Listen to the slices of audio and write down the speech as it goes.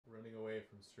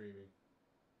I'm streaming.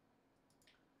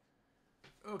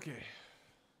 Okay.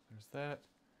 There's that.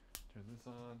 Turn this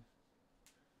on.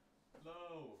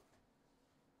 Hello.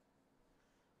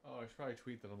 Oh, I should probably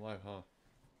tweet that I'm live, huh?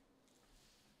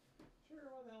 Sure,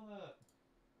 why the hell not?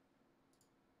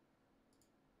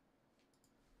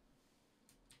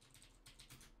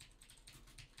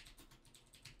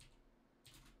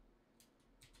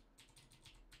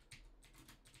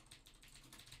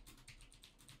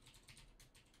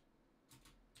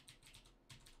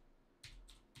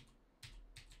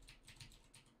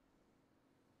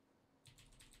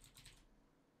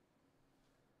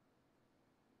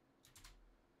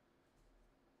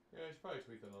 Yeah, I should probably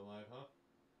tweet that I'm live, huh?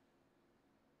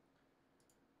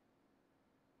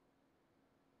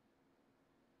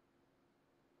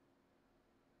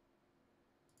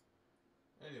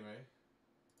 Anyway,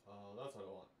 that's what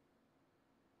I want.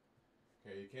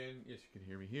 Okay, yes, you can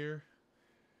hear me here.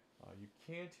 You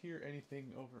can't hear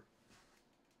anything over.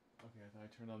 Okay, I thought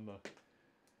I turned on the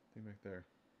thing back there.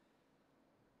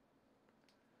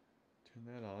 Turn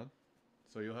that on.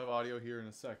 So you'll have audio here in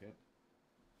a second.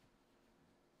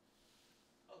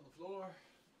 On the floor.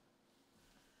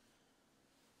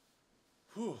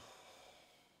 Whew.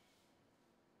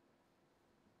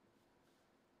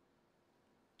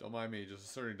 Don't mind me, just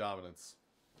asserting dominance.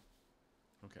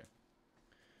 Okay.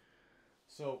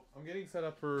 So I'm getting set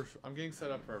up for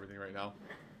everything right now.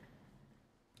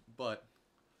 But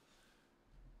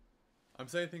I'm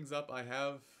setting things up. I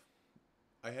have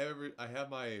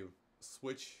my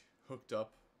Switch hooked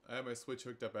up. I have my Switch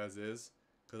hooked up as is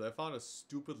because I found a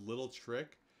stupid little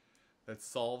trick that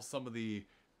solves some of the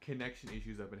connection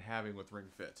issues I've been having with Ring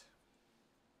Fit.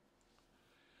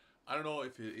 I don't know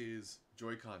if it is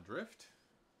Joy-Con drift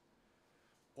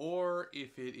or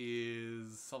if it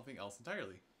is something else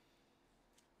entirely.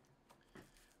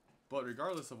 But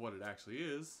regardless of what it actually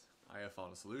is, I have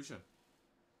found a solution.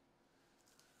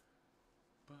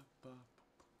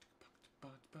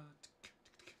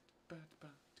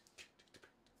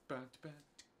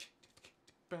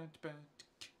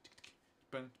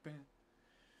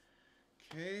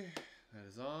 Okay, that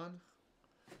is on.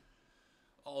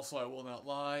 Also, I will not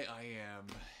lie, I am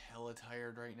hella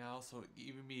tired right now, so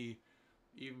even me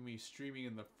streaming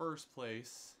in the first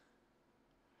place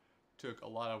took a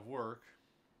lot of work.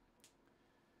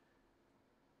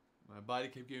 My body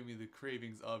kept giving me the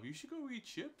cravings of, you should go eat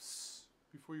chips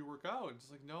before you work out.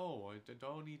 It's like, no, I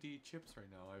don't need to eat chips right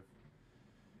now.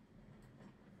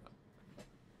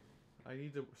 I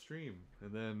need to stream.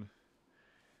 And then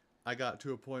I got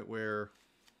to a point where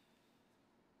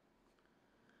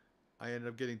I ended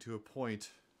up getting to a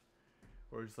point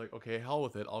where it's like, okay, hell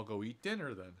with it. I'll go eat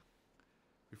dinner then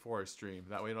before I stream.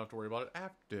 That way I don't have to worry about it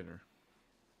after dinner.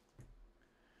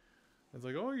 It's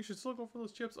like, oh, you should still go for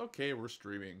those chips. Okay, we're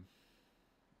streaming.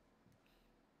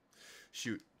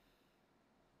 Shoot.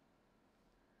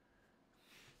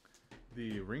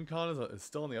 The ring con is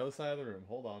still on the other side of the room.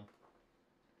 Hold on.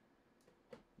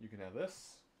 You can have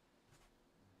this.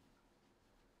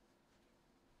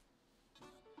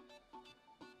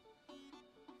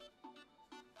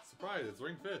 Surprise, it's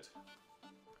Ring Fit.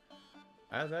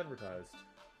 As advertised.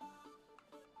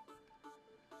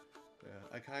 Yeah,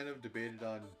 I kind of debated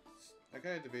on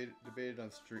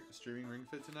streaming Ring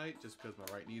Fit tonight just because my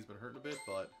right knee's been hurting a bit,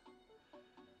 but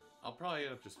I'll probably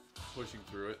end up just pushing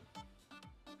through it.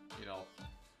 You know,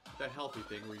 that healthy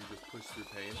thing where you just push through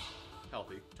pain.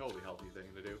 Healthy, totally healthy thing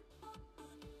to do.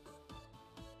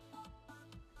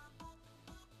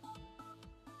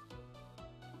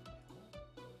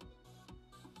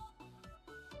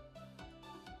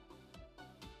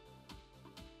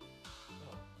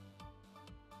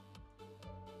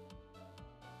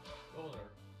 Owner.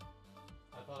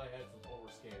 I thought I had some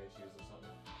overscan issues or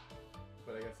something.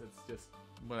 But I guess it's just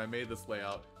when I made this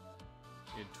layout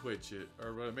in Twitch,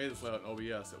 or when I made this layout in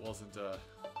OBS, it wasn't,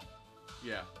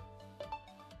 yeah.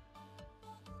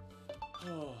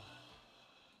 Oh,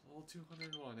 level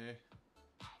 201, eh?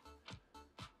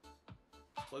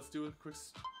 Let's do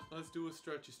a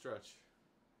stretchy stretch.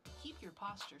 Keep your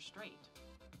posture straight.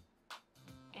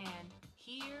 And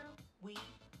here we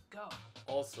go.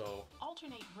 Also,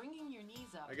 alternate bringing your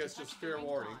knees up. I guess just fair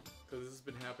warning, because this has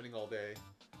been happening all day.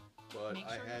 But Make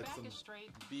I sure had your back some is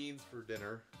straight. beans for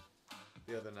dinner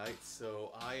the other night,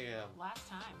 so I am Last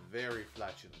time. very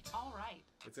flatulent. All right.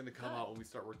 It's going to come out when we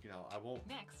start working out. I won't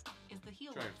Next is the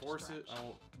heel try and force stretch. it. I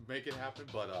won't make it happen,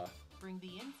 but Bring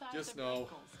the insides just of know- your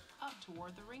ankles up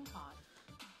toward the ring con.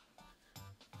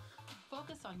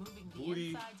 Focus on moving the booty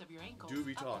insides of your ankles do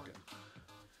be upward. talking.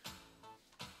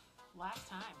 Last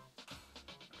time.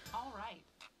 All right.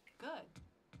 Good.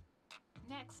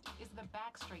 Next is the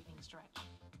back straightening stretch.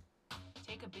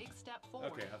 Take a big step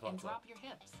forward Okay, I thought and so. drop your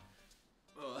hips.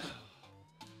 Ugh.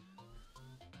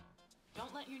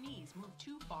 Don't let your knees move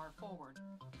too far forward.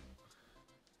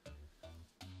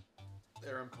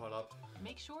 There, I'm caught up.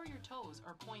 Make sure your toes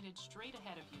are pointed straight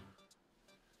ahead of you.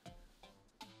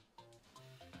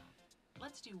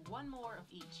 Let's do one more of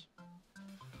each.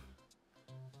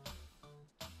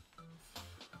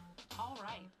 All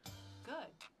right, good.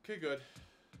 Okay, good.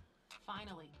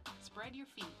 Finally, spread your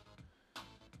feet.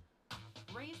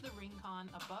 Raise the Rincon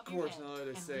above Of your course, head now that I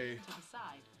and say lean to the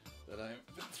side. that I'm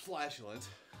flatulent,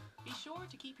 Be sure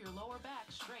to keep your lower back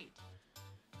straight.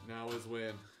 now is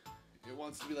when it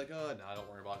wants to be like, oh, nah, don't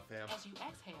worry about it, fam. As you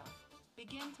exhale,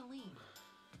 begin to lean.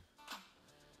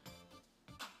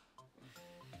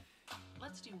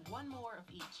 Let's do one more of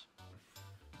each.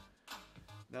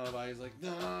 Now the body's like,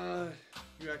 nah,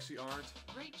 you actually aren't.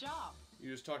 Great job. You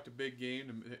just talked a big game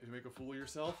to make a fool of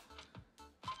yourself.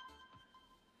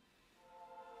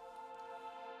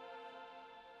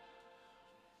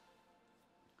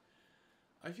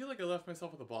 I feel like I left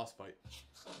myself with a boss fight.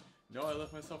 No, I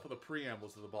left myself with the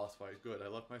preambles of the boss fight. Good, I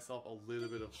left myself a little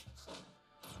bit of...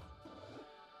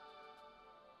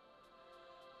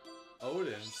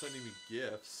 Odin sending me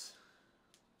gifts.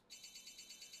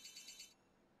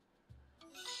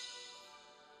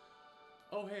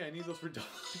 Oh, hey, I need those for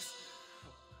dogs.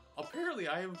 Apparently,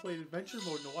 I haven't played adventure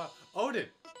mode in a while. Odin!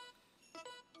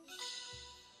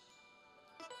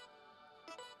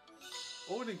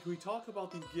 Odin, can we talk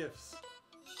about these gifts?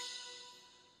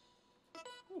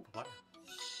 Ooh, papaya.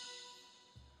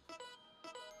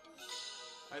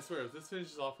 I swear, if this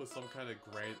finishes off with some kind of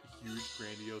huge,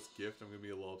 grandiose gift, I'm gonna be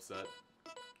a little upset.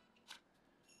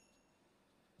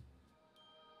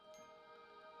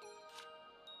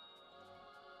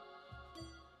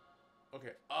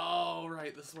 Okay. Oh,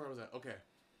 right. This is where I was at. Okay.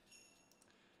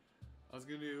 I was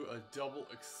gonna do a double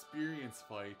experience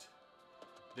fight,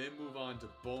 then move on to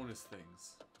bonus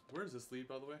things. Where does this lead,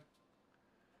 by the way?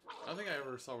 I don't think I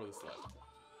ever saw where this led.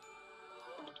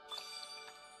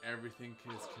 Everything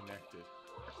is connected.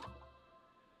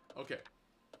 Okay.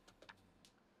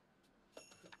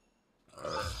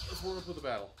 Let's warm up with the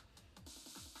battle.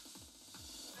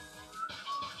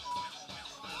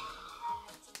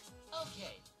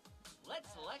 Okay,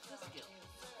 let's select a skill.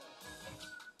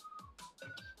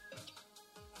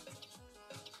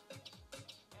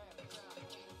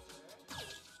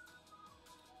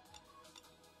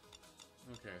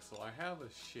 Okay, so I have a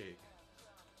shake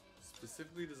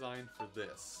specifically designed for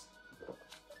this.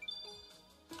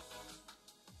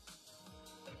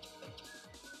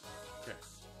 Okay.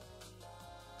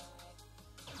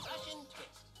 Russian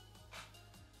twist.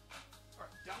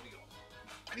 Alright, down we go.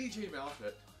 I need to change my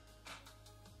outfit.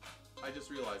 I just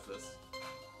realized this.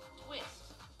 Twist.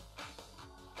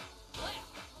 Left,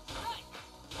 right,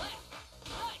 left,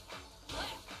 right, left, right,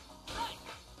 left, right,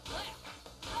 left,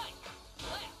 right,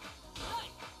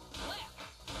 left,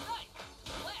 right,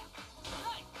 left,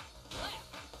 right, left,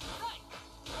 right,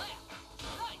 left,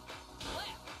 right,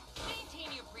 left. Maintain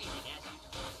your breathing as you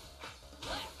twist.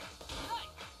 Left,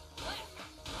 right, left,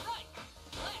 right,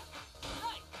 left,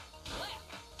 right, left,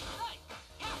 right.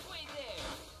 Halfway there.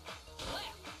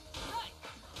 Left, right,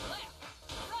 left,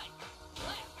 right,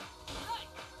 left, right,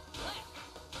 left,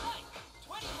 right.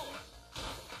 20 more.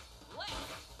 Left,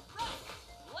 right,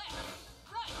 left,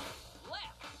 right,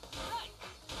 left, right,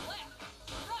 left,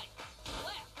 right,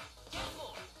 left. 10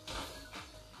 more.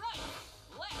 Right,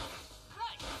 left,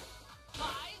 right. 5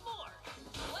 more.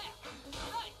 Left,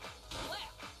 right,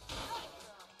 left, right.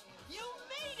 You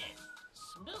made it!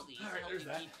 Smoothies All right, help there's you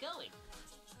that. keep going.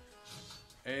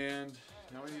 And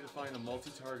now we need to find a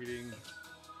multi-targeting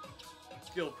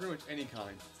skill, pretty much any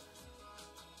kind.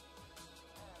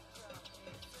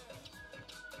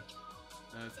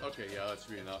 That's, okay, yeah, that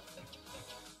should be enough.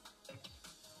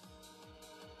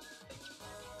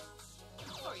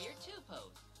 Warrior 2 pose.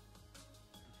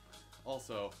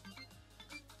 Also,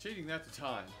 changing that to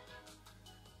time.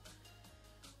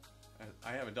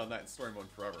 I haven't done that in story mode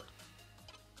forever.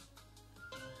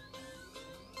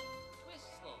 Twist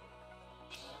slowly.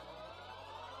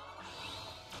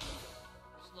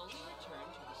 Slowly return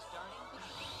to the starting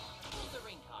position. Hold the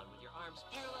Rincon with your arms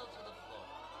parallel to the floor.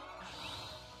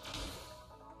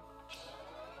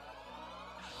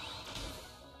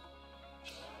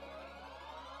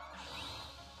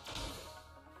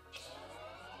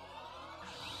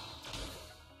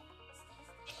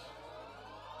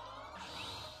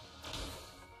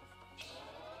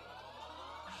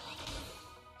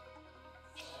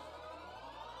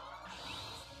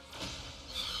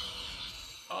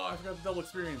 Oh, I forgot the double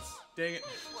experience. Dang it.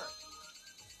 Nice work.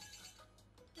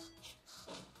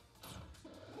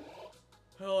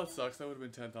 Well, that sucks. That would have been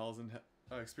 10,000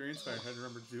 experience if I had to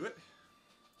remember to do it.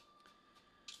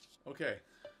 Okay.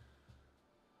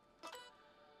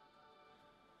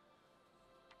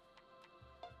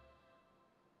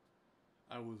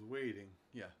 I was waiting.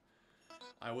 Yeah.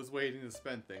 I was waiting to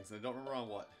spend things, and I don't remember on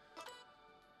what.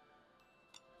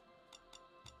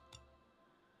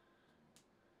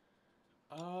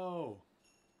 Oh.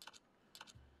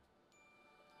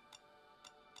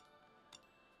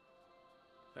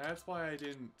 That's why I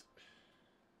didn't...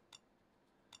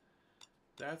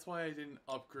 That's why I didn't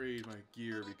upgrade my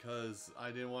gear, because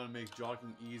I didn't want to make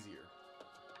jogging easier.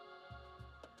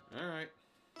 Alright.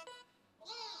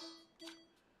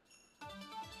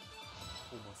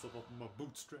 Pull myself up in my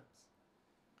bootstraps.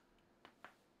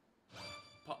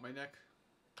 Pop my neck.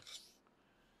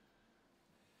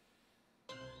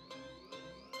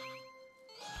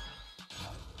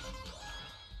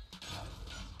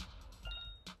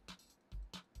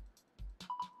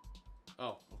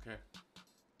 Oh, okay.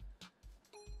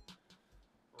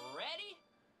 Ready?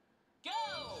 Go!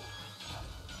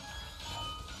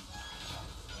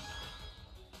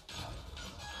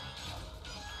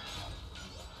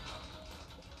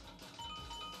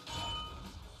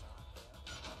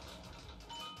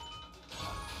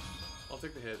 I'll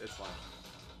take the hit, it's fine.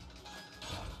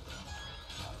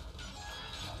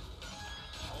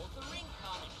 Hold the ring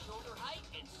con at shoulder height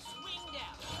and swing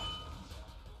down.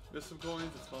 Miss some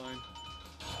coins, it's fine.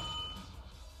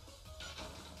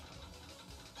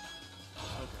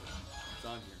 Okay, it's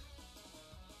on here.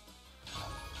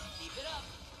 Keep it up.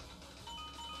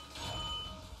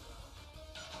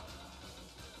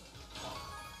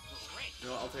 Great. You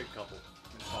know what, I'll take a couple.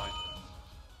 It's fine.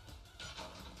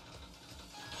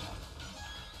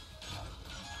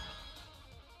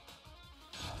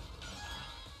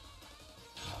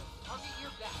 Target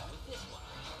your back with this one.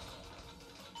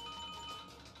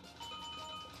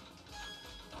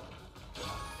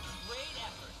 Great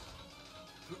effort.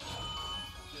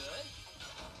 Good.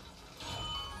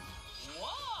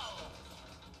 Whoa!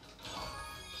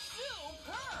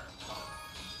 Superb!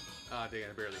 Ah, dang,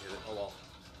 I barely hit it. Oh well.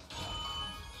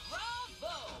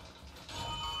 Bravo!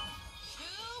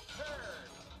 Superb!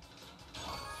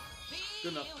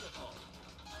 Good enough. Beautiful.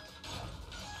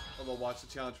 Although, watch the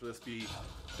challenge for this be,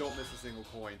 don't miss a single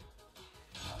coin.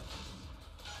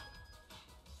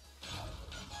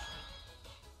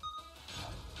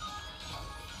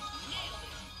 Nailed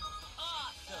it!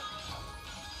 Awesome!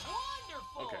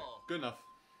 Wonderful! Okay, good enough.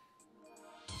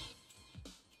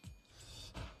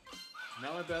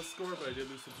 Not my best score, but I did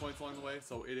lose some points along the way,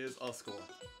 so it is a score.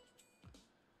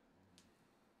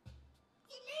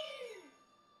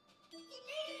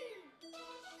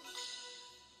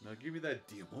 Now give me that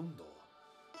Diamondo.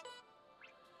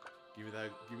 Give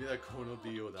me that Chrono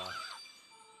Dioda.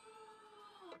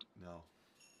 No.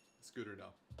 Scooter,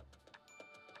 no.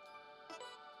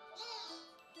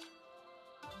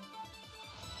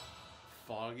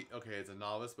 Foggy. Okay, it's a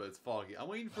novice, but it's Foggy. I'm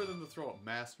waiting for them to throw a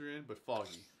Master in, but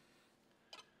Foggy.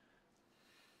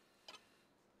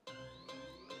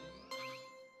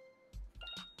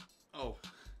 Oh.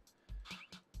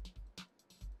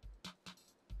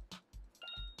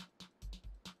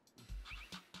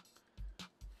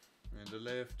 And the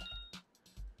left.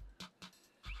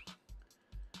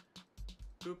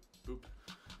 Boop, boop.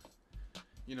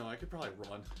 You know, I could probably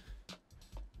run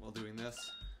while doing this.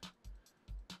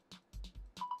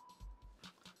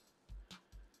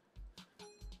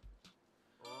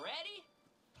 Ready?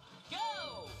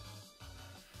 Go!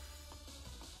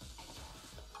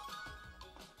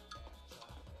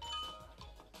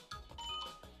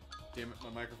 Damn it, my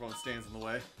microphone stands in the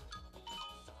way.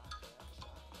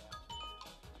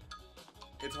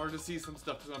 It's hard to see some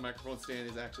stuff because my microphone stand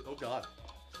is actually... Oh god.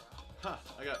 Ha!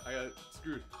 I got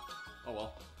screwed. Oh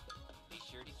well. Be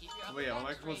sure to keep your upper But yeah, my back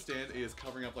microphone straight. stand is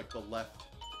covering up like the left.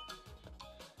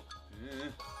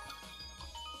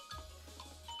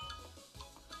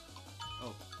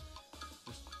 Oh.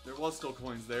 There was still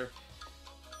coins there.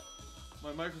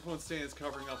 My microphone stand is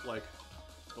covering up like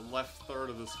the left third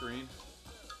of the screen.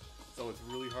 So it's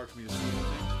really hard for me to see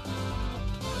anything.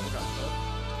 Oh god.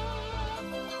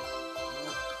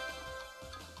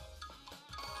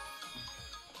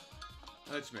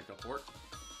 That should make up for it.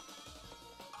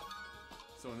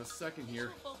 So in a second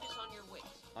here, Still focus on your weight.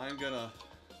 I'm gonna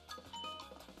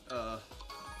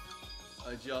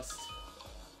adjust.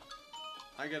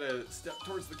 I gotta step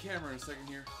towards the camera in a second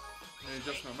here and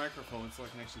adjust my microphone so I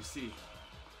can actually see.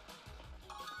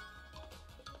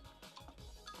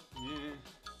 Yeah.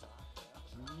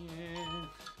 Yeah.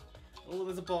 Oh,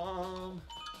 there's a bomb.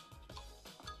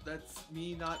 That's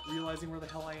me not realizing where the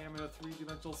hell I am in a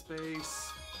three-dimensional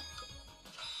space.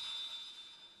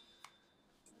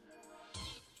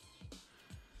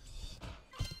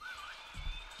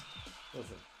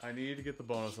 I need to get the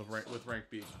bonus of with rank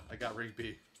B. I got rank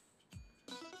B.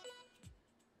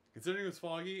 Considering it was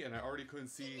foggy and I already couldn't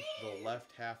see the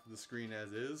left half of the screen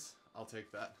as is, I'll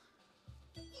take that.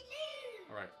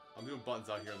 Alright, I'm doing buttons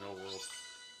out here in the old world.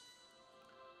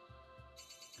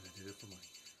 And I did it for money.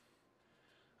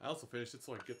 I also finished it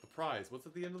so I could get the prize. What's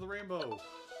at the end of the rainbow?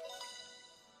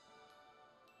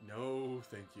 No,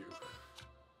 thank you.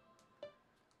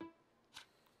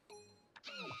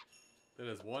 That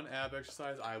is one ab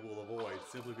exercise I will avoid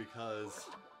simply because...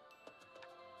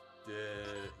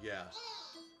 yeah.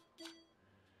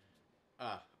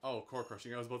 Oh, core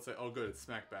crushing. I was about to say, oh good, it's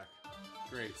Smackback.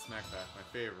 Great, Smackback, my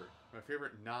favorite. My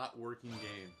favorite not working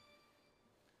game.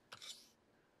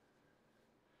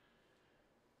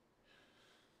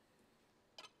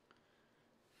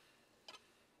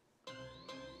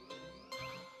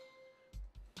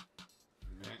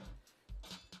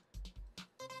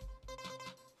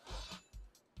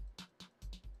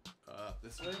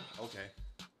 This way? Okay.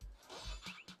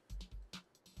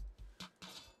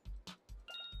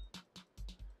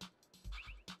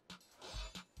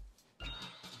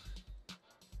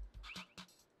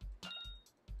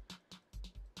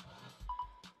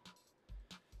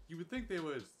 You would think they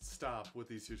would stop with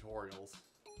these tutorials.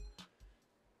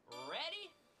 Ready?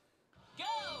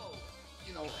 Go!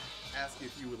 You know, ask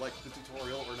if you would like the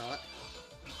tutorial or not.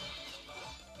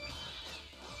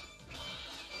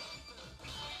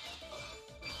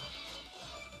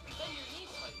 Bend your knees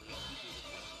slightly as you do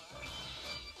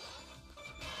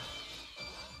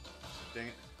the Dang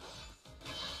it.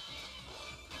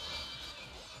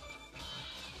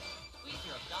 Squeeze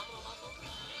your abdominal muscles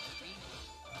and breathe.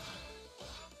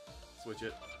 Switch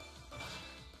it.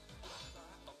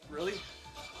 Really?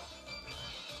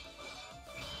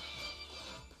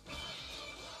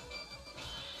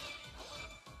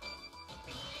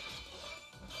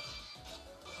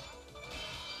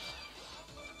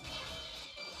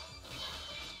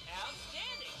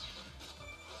 Outstanding!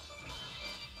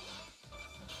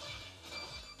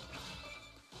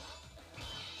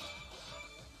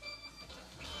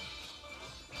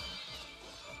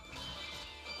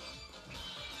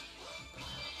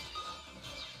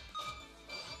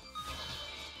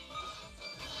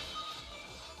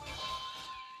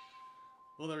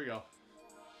 Well, there we go.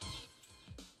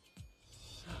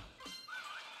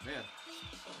 Man.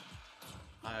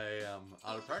 I am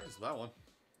out of practice with that one.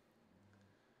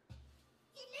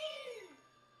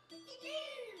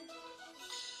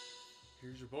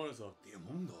 Here's your bonus of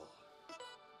Diamundo.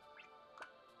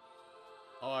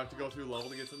 Oh, I have to go through level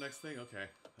to get to the next thing? Okay,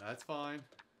 that's fine.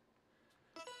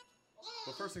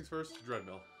 But first things first,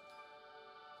 Dreadmill.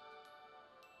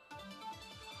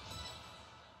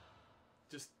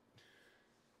 Just...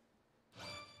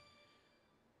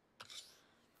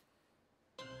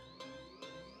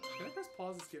 Can I press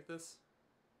pause and skip this?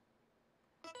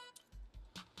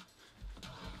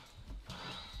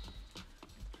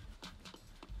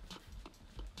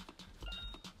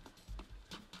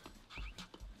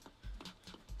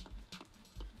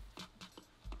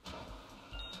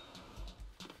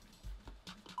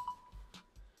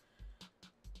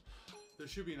 There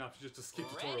should be an option just to skip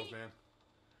tutorials, Ready? man.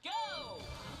 Go!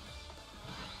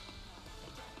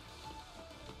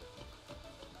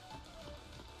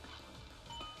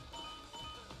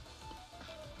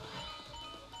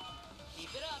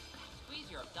 Keep it up. Squeeze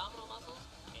your abdominal muscles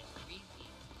and breathe deep.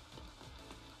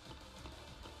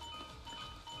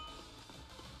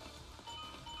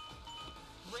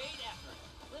 Great effort.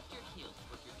 Lift your heels,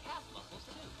 work your calf muscles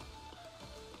too.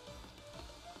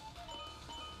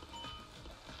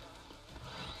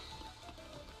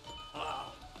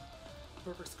 Ah,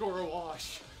 perfect score or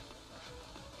wash.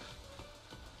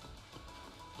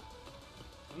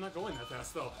 I'm not going that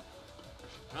fast though.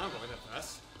 Now I'm going that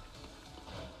fast.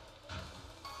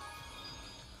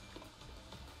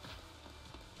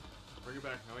 Bring it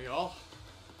back now, y'all.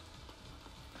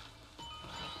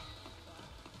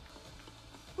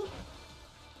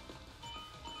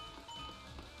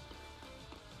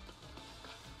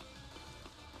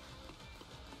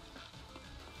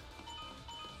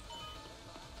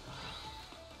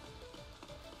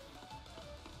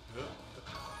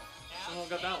 Oh,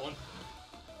 got that one.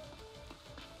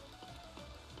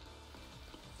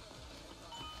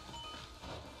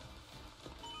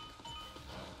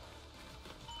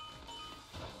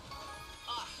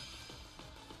 Ah.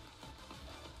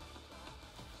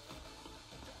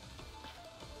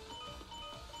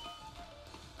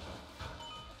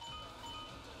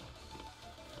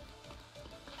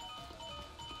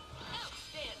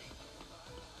 Outstanding.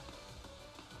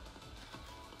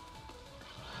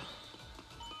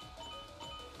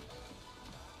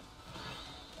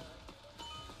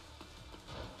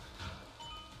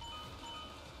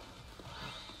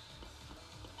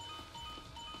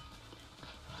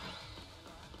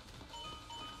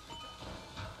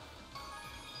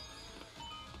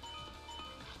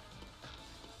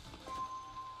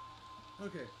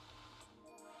 Okay.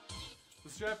 The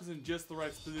strap is in just the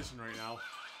right position right now.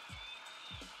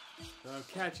 And I'm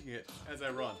catching it as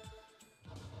I run.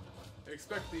 I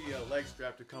expect the leg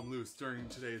strap to come loose during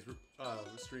today's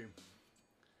stream.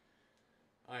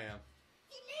 I am.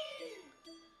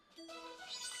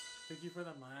 Thank you for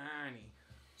the money.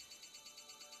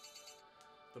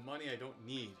 The money I don't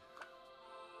need.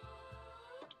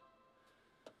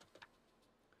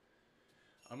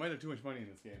 I might have too much money in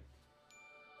this game.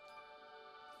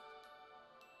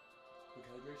 Quick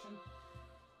hydration.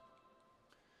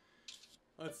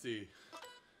 Let's see.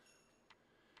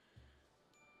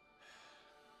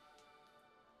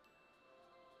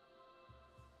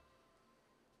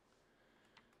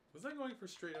 Was I going for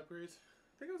straight upgrades?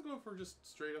 I think I was going for just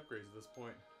straight upgrades at this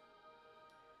point.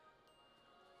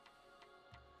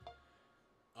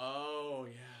 Oh,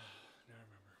 yeah. Now I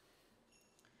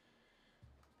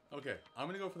remember. Okay, I'm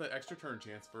going to go for that extra turn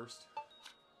chance first.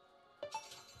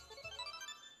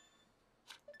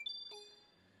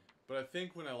 But I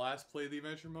think when I last played the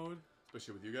adventure mode,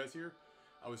 especially with you guys here,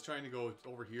 I was trying to go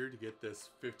over here to get this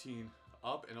 15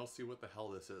 up, and I'll see what the hell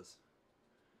this is.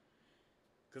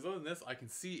 Because other than this, I can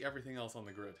see everything else on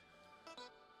the grid.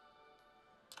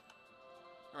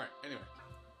 Alright, anyway.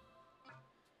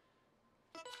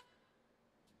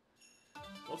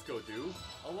 Let's go do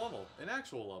a level, an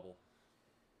actual level.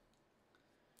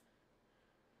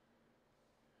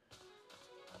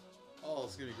 Oh,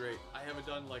 it's gonna be great. I haven't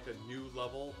done like a new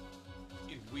level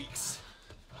in weeks.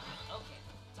 Okay,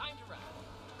 time to run.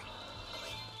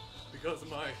 Because of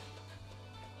my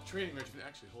training regimen.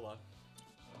 Actually, hold on.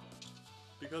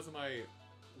 Because of my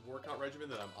workout regimen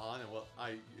that I'm on, and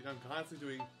I'm constantly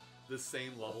doing the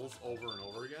same levels over and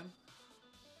over again.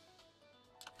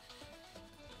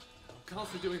 I'm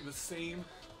constantly doing the same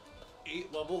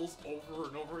 8 levels over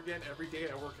and over again every day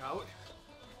I work out.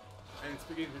 And it's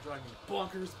beginning to drive me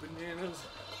bonkers, bananas,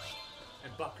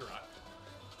 and baccarat.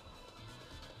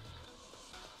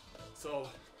 So,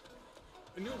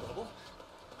 a new level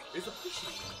is a peachy.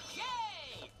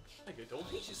 Yay! I get old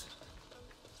peaches.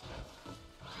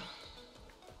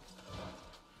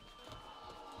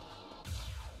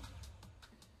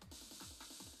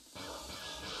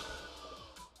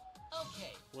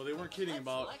 Okay. Well, they weren't kidding Let's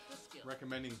about select the skill.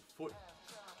 recommending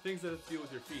things that have to deal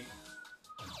with your feet.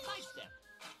 Side step.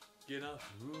 Get up,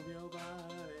 move your body.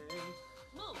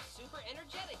 Move super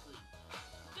energetically.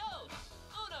 Dos.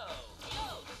 Uno.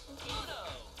 Dos. Uno.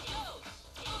 Dos.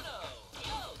 Uno.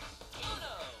 Dos. Uno.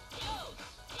 Dos.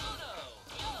 Uno.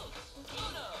 Dos.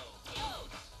 Uno.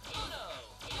 Dos. Uno.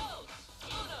 Dos.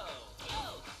 Uno.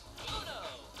 Dos. Uno.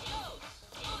 Dos.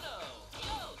 Uno.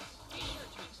 Dos. Be sure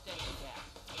to extend your gap.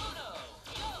 Uno.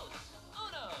 Dos.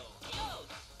 Uno. Dos.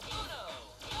 Uno.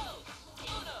 Dos.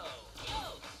 Uno.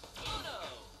 Dos. Uno.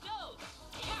 Dos.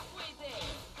 Halfway there.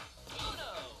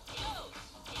 Uno. Dos.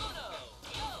 Uno.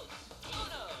 Dos.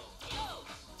 Uno. Dos.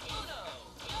 Uno.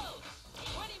 Dos.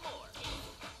 20 more.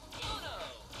 Uno.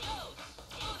 Dos.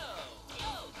 Uno.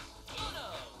 Dos. Uno.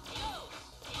 Dos.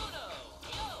 Uno.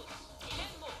 Dos.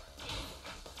 10 more.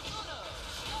 Uno.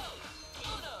 Dos.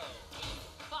 Uno.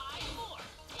 5 more.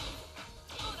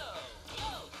 Uno.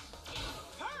 Dos.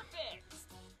 Perfect.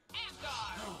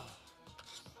 Afghan.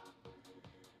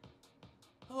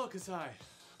 Hello, Kasai.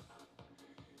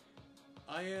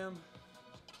 I am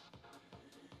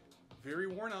very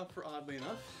worn out, for oddly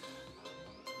enough.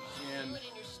 And Feel it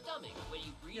in your stomach when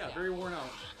you breathe yeah, out. very worn out.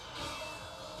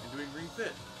 And doing Ring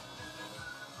Fit.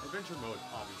 Adventure mode,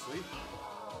 obviously.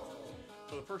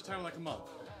 For the first time in like a month.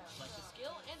 Select the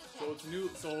skill and attack. So it's new,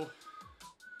 so...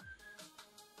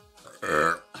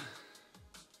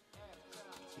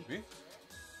 Excuse me.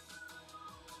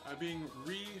 I'm being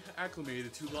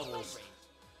reacclimated to levels.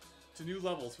 To new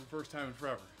levels for the first time in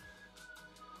forever.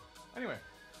 Anyway.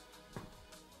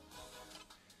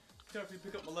 Time for you to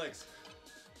pick up my legs.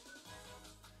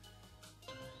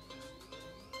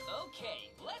 Okay,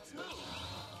 let's move.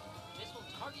 This will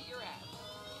target your abs.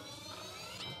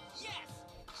 Yes!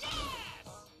 Yes!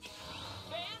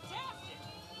 Fantastic!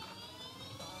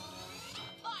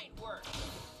 Fine work.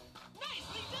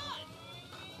 Nicely done.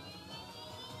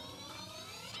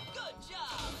 Good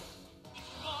job.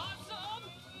 Awesome.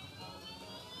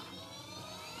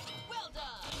 Well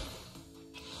done.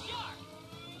 Sharp.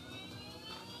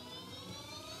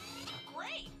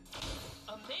 Great.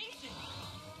 Amazing.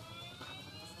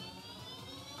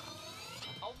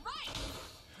 All right.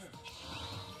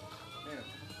 Man.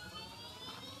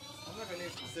 I'm not gonna name Very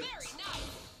specifics. nice.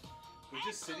 We're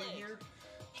just sitting Excellent. here.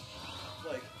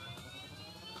 Like,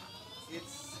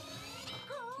 it's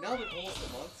now been almost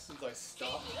a month since I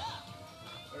stopped. Keep it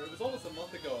up. Or it was almost a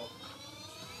month ago.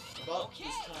 About this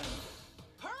Okay. time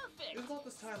it was about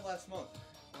this time last month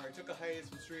where I took a hiatus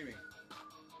from streaming.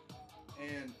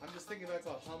 And I'm just thinking back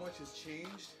about how much has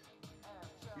changed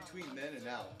between then and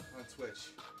now on Twitch.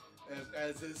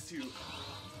 As to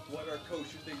what our coach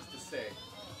thinks to say.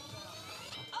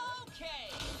 Okay.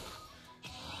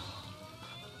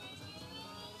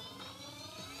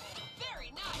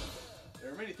 Very nice.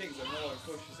 There are many things that no other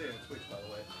coach should say on Twitch, by the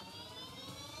way.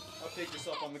 Update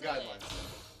yourself on the guidelines.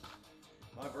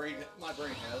 My brain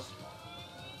has.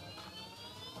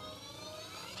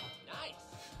 Nice.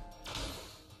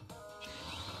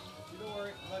 You don't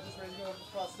worry, I'm not just ready to go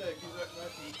for prosthetic. These are my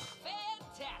feet.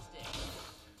 Fantastic.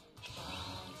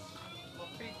 My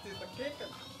feet is a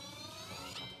kicking.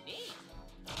 Neat.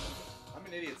 I'm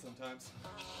an idiot sometimes.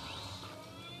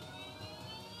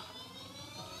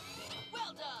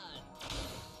 Well done.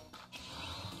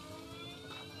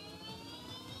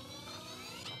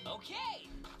 Okay.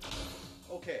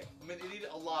 Okay, I'm an idiot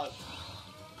a lot of times.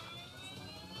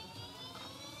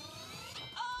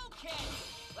 Okay.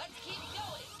 Let's keep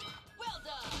going. Well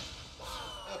done.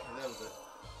 Okay, that was it.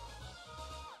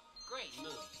 Great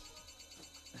move.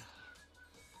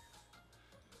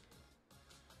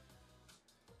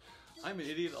 I'm an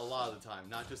idiot a lot of the time,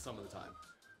 not just some of the time.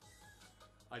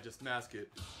 I just mask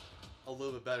it a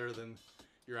little bit better than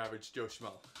your average Joe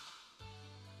Schmo.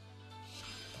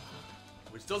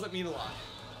 Which doesn't mean a lot.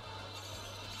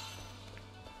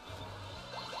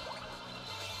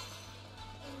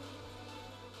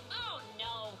 Oh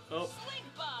no. Oh. Sling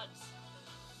bugs.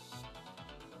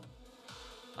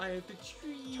 I have the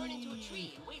tree. Turn into a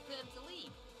tree and wait for them to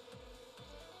leave.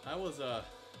 I was,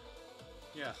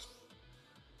 yeah.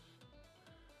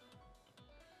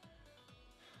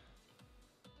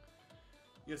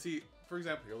 You see, for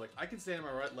example here, like, I can stand on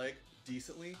my right leg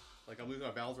decently, like I'm losing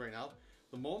my balance right now.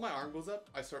 The moment my arm goes up,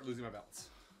 I start losing my balance.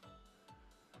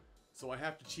 So I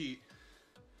have to cheat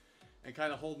and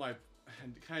kind of hold my,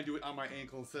 and kind of do it on my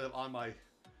ankle instead of on my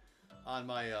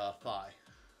thigh.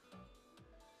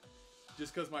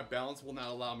 Just because my balance will not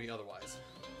allow me otherwise.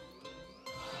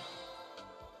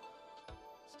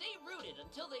 Stay rooted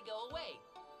until they go away.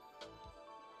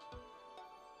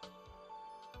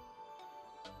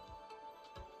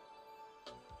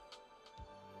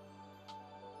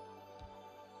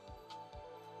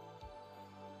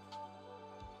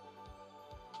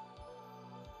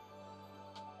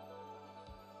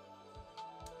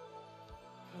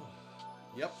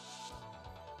 Yep.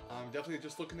 I'm definitely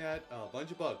just looking at a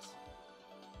bunch of bugs.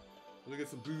 Look at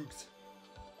some boogs.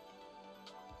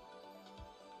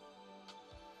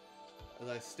 As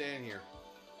I stand here,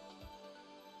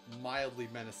 mildly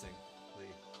menacingly.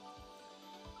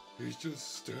 He's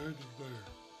just standing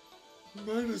there,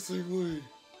 menacingly.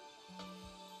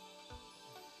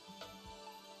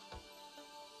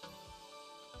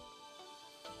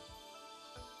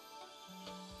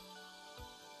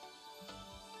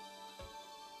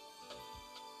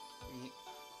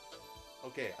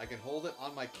 Okay, I can hold it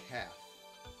on my calf.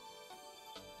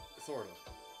 Sort of.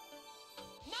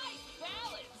 Nice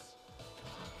balance.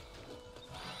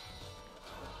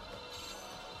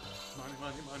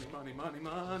 Money.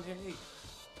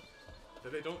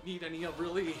 That I don't need any of,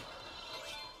 really.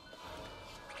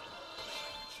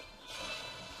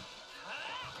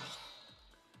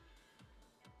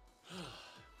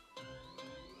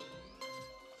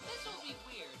 This will be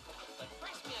weird, but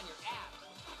press me on your abs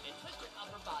and twist your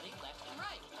upper body left and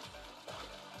right.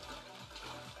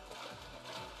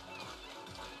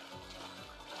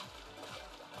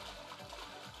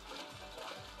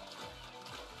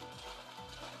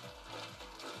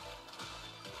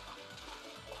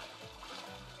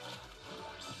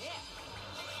 Yeah.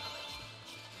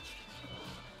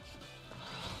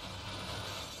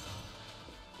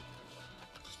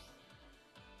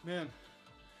 Man,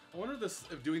 I wonder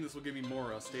if doing this will give me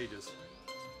more stages.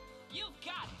 You've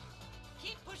got it.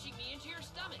 Keep pushing me into your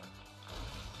stomach.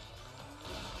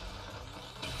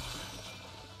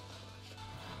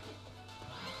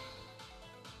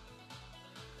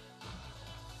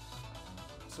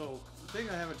 So, the thing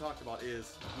I haven't talked about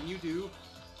is, when you do,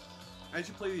 as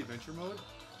you play the adventure mode,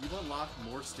 you unlock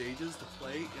more stages to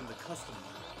play in the custom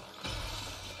mode.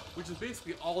 Which is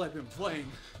basically all I've been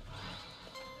playing.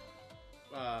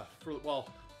 Well,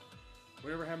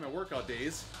 whenever I have my workout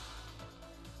days,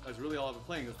 that's really all I've been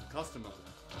playing is the custom mode.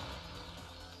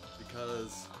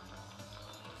 Because,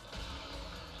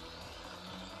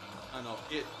 I don't know,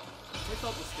 it takes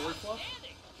out the story fluff,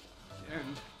 Outstanding.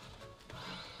 and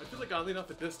I feel like oddly enough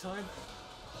at this time,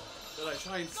 that I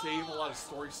try and save a lot of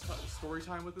story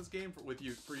time with this game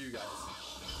for you guys.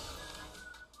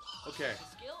 Okay,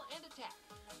 Skill and attack.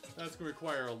 that's gonna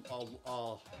require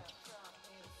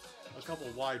a couple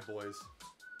wide boys.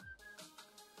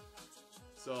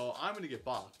 So I'm gonna get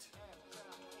bopped.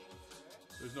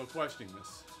 There's no questioning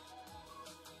this.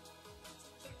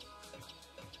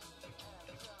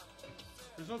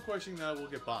 There's no questioning that I will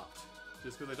get bopped.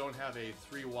 Just because I don't have a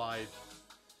 3 wide.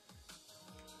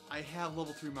 I have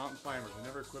level 3 mountain climbers. I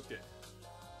never equipped it.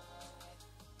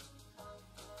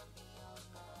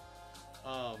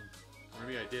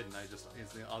 Maybe I did and I just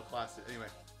instantly outclassed it. Anyway.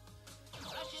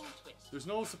 Russian twist. There's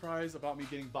no surprise about me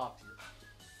getting bopped here.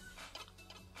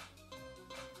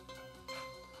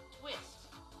 Twist.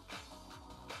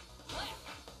 Left,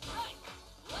 right,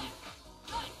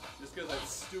 left, right. Just because that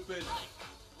stupid Right,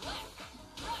 left,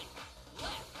 right,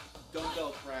 left,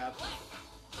 dumbbell crab right,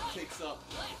 takes up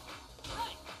right,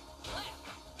 right.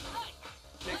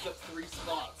 takes up 3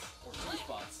 spots or 2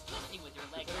 spots. Twisting with your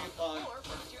legs Depending off the upon floor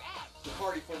works your abs. The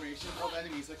party formation of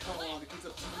enemies that come along, it takes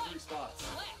up 2 to 3 spots.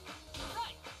 Left,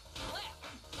 right,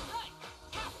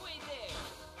 halfway there.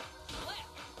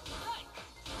 Left, right,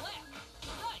 right,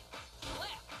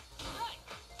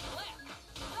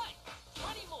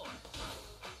 20 more.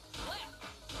 Left,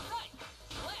 right,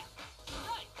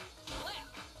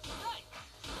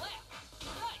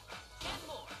 10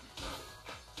 more.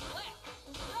 Left,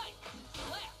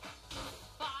 right,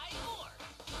 5 more.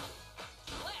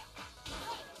 Left,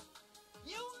 right.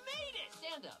 You made it!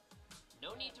 Stand up.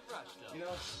 No need to rush, though. You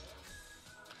know,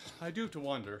 I do have to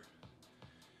wonder.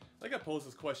 I think I posed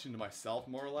this question to myself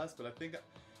more or less, but I think, I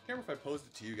can't remember if I posed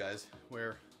it to you guys,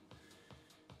 where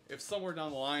if somewhere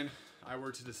down the line I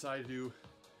were to decide to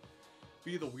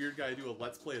be the weird guy to do a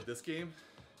let's play of this game,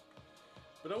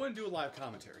 but I wouldn't do a live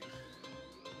commentary.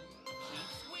 Keep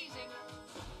squeezing.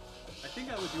 I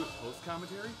think I would do a post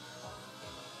commentary,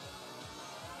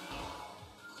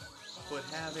 but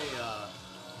have a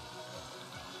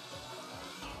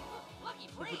Lucky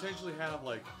would break. potentially have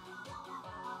like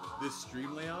this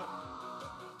stream layout,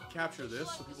 capture this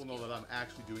so people know that I'm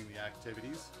actually doing the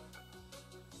activities.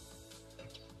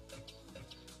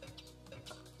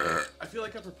 I feel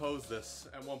like I proposed this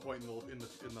at one point in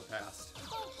the past,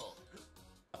 Hopeful.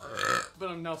 but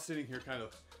I'm now sitting here kind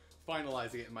of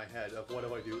finalizing it in my head of what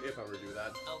do I do if I were to do that.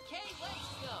 Okay, let's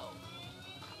go.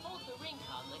 Hold the ring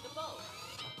con like a bow.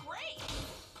 Great!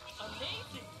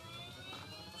 Amazing!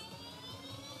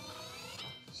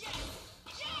 Yes!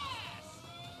 Yes!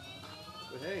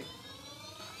 But hey,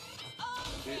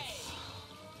 Okay! it's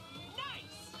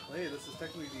Nice! hey, this is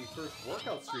technically the first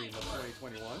workout stream of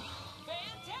 2021.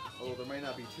 Fantastic! Although there might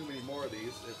not be too many more of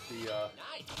these if the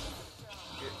Nice!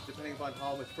 depending upon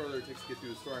how much further it takes to get through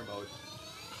the story mode.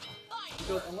 Fine Because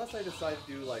work. unless I decide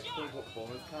to do like quote unquote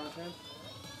bonus content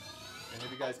and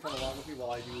have you guys come along with me while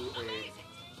I do a Amazing!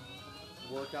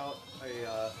 workout,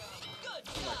 Good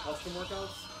some of my job! custom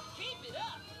workouts, Keep it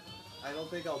up! I don't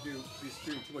think I'll be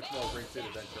streaming too much more Ring Fit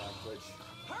Adventure on Twitch.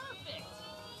 Perfect!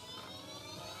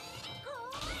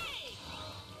 Great!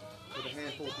 For the Nicely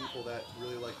handful of done. people that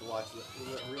really like to watch this,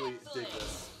 that really dig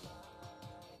this.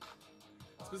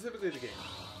 Specifically the game.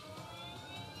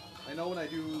 I know when I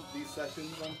do these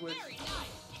sessions on Twitch, Very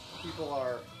nice! people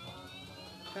are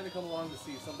kind of come along to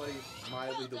see somebody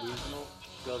mildly delusional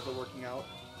does the working out,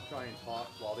 try and talk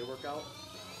while they work out.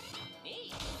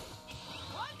 Neat!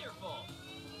 Wonderful!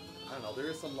 I don't know, there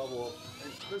is some level of,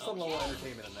 there's some level of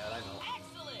entertainment in that, I know.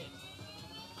 Excellent!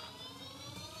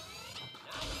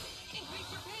 Nice! Increase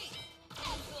your pace!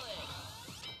 Excellent!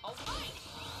 Alright!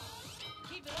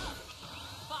 Keep it up!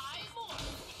 5 more!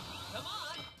 Come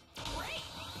on! Great!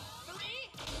 3!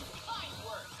 Fine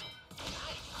work!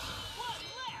 Nice! 1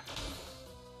 left!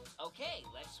 Okay,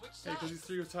 let's switch Hey, because sides.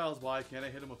 these 3 tiles wide, can't I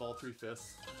hit him with all 3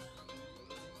 fists?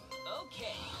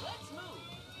 Okay, let's move!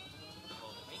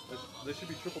 Hold the ring on. This should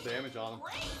be triple damage on him.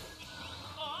 Great!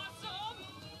 Awesome!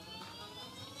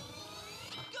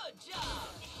 Good job!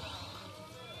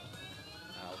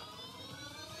 Ow.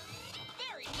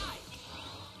 Very nice!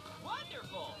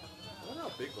 Wonderful! I wonder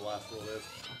how big the last world is.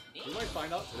 We Neat. might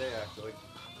find out today, actually.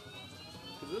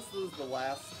 Because this is the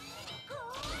last,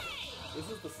 Great! this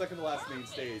is the second to last main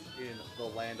stage in the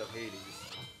Land of Hades.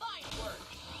 Fine work!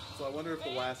 So I wonder if the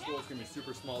last world is going to be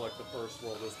super small like the first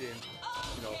world of this game.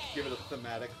 You know, give it a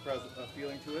thematic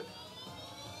feeling to it.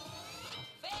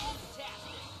 Fantastic!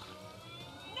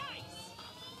 Nice!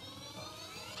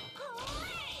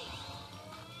 Great!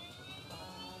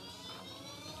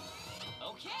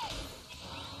 Okay!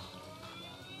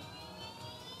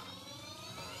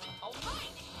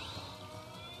 Alright!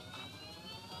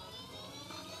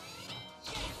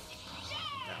 Yes!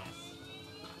 Yes!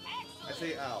 Excellent! I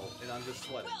say ow, and I'm just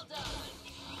sweating. Well done!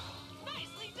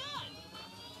 Nicely done!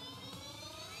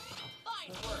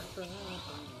 Fine work!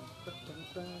 Amazing!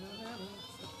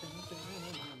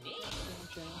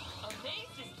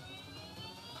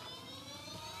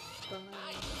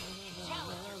 Nice!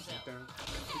 Challenge yourself!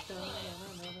 Excellent!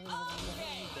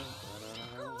 Okay!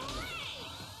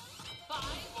 Great! 5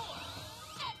 more!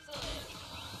 Excellent!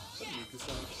 That's a Miku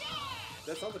song.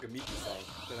 That sounds like a Miku song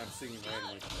that I'm singing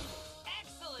randomly.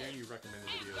 Excellent! Damn you recommended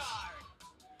videos. Vanguard!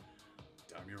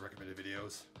 Damn you recommended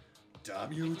videos.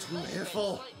 Damn you to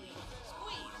Hiffle! Slightly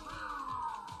squeeze.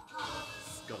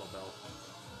 Scuttle Belt.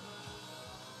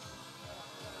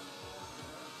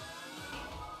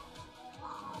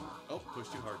 Oh, push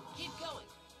too hard. Keep going.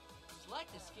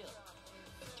 Select a skill.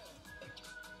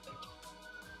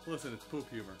 Listen, it's poop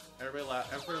humor. Everybody laugh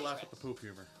at the poop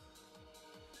humor.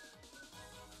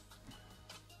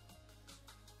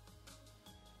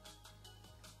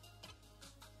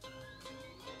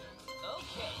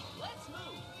 Okay, let's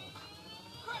move.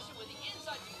 Crush it with the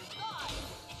insides of your thigh.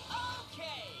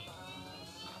 Okay.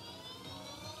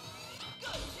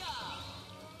 Good job.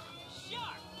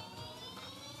 Sharp.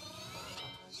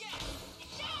 Yes.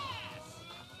 Yes.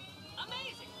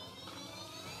 Amazing.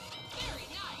 Very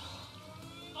nice.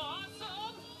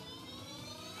 Awesome.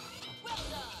 Well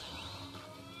done.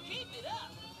 Keep it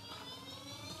up.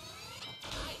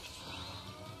 Nice.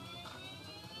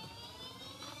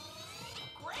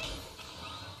 Great.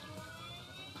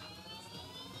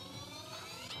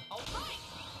 All right.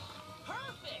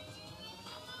 Perfect.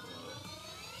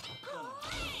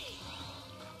 Great.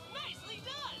 Nicely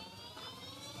done.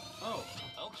 Oh,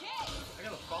 Okay. I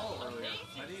got a follow earlier. Amazing.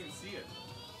 I didn't even see it.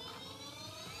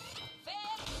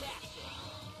 Fantastic.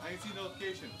 I didn't see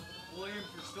notification. William, if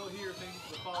you're still here, thank you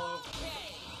for the follow.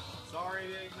 Okay. Sorry I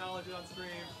didn't acknowledge it on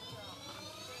stream.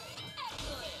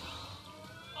 Excellent.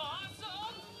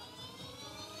 Awesome.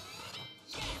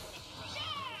 Yes.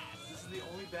 Yes. This is the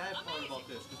only bad part about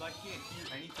this, because I can't hear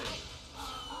anything.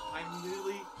 I'm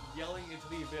literally yelling into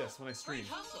the abyss when I stream.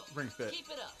 Great hustle. Ring Fit. Keep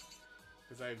it up.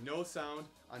 Because I have no sound.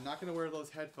 I'm not going to wear those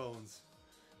headphones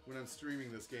when I'm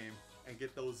streaming this game and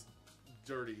get those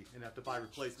dirty and have to buy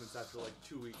replacements after like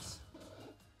 2 weeks.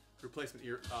 Replacement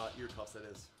ear cuffs, that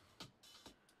is.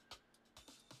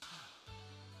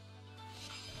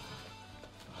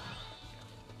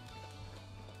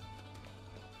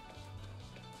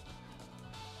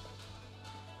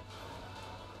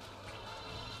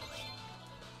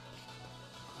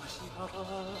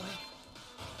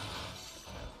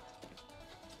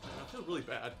 I feel really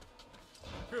bad. I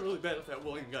feel really bad if that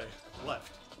William guy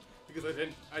left because I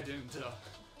didn't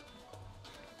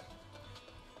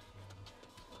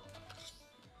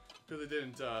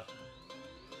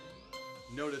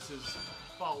notice his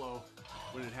follow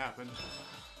when it happened.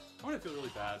 I'm gonna feel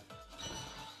really bad.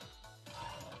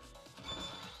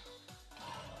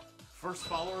 First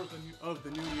follower of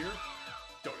the new year.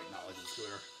 Don't acknowledge it,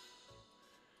 Scooter.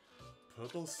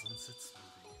 Purple Sunset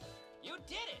Smoothie. You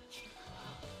did it.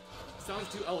 Sounds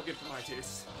too elegant for my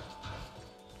taste.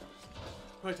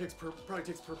 Probably takes purple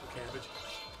cabbage.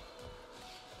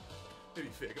 Maybe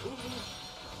fig. Ooh.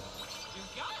 You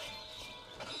got it.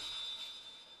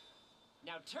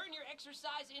 Now turn your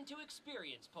exercise into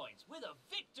experience points with a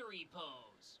victory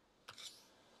pose.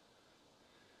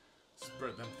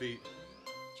 Spread them feet.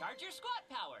 Charge your squat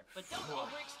power, but don't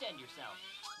overextend yourself.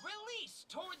 Release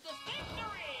toward the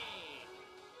victory!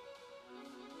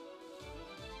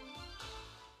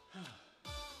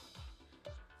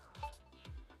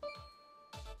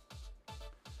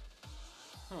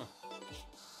 Huh.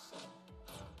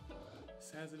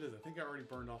 Sad as it is, I think I already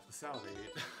burned off the salad I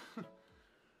ate.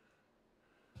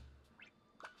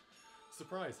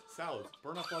 Surprise! Salads.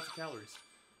 Burn off lots of calories.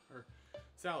 Or,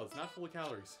 salads, not full of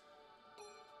calories.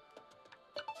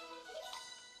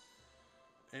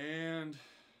 And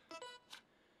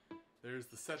there's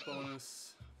the set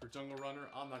bonus for Jungle Runner.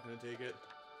 I'm not going to take it.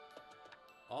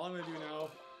 All I'm going to do now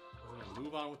is I'm going to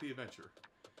move on with the adventure.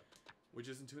 Which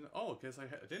isn't too... Oh, I guess I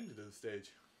didn't do this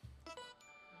stage.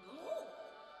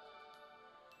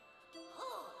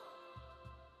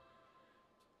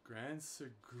 Grand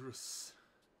Seagrus.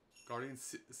 Guardian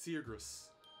Seagrus.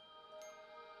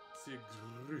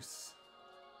 Seagrus.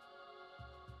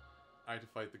 I had to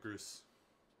fight the Groose.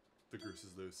 The Groose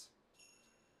is loose.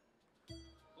 Whoa,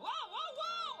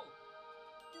 whoa,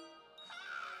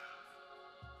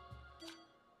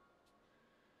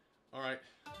 whoa! Alright.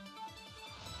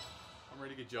 I'm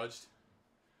ready to get judged.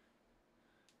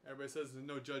 Everybody says there's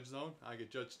no judge zone. I get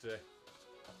judged today.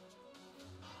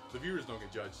 The viewers don't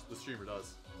get judged. The streamer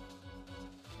does.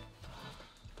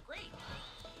 Great.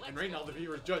 And right now the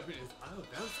viewer's judgment is, oh,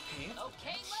 those pants.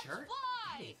 Okay, let's shirt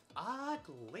fly. is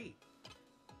ugly.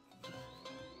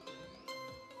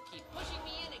 Keep pushing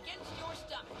me in against your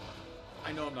stomach.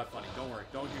 I know I'm not funny. Don't worry.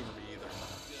 Don't humor me either.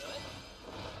 Good.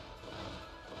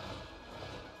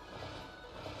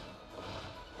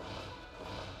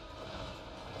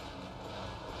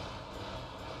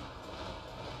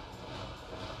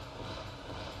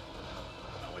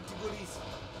 I want the goodies.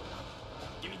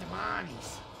 Give me the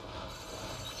monies.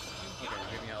 Okay,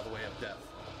 now get me out of the way of death.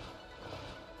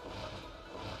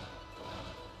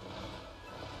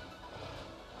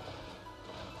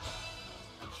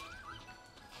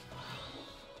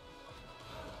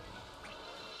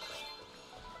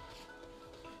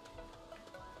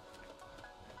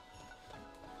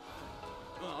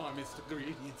 Oh, Mr.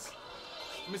 Gradients.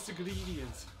 Mr.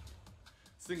 Gradients.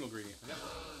 Single gradient. Yep.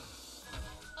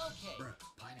 Okay. Bruh,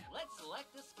 pineapple. Let's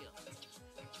select the skill.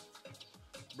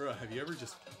 Bruh, have you ever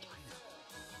just...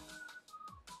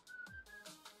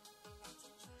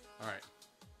 Alright.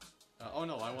 Oh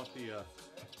no, I want the,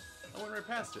 I went right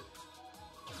past it.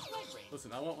 Light range.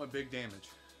 Listen, I want my big damage.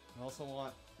 I also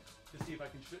want to see if I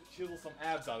can chisel some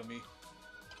abs out of me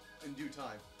in due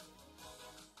time.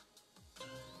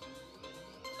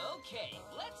 Okay,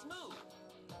 let's move.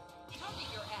 Target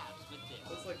your abs with this.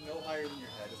 Looks like no higher than your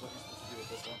head is what you're supposed to do with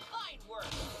this one. Fine work.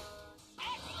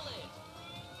 Excellent.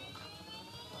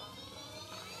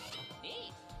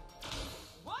 Neat.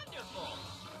 Wonderful.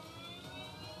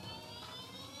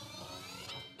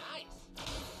 Nice.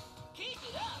 Keep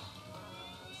it up.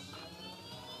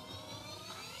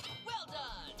 Well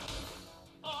done.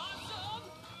 Awesome.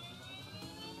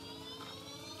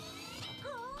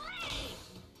 Great.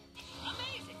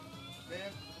 Amazing.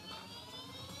 Man,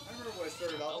 I remember when I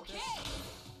started out with Okay.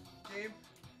 this game,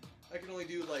 I could only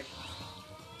do like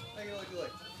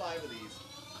 5 of these.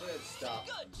 Then I'd stop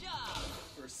Good job.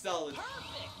 for a solid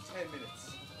Perfect. 10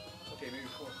 minutes. Okay, maybe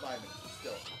 4 or 5 minutes, but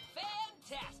still.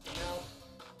 Fantastic. Now,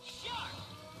 Sharp.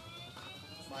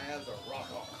 my abs are rock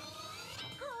hard.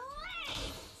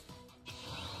 Great.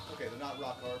 Okay, they're not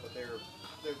rock hard, but they're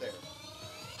there.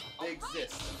 They Alright.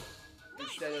 exist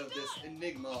instead of Nicely this done.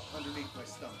 enigma underneath my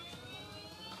stomach.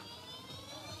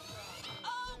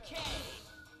 Okay.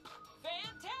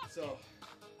 Fantastic. So,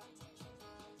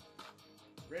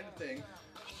 random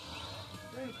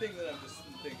thing that I've just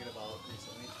been thinking about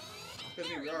recently, because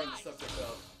we Very are on the nice. subject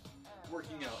of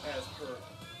working out as per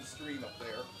the stream up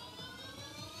there,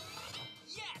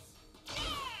 Yes.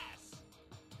 Yes.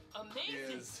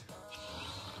 Amazing. is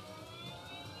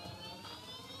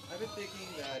I've been thinking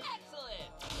that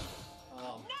Excellent.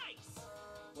 Nice.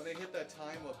 when I hit that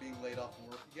time of being laid off from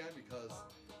work again, because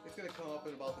it's going to come up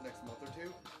in about the next month or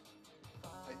two,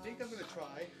 I think I'm going to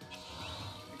try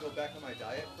and go back on my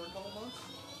diet for a couple months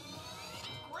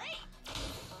Great.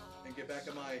 and get back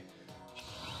on my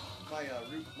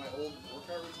old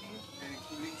workout routine and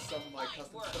including some of my Nice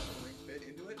custom work. stuff from Ring Fit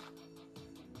into it.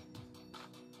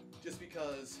 Just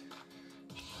because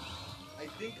I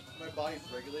think my body's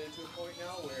regulated to a point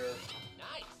now where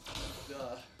Nice.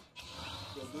 the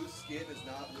loose skin is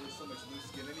not really so much loose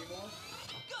skin anymore.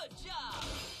 Good job.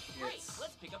 Great. It's-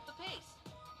 Let's pick up the pace.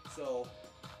 So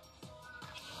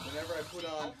whenever I put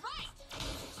on All right.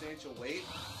 substantial weight,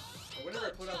 or whenever I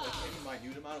put on like any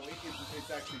minute amount of weight,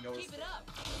 it's actually Keep noticeable. it up.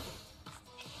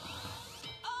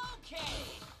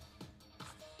 Okay.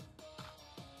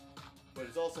 But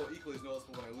it's also equally as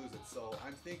noticeable when I lose it. So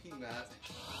I'm thinking that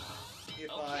if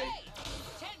Okay. I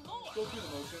 10 more. go through the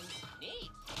motions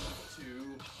Neat.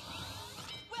 to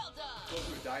Well go done.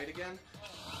 through a diet again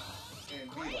and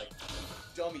be Great. like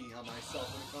dummy on myself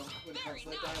when it comes to Very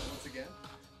that diet nice. once again,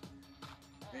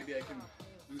 maybe I can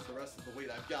lose the rest of the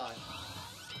weight I've got.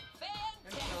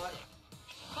 And if not, Fantastic.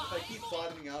 if I keep 5 more.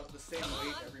 bottoming out at the same Come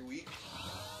weight on. every week,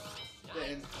 Nice.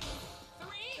 then 3.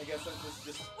 I guess this is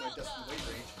just my Well destined done. weight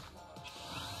range.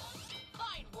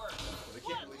 Fine work. But I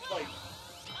can't really One fight.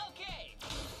 left. Okay.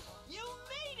 You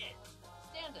made it.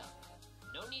 Stand up.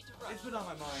 No need to rush. It's been on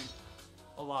my mind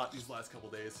a lot these last couple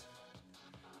days.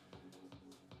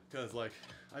 Cause like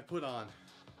I put on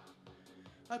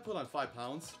 5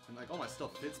 pounds and like all my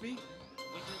stuff fits me,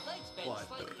 With your legs bent but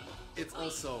slightly. it's Please.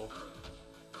 also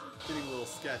getting a little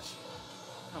sketch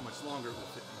how much longer it will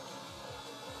fit me.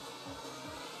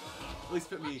 At least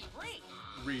fit me Lucky break.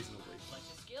 reasonably. Select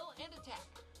a skill and attack.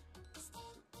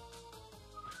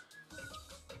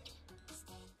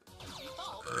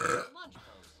 Default lunge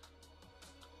pose.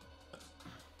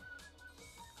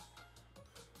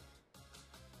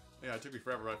 Yeah, it took me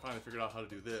forever, but I finally figured out how to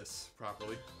do this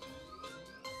properly.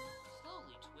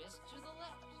 Slowly twist to the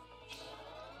left.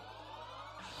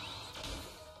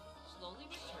 Slowly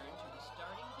return to the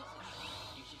starting position.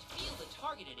 You should feel the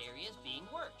targeted areas being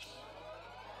worked.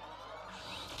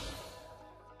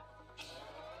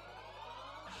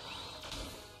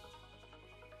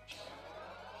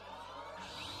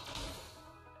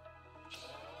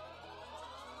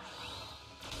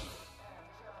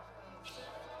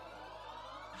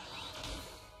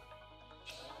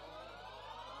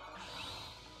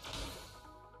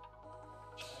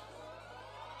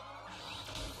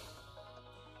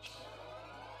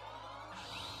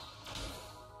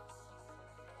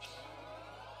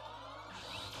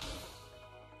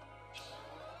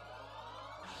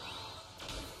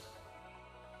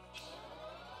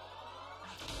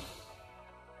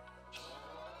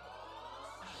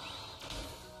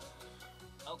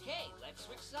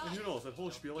 Switch sides. And who knows, that whole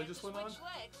Don't spiel I forget just to went on, switch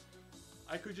legs.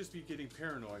 I could just be getting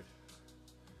paranoid.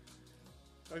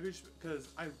 I could, because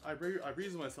I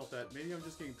reasoned to myself that maybe I'm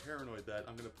just getting paranoid that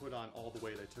I'm going to put on all the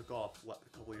weight I took off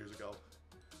a couple years ago.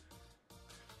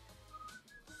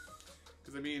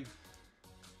 Because, I mean,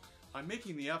 I'm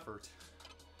making the effort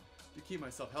to keep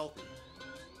myself healthy.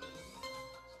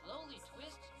 Slowly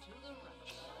twist to the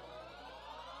right.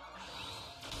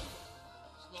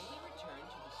 Slowly return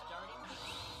to the starting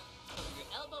position. Put your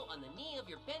elbow on the knee of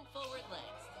your bent forward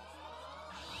legs.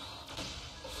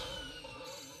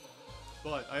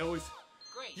 But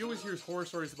Great. you always hear horror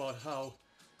stories about how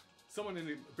someone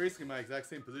in basically my exact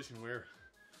same position where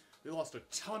they lost a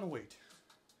ton of weight.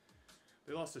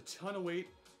 They lost a ton of weight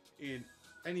in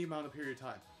any amount of period of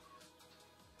time.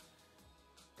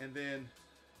 And then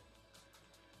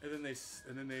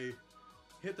they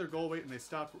hit their goal weight and they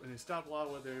stopped a lot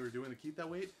of what they were doing to keep that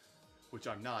weight, which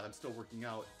I'm not. I'm still working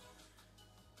out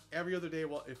every other day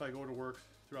if I go to work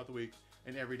throughout the week,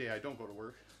 and every day I don't go to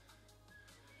work.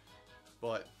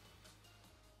 But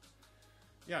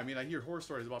yeah, I mean, I hear horror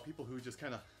stories about people who just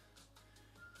kind of,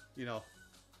 you know,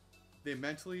 they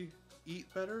mentally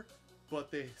eat better,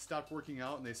 but they stopped working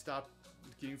out and they stopped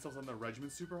getting themselves on their regimen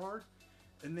super hard,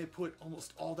 and they put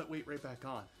almost all that weight right back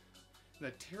on, and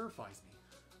that terrifies me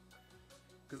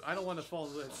because I don't want to fall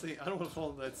into that same. I don't want to fall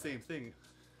into that same thing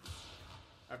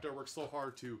after I worked so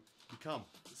hard to become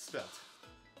Svet,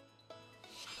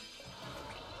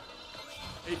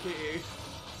 aka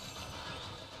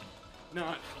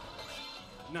not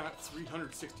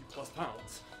 360 plus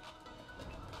pounds.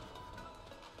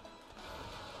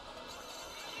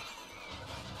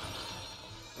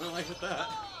 Well, I hit that.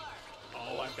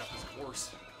 Oh, I've got this course.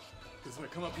 Because if I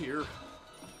come up here,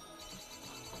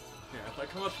 yeah, if I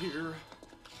come up here,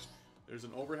 there's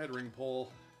an overhead ring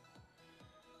pole.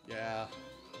 Yeah.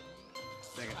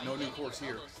 Dang it, no new course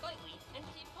here. Slightly and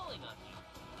keep pulling on you.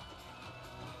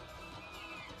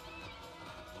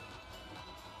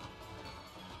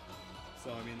 So,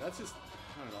 I mean, that's just,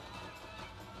 I don't know.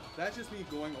 That's just me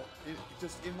going,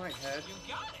 just in my head, You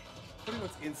got it. putting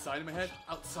what's inside of my head,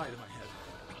 outside of my head.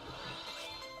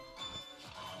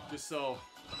 Just so,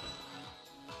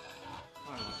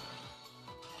 I don't know.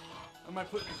 I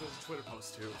might put into a Twitter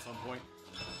post too at some point.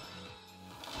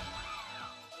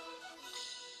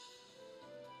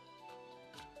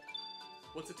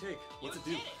 What's it take? What's it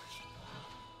do? You did it.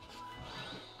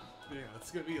 Yeah,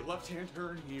 it's gonna be a left-hand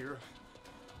turn here.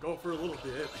 Go for a little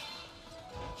bit.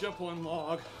 Jump one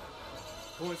log.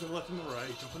 Going to the left and the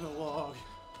right. Jump on the log.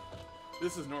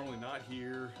 This is normally not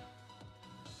here.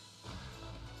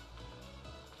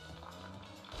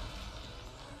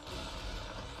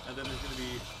 And then there's gonna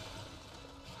be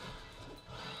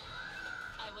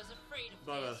I was afraid of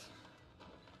about a this.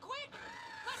 Quick!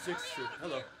 Let's 6 hurry out of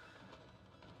hello. here.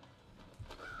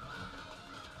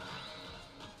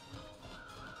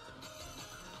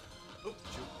 Oh,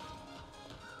 shoot.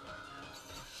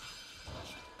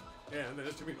 Yeah, and then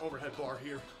there's gonna be an overhead bar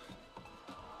here.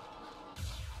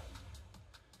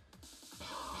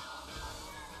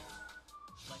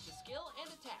 Like the skill and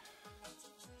attack.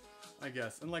 I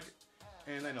guess.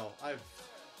 And I know,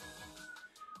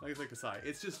 like aside,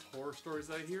 it's just horror stories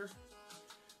that I hear.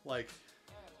 Like,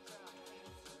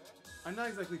 I'm not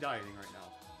exactly dieting right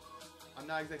now. I'm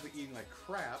not exactly eating like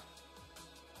crap,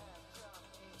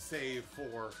 save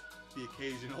for the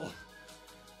occasional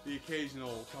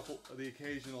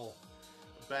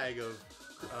bag of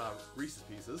Reese's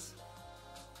Pieces.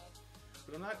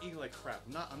 But I'm not eating like crap.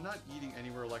 I'm not eating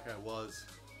anywhere like I was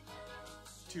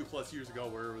 2+ years ago,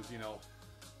 where it was, you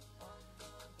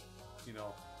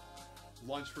know,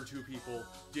 lunch for 2 people,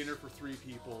 dinner for 3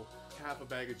 people, half a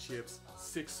bag of chips,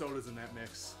 6 sodas in that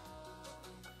mix.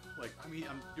 Like, I mean,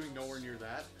 I'm doing nowhere near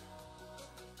that.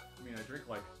 I mean, I drink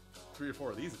like 3 or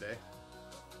 4 of these a day.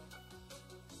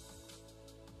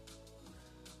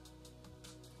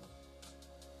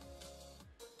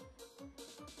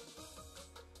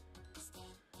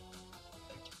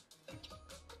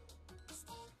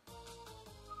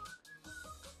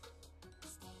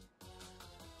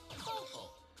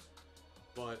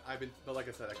 But like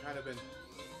I said, I kind of been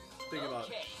thinking about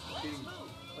Okay, let's getting,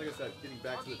 move. like I said, getting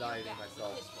back to the dieting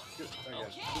myself. Just, again,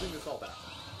 putting this all back.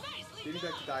 Nicely Getting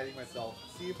back to done. dieting myself.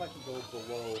 See if I can go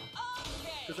below.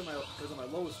 Okay. Because at my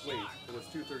lowest weight, it was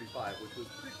 235, which was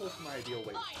pretty close to my ideal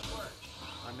weight. Fine work.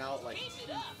 I'm now at like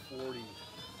 240.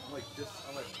 I'm like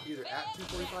either at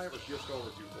 245 or just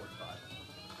over 245.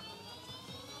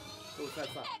 So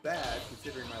that's not bad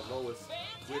considering my lowest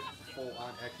with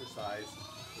full-on exercise.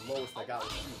 The lowest I got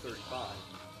was 235.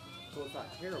 So it's not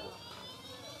terrible.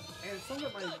 And some of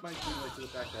it might relate to the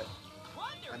fact that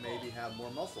I maybe have more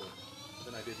muscle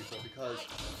than I did before because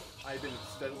I've been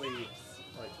steadily,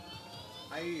 like,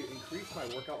 I increased my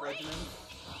workout regimen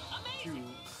to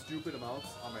stupid amounts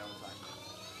on my own time.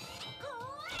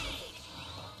 Great!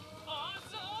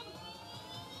 Awesome!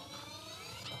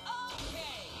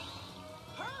 Okay!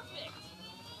 Perfect!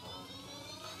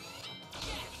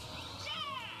 Yes!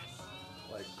 Yes!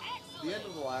 Like, Excellent! the end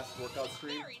of the last workout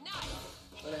stream Very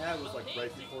nice! that I had was like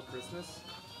right before Christmas.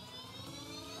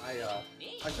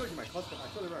 I showed you my custom. I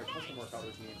showed you my custom workout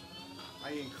routine.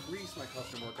 I increased my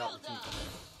custom workout routine from there,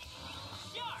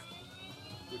 Sharp!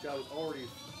 which I was already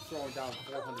throwing down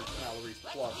 400 calories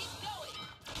plus Keep going!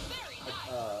 Very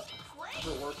nice! Great!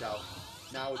 per workout.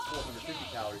 Now it's 450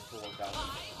 calories per workout. 5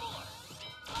 more!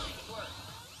 Nice work!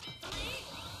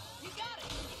 3! You got it!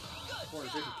 Good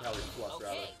 450 job! calories plus, okay,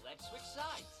 rather. let's switch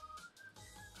sides.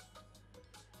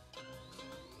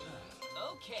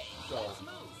 Okay, So, let's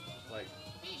move. Like,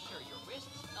 Be sure your wrists,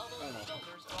 elbows, I don't and know.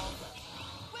 shoulders are all level.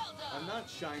 Well done! I'm not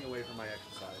shying away from my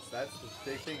exercise. That's the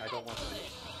big thing I don't want to do.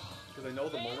 Because I know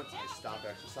the moment I stop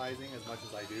exercising as much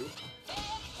as I do,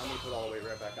 I'm going to put all the weight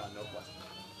right back on, no question.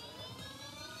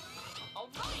 All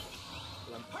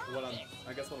right!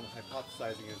 I guess what I'm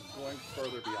hypothesizing is going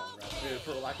further beyond, rather,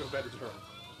 for lack of a better term.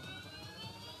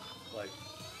 Like,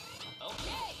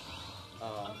 Okay!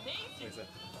 like I said,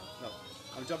 no,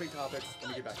 I'm jumping topics. Let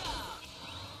me get back to it.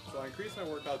 So I increased my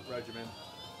workout regimen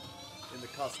in the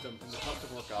custom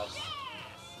workouts,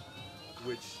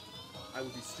 which I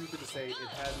would be stupid to say it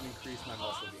hasn't increased my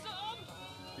muscle gain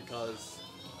because,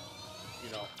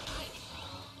 you know,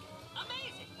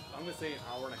 Amazing! I'm gonna say an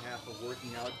hour and a half of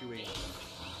working out doing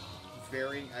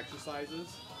varying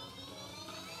exercises,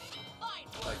 Fine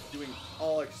work! like doing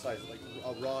all exercises, like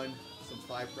a run, some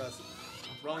thigh presses,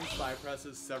 runs, thigh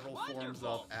presses, several forms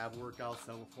of ab workouts,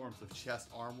 several forms of chest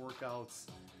arm workouts,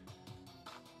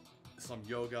 some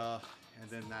yoga, and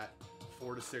then that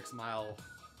 4 to 6 mile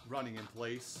running in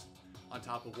place on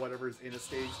top of whatever's in a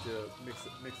stage to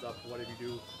mix up whatever you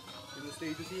do in the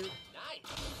stages here.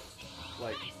 Nice!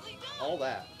 Like, Nicely done! all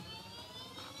that.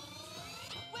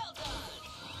 Well done!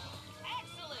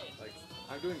 Excellent! Like,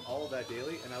 I'm doing all of that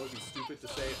daily, and I would be stupid to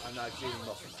say I'm not gaining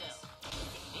muscle Challenge mass.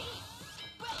 yourself. Neat.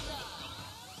 Well done!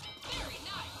 Very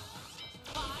nice!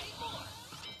 5 more!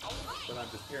 All right! But I'm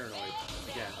just paranoid,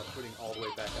 again, of putting all the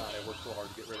weight back on I worked so hard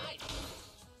to get rid of. Nice.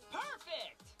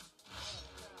 Perfect!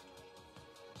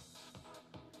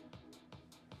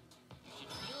 You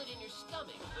should feel it in your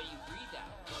stomach when you breathe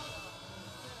out.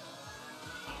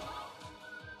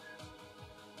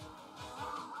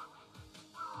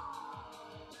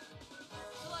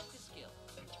 Select a skill.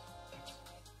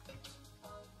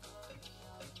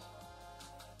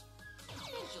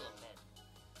 Pendulum bend.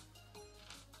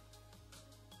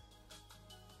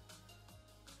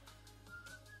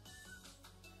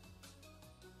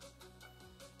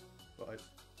 But,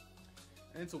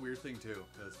 and it's a weird thing too,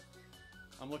 because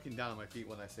I'm looking down at my feet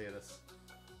when I say this.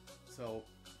 So,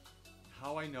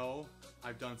 how I know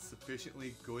I've done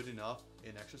sufficiently good enough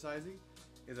in exercising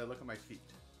is I look at my feet.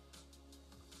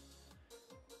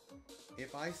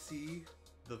 If I see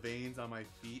the veins on my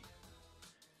feet,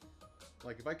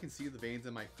 like if I can see the veins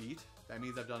in my feet, that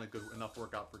means I've done a good enough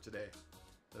workout for today.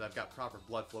 That I've got proper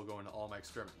blood flow going to all my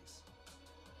extremities.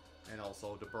 And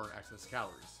also to burn excess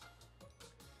calories.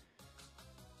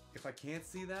 If I can't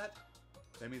see that,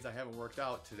 that means I haven't worked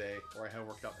out today, or I haven't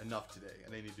worked out enough today,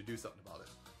 and I need to do something about it.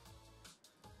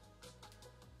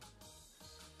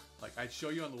 Like, I'd show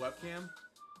you on the webcam,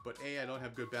 but A, I don't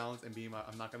have good balance, and B,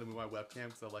 I'm not going to move my webcam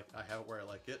because I have it where I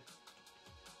like it.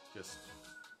 Just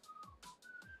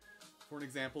for an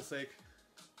example's sake,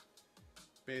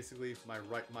 basically my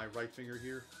right finger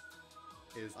here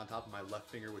is on top of my left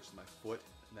finger, which is my foot,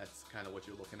 and that's kind of what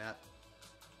you're looking at.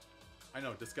 I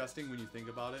know, disgusting when you think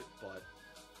about it, but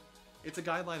it's a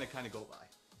guideline to kind of go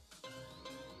by.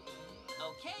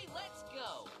 Okay, let's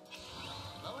go.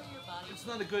 Lower your body. It's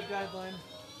not a good guideline,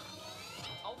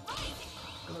 All right.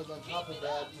 because on top of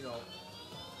that, you know,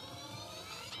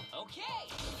 Okay.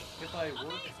 if I work,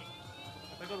 Amazing.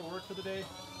 if I go to work for the day,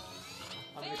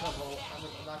 I'm gonna come home.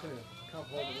 I'm not gonna come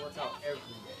home and work out every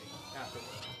day after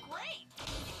work. Great.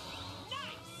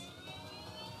 Nice.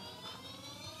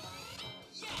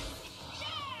 Yes.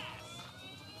 Yes.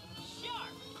 Sharp.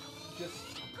 Just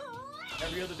Great.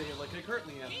 every other day, like I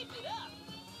currently am. Keep it up.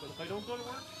 But if I don't go to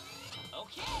work,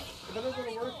 Okay. if I don't go to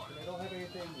 30 work more. and I don't have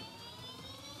anything,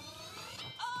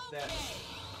 Okay. that's-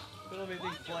 if I don't have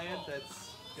anything planned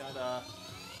that's got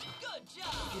Good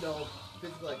job. you know,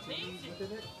 physical activities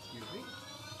within it, excuse me,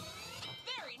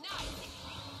 Very nice.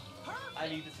 Perfect. I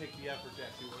need to take the effort to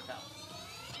actually work out.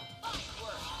 Fine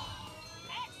work.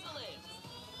 Excellent.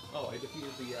 Oh, I defeated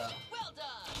the Well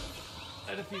done.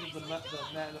 I defeated the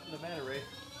mana ray.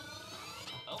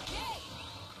 Okay.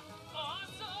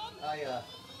 Awesome.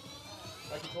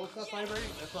 My controller stopped vibrating.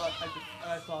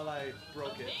 I thought I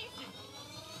broke it. Amazing.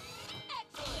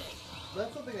 Excellent.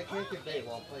 That's something I can't convey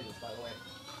while playing this, by the way.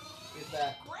 Is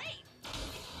that Great.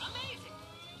 Amazing.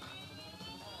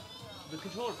 the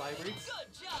controller vibrates Good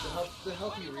job. to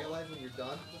help you realize when you're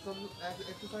done with some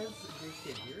exercise in case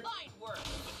you can't hear it. Fine work.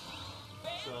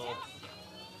 Fantastic.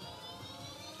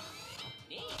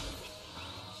 Neat.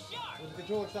 Sharp. When the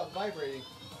controller stops vibrating,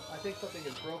 I think something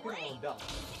is broken or I'm done.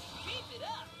 Keep it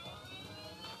up.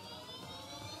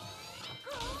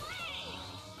 Great.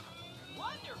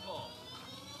 Wonderful.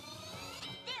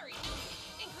 Very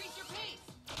nice. Increase your pace.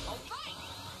 All right.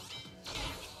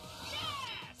 Yes.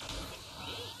 Yes.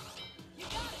 Neat. You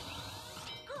got it.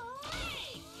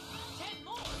 Great. 10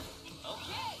 more.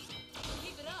 Okay.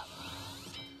 Keep it up.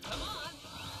 Come on.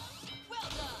 Well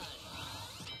done.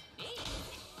 Neat.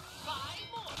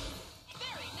 5 more.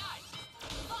 Very nice.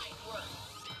 Fine work.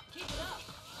 Keep it up.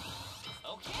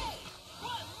 Okay.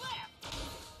 1 left.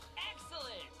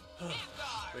 Excellent.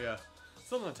 Vanguard. But yeah,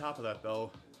 something on top of that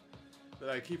though, that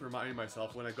I keep reminding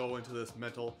myself when I go into this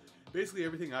mental, basically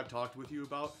everything I've talked with you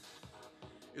about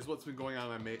is what's been going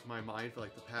on in my mind for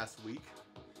like the past week.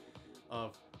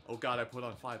 Of, oh god, I put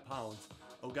on 5 pounds.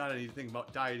 Oh god, I need to think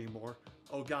about dieting more.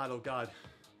 Oh god, oh god.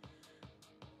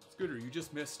 Scooter, you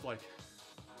just missed like,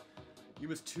 you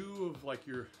missed 2 of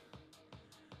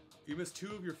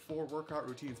your 4 workout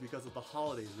routines because of the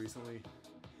holidays recently.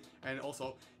 And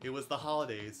also, it was the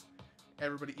holidays.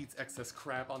 Everybody eats excess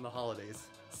crap on the holidays.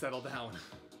 Settle down.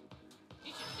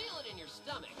 You should feel it in your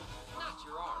stomach, not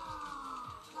your arms.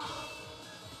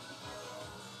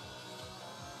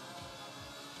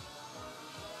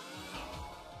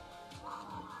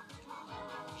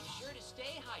 Be sure to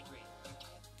stay hydrated.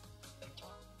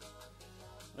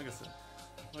 Like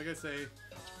I said,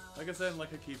 and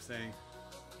like I keep saying,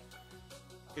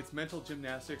 it's mental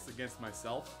gymnastics against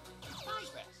myself.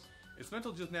 Progress. It's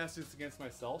mental gymnastics against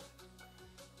myself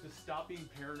to stop being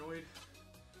paranoid,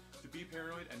 to be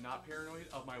paranoid and not paranoid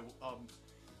of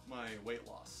my weight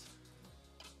loss.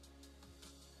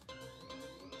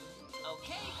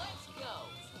 Okay, let's go.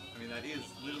 I mean, that is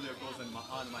literally what goes on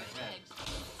my head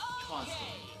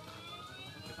constantly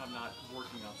if I'm not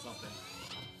working on something.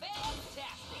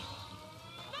 Fantastic.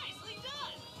 Nicely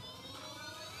done.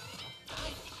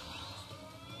 Nice.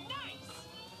 Nice.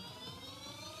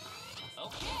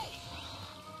 Okay.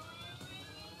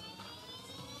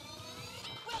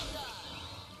 Well done.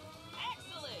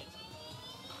 Excellent.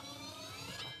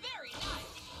 Very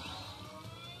nice.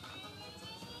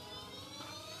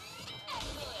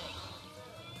 Excellent.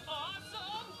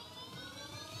 Awesome.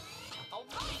 All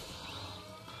right.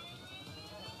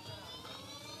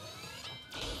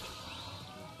 Neat.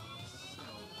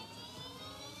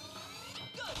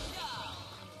 Good job.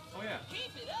 Oh yeah,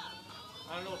 Keep it up.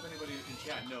 I don't know if anybody in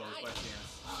chat knows by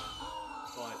chance,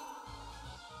 but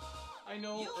I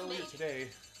know You earlier made it. today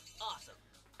Awesome.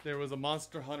 there was a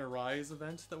Monster Hunter Rise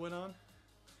event that went on.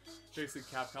 Basically,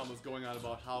 Capcom was going on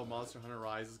about how Monster Hunter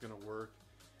Rise is going to work,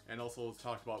 and also was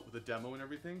talked about with the demo and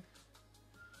everything.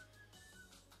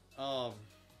 Does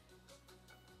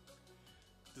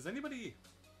anybody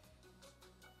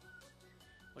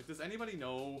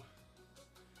know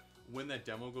when that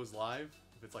demo goes live?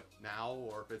 If it's like now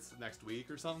or if it's next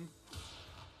week or something?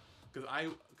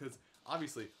 Because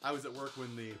obviously I was at work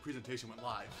when the presentation went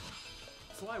live,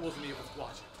 so I wasn't able to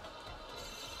watch it.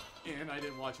 And I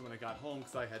didn't watch it when I got home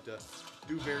because I had to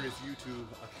do various YouTube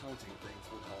accounting things,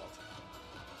 we'll call it.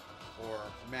 Or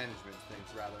management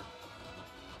things, rather.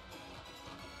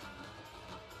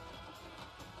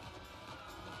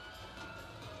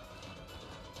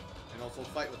 And also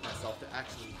fight with myself to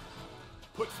actually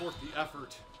put forth the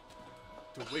effort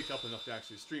to wake up enough to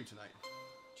actually stream tonight.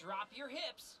 Drop your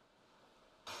hips.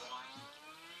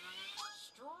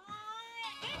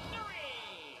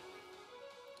 Victory!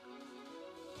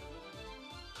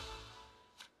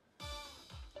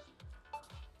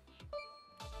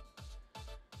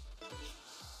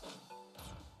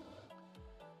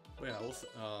 But yeah,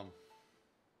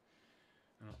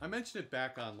 I mentioned it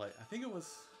back on, like, I think it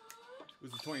was the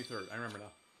 23rd, I remember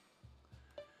now.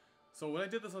 So when I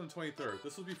did this on the 23rd,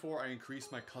 this was before I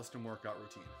increased my custom workout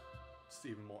routine. Just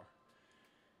even more.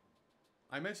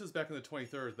 I mentioned this back on the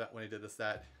 23rd, that when I did this,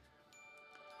 that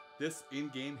this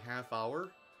in-game half hour,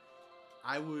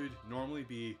 I would normally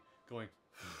be going,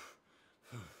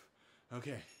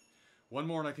 okay, one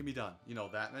more and I can be done. You know,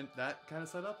 that kind of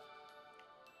setup.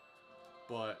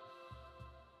 But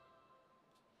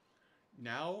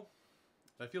now,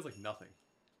 that feels like nothing.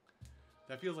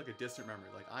 That feels like a distant memory.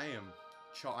 Like I am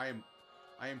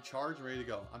charged and ready to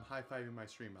go. I'm high-fiving my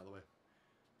stream, by the way.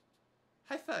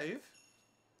 High five.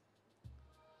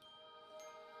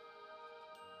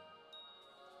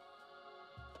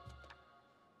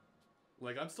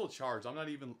 Like I'm still charged. I'm not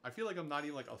even. I feel like I'm not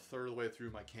even like a third of the way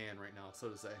through my can right now, so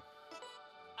to say.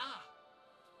 Ah.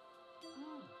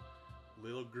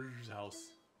 Little Grr's house.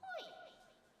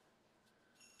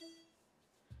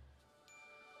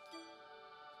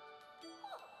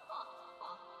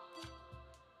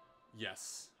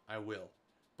 Yes, I will.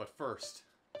 But first,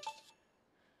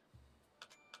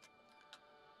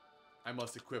 I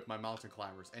must equip my mountain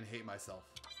climbers and hate myself.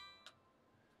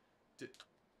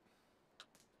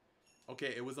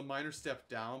 Okay, it was a minor step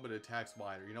down, but it attacks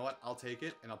wider. You know what? I'll take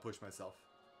it, and I'll push myself.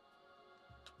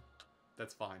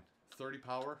 That's fine. 30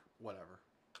 power, whatever.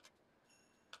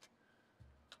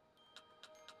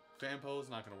 Fan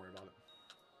pose, not gonna worry about it.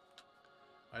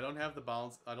 I don't have the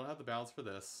balance. I don't have the balance for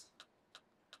this.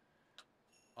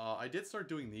 I did start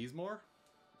doing these more,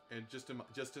 and just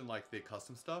in like the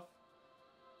custom stuff.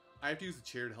 I have to use a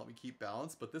chair to help me keep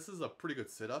balance, but this is a pretty good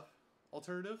sit-up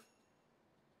alternative.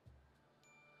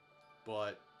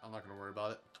 But I'm not gonna worry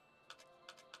about it.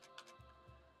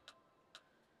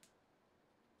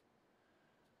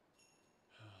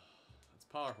 It's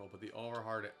powerful, but the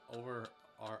overhead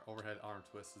arm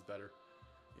twist is better.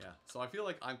 Yeah, so I feel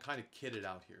like I'm kind of kitted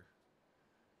out here.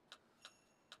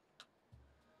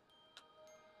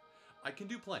 I can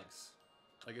do planks.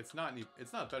 Like it's not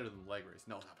better than leg raise.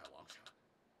 No, not by a long shot.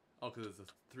 Oh, because it's a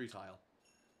 3 tile.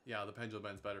 Yeah, the pendulum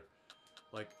bend's better.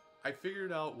 Like I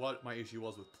figured out what my issue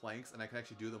was with planks, and I can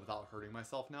actually do them without hurting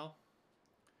myself now.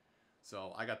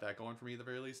 So I got that going for me at the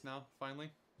very least now,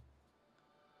 finally.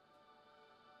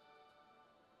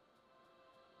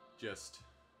 Just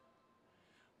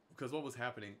because what was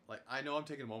happening, like I know I'm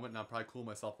taking a moment and I'm probably cooling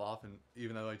myself off, and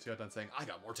even though I just got done saying I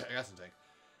got more gas and tank.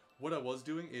 What I was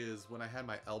doing is when I had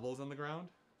my elbows on the ground,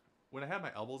 like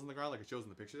it shows in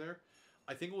the picture there,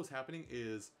 I think what was happening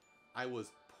is I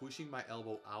was pushing my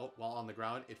elbow out while on the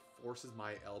ground. It forces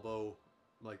my elbow,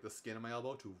 like the skin of my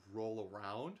elbow, to roll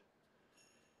around.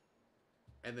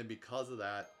 And then because of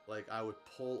that, like I would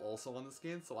pull also on the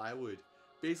skin, so I would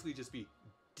basically just be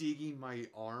digging my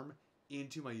arm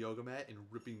into my yoga mat and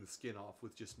ripping the skin off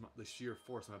with just the sheer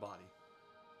force of my body.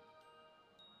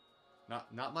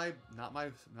 Not my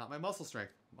muscle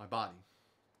strength, my body.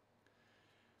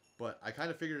 But I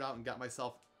kind of figured it out and got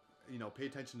myself, you know, pay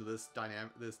attention to this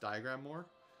diagram more,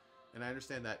 and I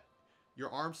understand that your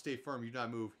arms stay firm. You do not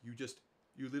move. You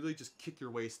literally just kick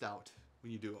your waist out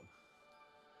when you do them.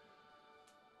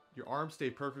 Your arms stay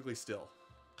perfectly still.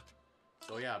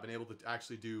 So yeah, I've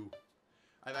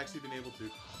actually been able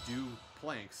to do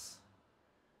planks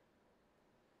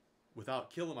without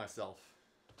killing myself,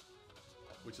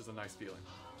 which is a nice feeling.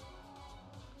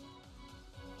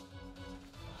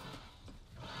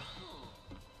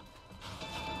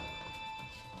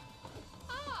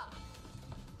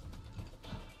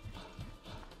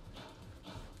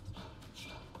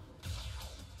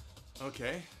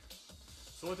 Okay.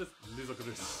 So what does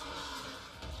Lizogris?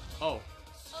 Oh.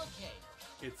 Okay.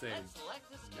 It's a Let's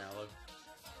select the skill. mallet.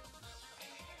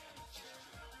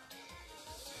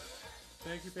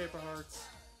 Thank you, Paper Hearts.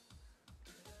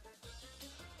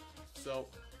 So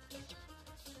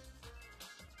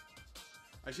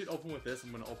I should open with this.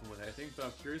 I'm going to open with anything, but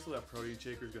I'm curious what that protein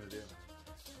shaker is going to do.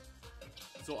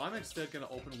 So I'm instead going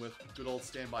to open with good old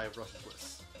standby of Russian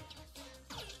twists.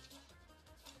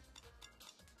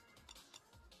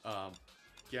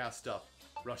 Gassed up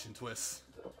Russian twists.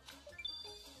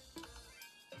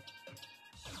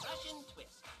 Russian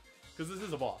twist. Because this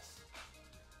is a boss.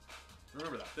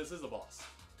 Remember that. This is a boss.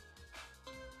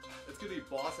 It's going to be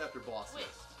boss after boss. Twist.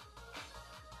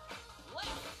 Left,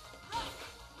 right,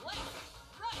 left,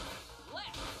 right,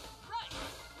 left, right,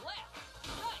 left,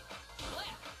 right,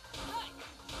 left, right,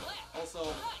 left. Also,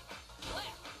 right,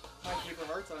 left. hi Paper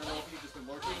Hearts. I don't know if you've just been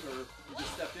lurking or you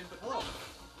just stepped in, but hello.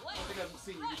 I don't think I've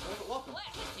seen you before, but welcome.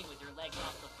 Left. Twisting with your legs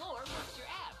off the floor works your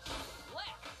abs.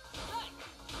 Left, right,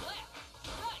 left,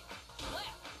 right,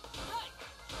 left, right,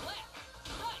 left,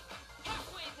 right.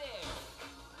 Halfway there.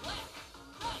 Left,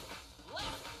 right,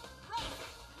 left, right,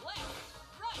 left,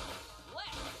 right,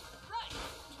 left, right.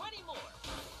 20 more.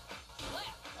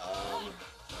 Left, right,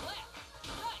 left,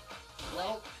 right.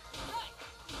 Well, Right,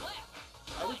 left.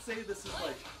 I would say this is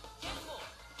like 10 more.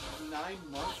 9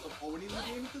 months of owning the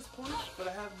game at this point, but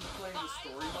I haven't been playing the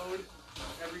story mode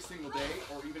every single day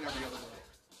or even every other day.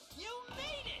 You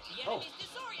made it! The Oh. enemy's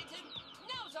disoriented.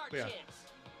 Now's our Yeah. chance.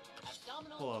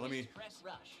 Abdominal Hold on, let me- press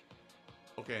rush.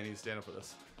 Okay, I need to stand up for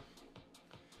this.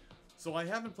 So I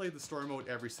haven't played the story mode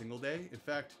every single day. In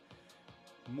fact,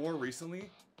 more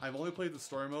recently, I've only played the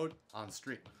story mode on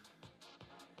stream.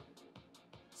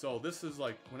 So this is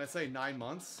like, when I say 9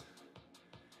 months,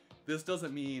 this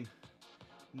doesn't mean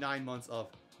 9 months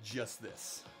of just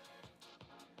this.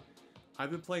 I've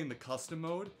been playing the custom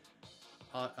mode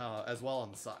as well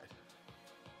on the side.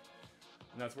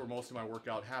 And that's where most of my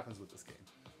workout happens with this game.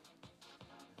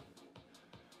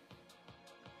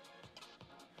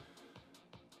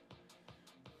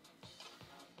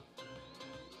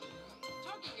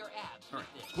 Target your abs All with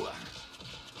right. this.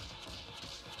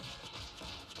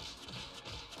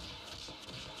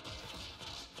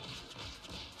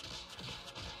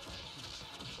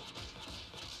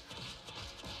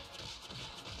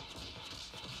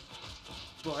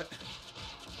 But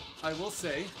I will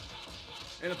say,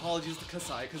 and apologies to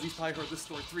Kasai, because he's probably heard this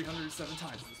story 307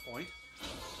 times at this point.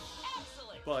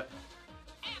 Excellent. But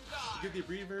And to guard. get the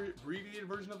abbreviated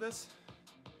version of this,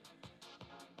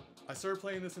 I started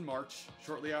playing this in March,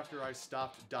 shortly after I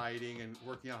stopped dieting and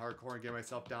working out hardcore and getting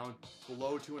myself down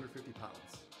below 250 pounds.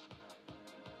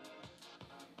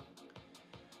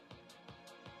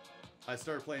 I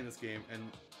started playing this game,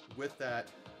 and with that,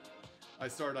 I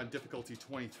started on difficulty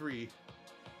 23,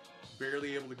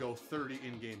 barely able to go 30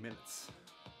 in-game minutes.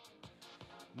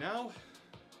 Now,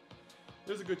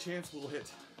 there's a good chance we'll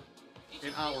hit You an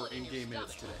should hour feel it in your in-game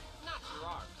minutes stomach, today. Not your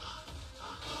arms.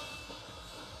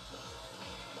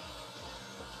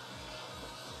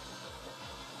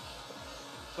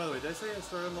 By the way, did I say I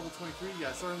started on level 23? Yeah,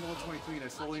 I started on level 23 and I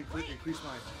slowly increased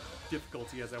my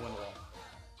difficulty as I went along.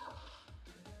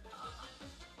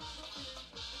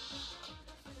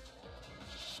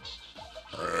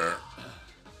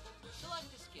 Select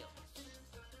a skill.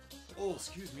 Oh,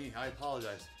 excuse me, I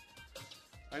apologize.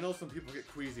 I know some people get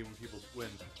queasy when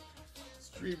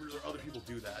streamers or other people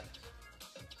do that.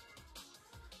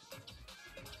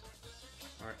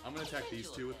 Alright, I'm gonna attack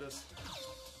these two with this,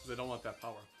 because I don't want that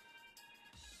power.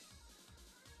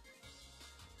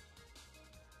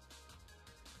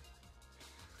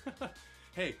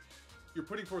 Hey, you're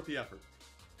putting forth the effort.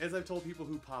 As I've told people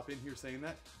who pop in here saying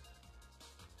that,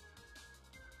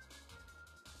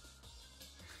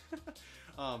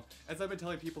 as I've been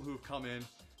telling people who've come in,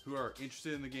 who are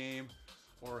interested in the game,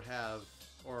 or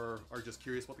are just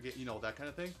curious about the game, you know, that kind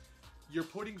of thing, you're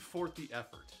putting forth the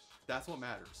effort. That's what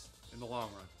matters in the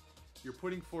long run. You're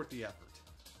putting forth the effort.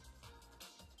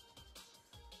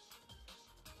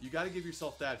 You got to give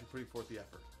yourself that if you're putting forth the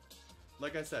effort.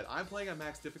 Like I said, I'm playing on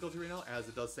max difficulty right now, as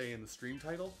it does say in the stream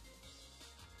title.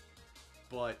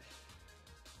 But,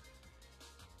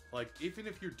 like, even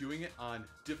if you're doing it on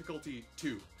difficulty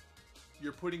 2,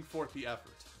 you're putting forth the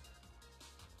effort.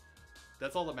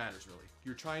 That's all that matters, really.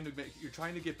 You're trying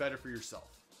to get better for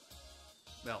yourself.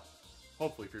 Well,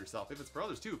 hopefully for yourself. If it's for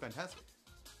others too, fantastic.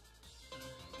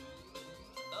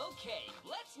 Okay,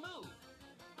 let's move.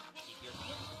 Keep your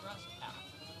hip thrust out.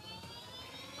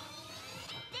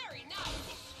 Very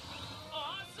nice.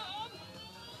 Awesome.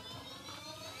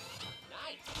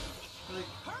 Nice. Like,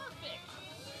 Perfect.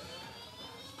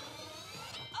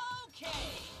 Okay.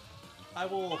 I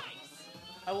will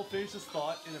Nice. finish this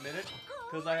thought in a minute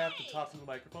because I have to talk to the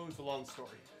microphone. It's a long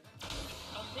story.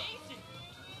 Amazing.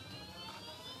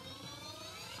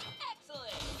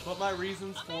 Excellent. But my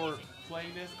reasons for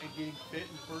playing this and getting fit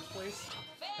in the first place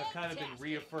have kind of been Fantastic.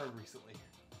 reaffirmed recently.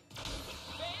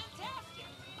 Fantastic.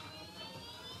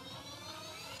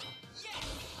 Yes.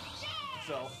 Yes.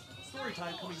 So, story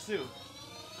time coming soon.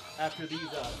 After these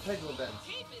pendulum bends.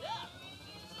 Keep it up.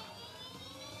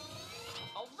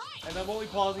 All right. And I'm only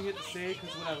pausing it to say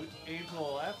because when I aim to the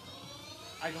left,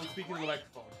 I don't speak into the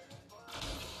microphone.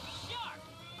 Sharp.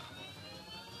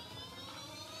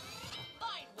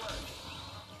 Fine work.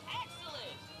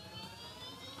 Excellent.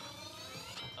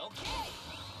 Okay.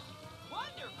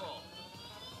 Wonderful.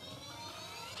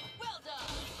 Well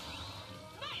done.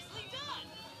 Nicely done.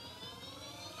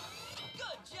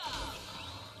 Good job.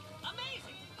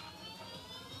 Amazing.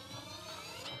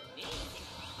 Neat.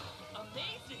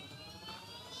 Amazing.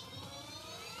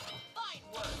 Fine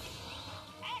work.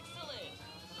 Excellent.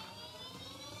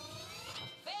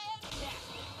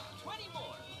 Fantastic. 20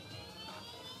 more.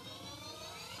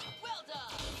 Well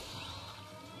done.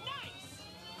 Nice.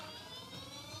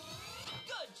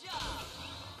 Good job.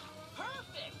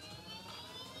 Perfect.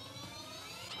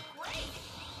 Great.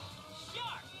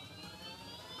 Sharp.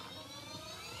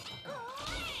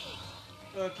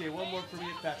 Great. Okay, one more for me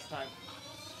at fast time.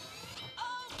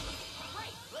 Oh,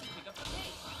 great. Let's pick up the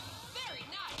pace. Very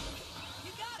nice.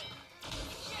 You got it.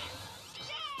 Yes.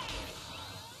 Yes.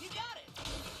 You got it.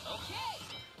 Okay.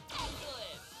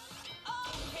 Excellent.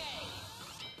 Okay.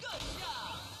 Good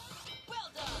job.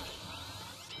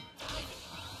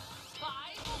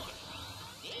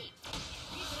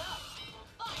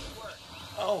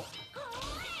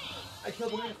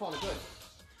 killed the wing fauna, good.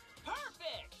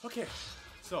 Perfect! Okay,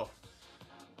 so,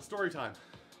 story time.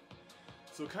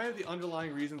 So kind of the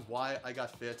underlying reasons why I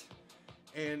got fit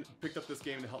and picked up this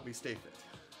game to help me stay fit.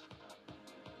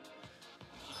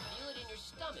 You feel it in your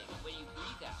stomach when you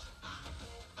breathe out.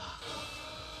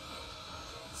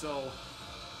 So,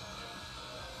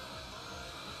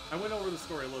 I went over the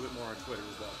story a little bit more on Twitter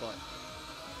as well, but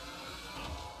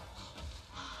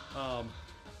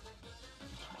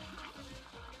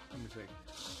let me think.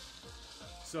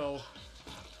 So,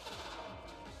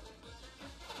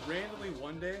 randomly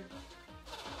one day,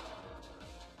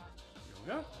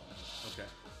 yoga? Okay.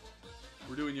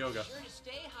 We're doing yoga. Sure to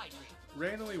stay hydrated.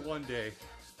 Randomly one day,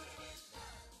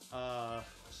 I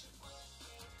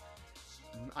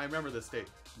remember this date,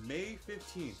 May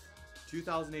 15th,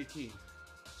 2018.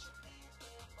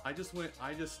 I just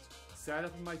sat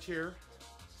up in my chair,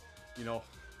 you know,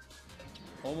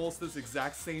 almost this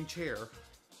exact same chair.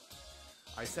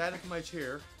 I sat up in my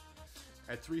chair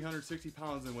at 360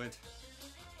 pounds and went,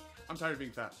 I'm tired of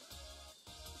being fat.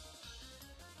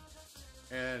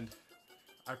 And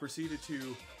I proceeded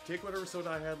to take whatever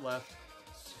soda I had left.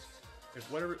 If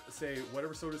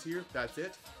whatever soda's here, that's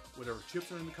it. Whatever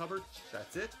chips are in the cupboard,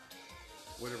 that's it.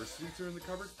 Whatever sweets are in the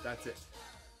cupboard, that's it.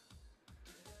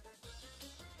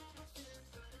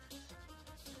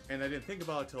 And I didn't think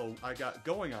about it till I got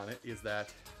going on it, is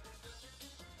that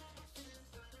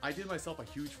I did myself a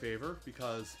huge favor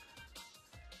because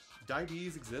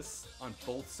diabetes exists on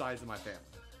both sides of my family.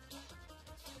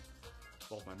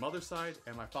 Both my mother's side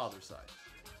and my father's side.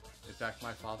 In fact,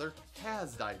 my father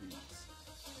has diabetes.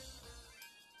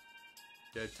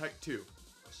 Yeah, type 2.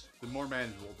 The more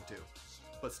manageable of the two,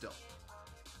 but still.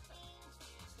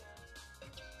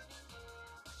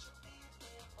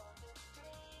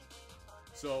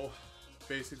 So,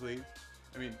 basically,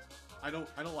 I mean, I don't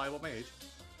lie about my age.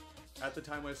 At the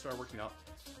time when I started working out,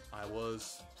 I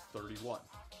was 31.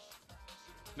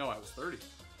 No, I was 30.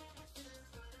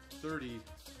 30,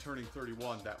 turning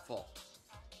 31 that fall.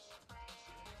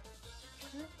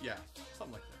 Yeah,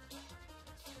 something like that.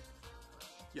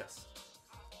 Yes.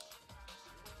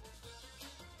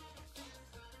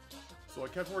 So I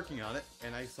kept working on it,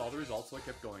 and I saw the results, so I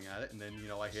kept going at it, and then, you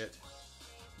know, I hit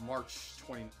March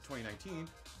 2019, and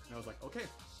I was like, okay,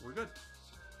 we're good.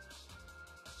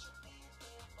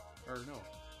 Or no.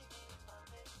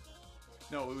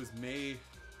 No, it was May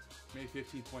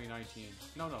 15, 2019.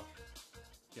 No.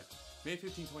 Yeah, May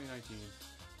 15, 2019.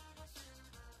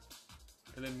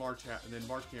 And then March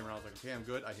came around, I was like, okay, I'm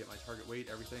good. I hit my target weight,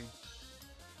 everything.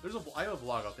 I have a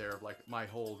vlog out there of like my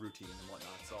whole routine and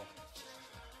whatnot, so.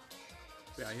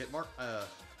 Yeah, I hit March.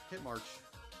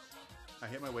 I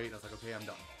hit my weight, and I was like, okay, I'm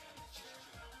done.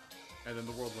 And then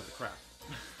the world went to crap.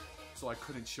 So I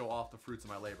couldn't show off the fruits of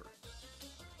my labor.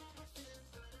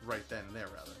 Right then and there,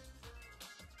 rather.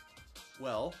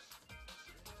 Well,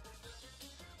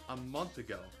 a month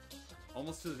ago,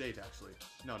 almost to the date actually.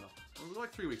 No,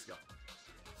 like 3 weeks ago.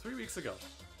 3 weeks ago,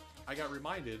 I got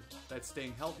reminded that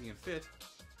staying healthy and fit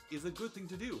is a good thing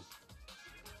to do.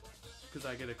 Because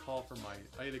I get a call from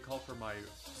my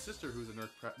sister, who's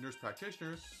a nurse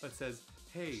practitioner, that says,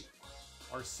 "Hey,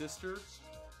 our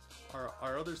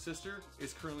other sister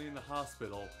is currently in the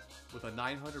hospital with a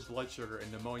 900 blood sugar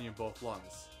and pneumonia in both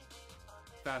lungs."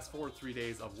 Fast forward 3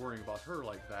 days of worrying about her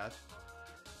like that.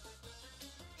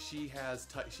 She has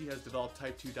developed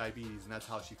type 2 diabetes, and that's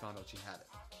how she found out she had it.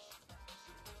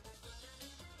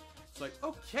 It's like,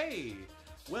 okay.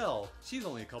 Well, she's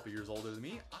only a couple years older than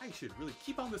me. I should really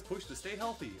keep on this push to stay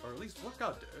healthy, or at least work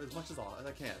out as much as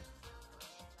I can.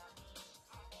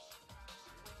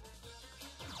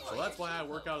 So that's why I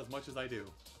work out as much as I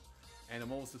do. And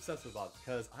I'm almost obsessive about it,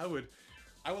 because I would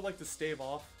like to stave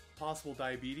off possible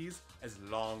diabetes as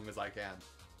long as I can.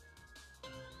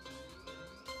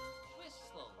 Twist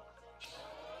slowly.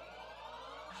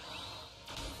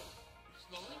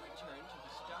 Slowly return to the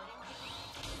starting point.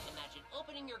 Imagine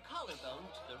opening your collarbone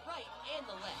to the right and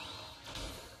the left.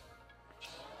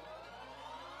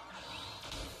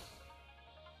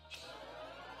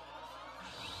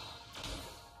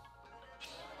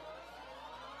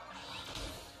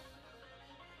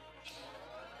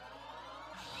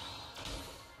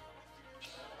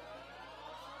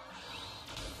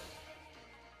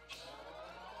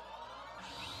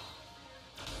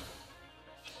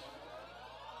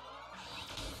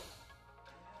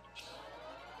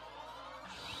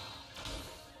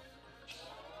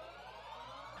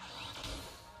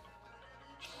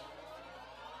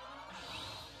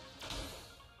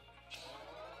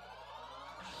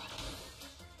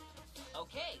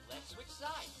 Okay, let's switch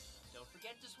sides. Don't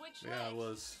forget to switch Yeah,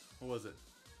 legs. what was it?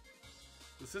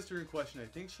 The sister in question, I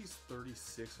think she's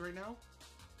 36 right now.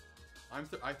 I'm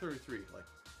 33, like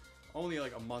only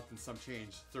like a month and some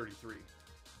change, 33.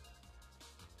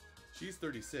 She's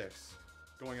 36,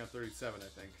 going on 37,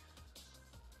 I think.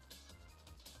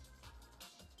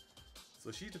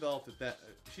 So she developed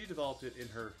it in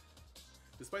her,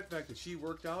 despite the fact that she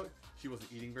worked out, she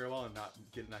wasn't eating very well and not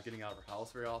getting out of her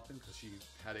house very often because she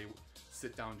had a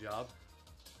sit-down job.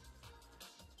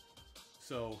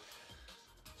 So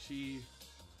she,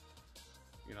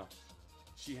 you know,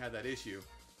 she had that issue.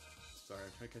 Sorry,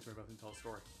 I'm trying to catch my breath and tell a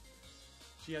story.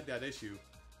 She had that issue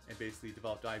and basically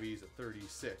developed diabetes at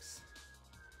 36.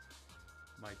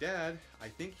 My dad, I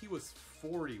think he was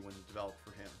 40 when it developed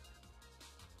for him.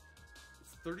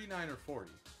 It's 39 or 40,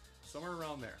 somewhere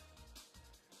around there.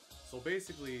 So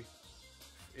basically,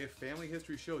 if family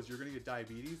history shows you're going to get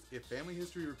diabetes, if family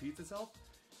history repeats itself,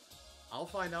 I'll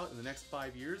find out in the next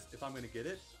 5 years if I'm going to get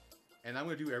it, and I'm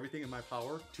going to do everything in my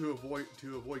power to avoid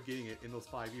getting it in those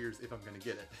 5 years if I'm going to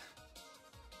get it.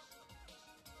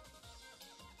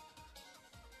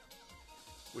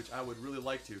 Which I would really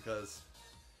like to, because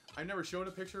I've never shown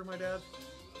a picture of my dad,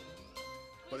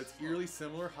 but it's eerily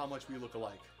similar how much we look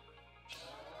alike.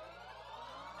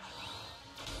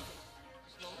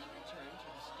 Slowly return to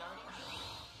the starting point.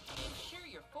 Ensure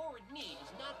your forward knee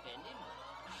does not bend inward.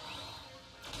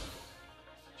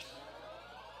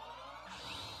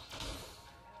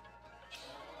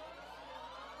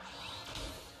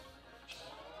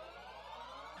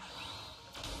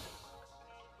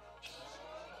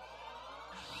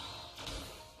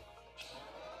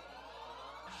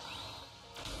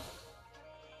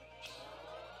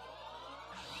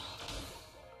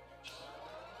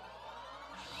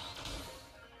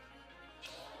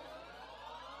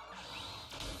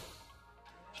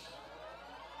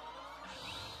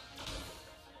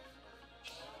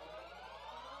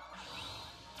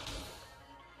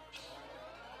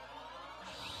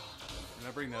 And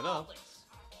I bring that up.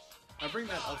 I bring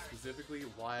that up specifically.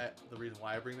 The reason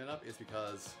why I bring that up is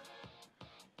because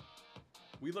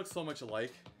we look so much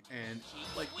alike, and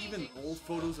like even old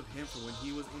photos of him from when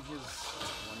he was in his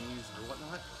 20s or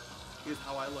whatnot is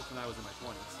how I looked when I was in my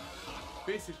 20s.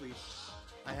 Basically,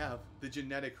 I have the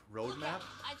genetic roadmap.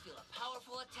 I feel a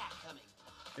powerful attack coming.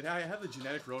 And I have the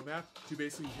genetic roadmap to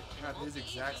basically have his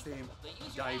exact same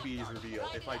diabetes reveal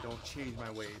if I don't change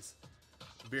my ways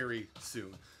very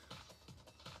soon.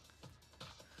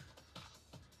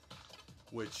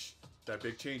 Which, that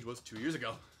big change was 2 years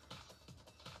ago.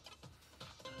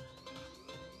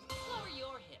 Lower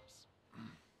your hips.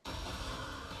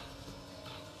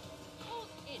 Hold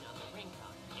in on the ring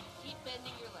pump and keep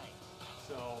bending your legs.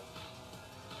 So,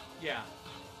 yeah.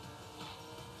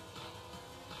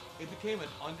 It became an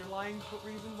underlying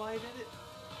reason why I did it,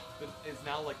 but it's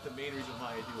now like the main reason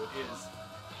why I do it is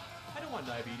I don't want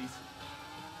diabetes.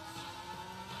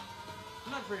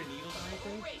 I'm not afraid of needles or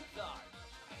anything. Great guard.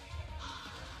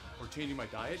 Or changing my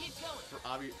diet Keep going.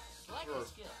 Select for the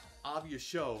skill. obvious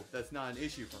show, that's not an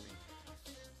issue for me.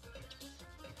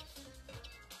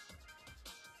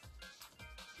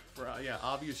 For yeah,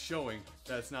 obvious showing,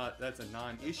 that's a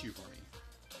non-issue for me.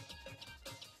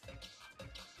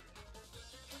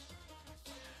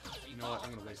 You know what?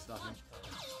 I'm gonna waste nothing.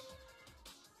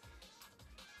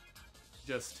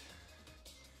 Just,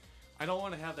 I don't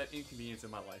want to have that inconvenience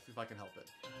in my life if I can help it.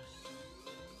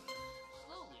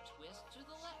 Slowly twist to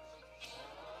the left.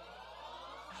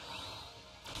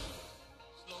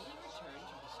 Slowly return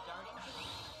to the starting position.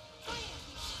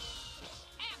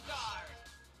 Ab guard!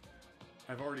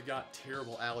 I've already got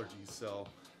terrible allergies, so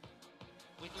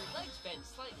With your legs bent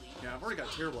slightly. yeah, I've already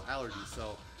got terrible allergies,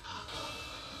 so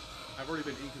I've already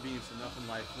been inconvenienced enough in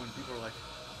life when people are like,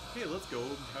 hey, let's go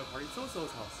have a party at so-and-so's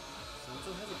house.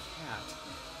 So-and-so has a cat.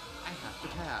 I have to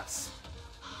pass.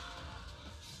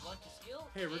 Select a skill.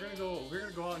 Hey, we're gonna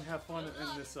go out and have fun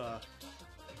in this,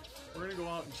 we're gonna go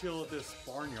out and chill at this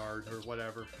barnyard or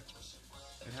whatever.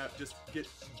 And just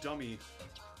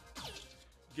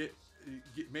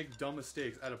make dumb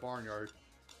mistakes at a barnyard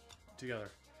together.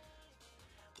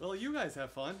 Well, you guys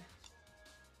have fun.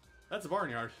 That's a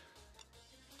barnyard.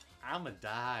 I'ma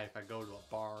die if I go to a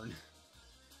barn.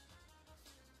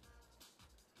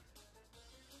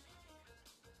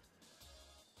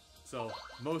 So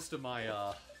most of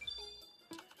the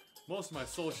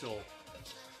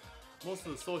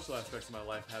social aspects of my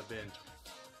life have been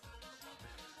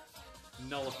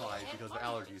nullified because of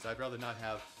allergies. I'd rather not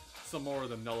have some more of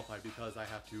them nullified because I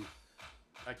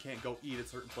can't go eat at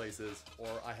certain places,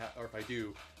 or if I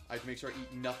do, I have to make sure I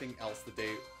eat nothing else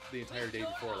the entire day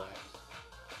before that.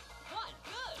 One,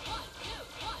 good. 1, 2,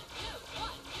 1, 2,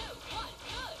 1, 2, 1,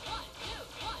 good.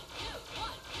 1, 2,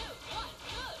 1, 2, 1,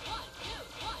 good.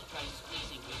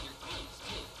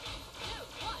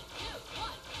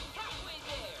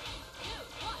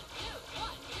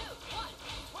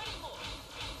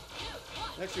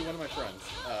 Actually, one of my friends.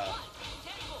 I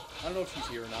don't know if she's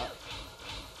here or not.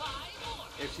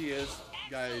 If she is,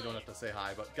 Gaia, you don't have to say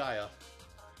hi, but Gaia,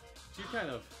 she kind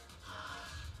of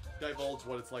divulged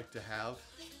what it's like to have,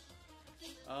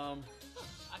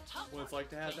 what it's like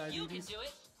to have diabetes.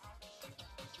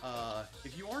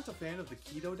 If you aren't a fan of the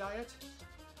keto diet,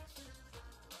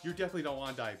 you definitely don't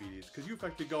want diabetes, because you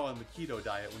have to go on the keto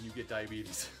diet when you get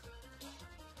diabetes.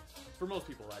 For most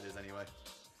people, that is, anyway.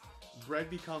 Bread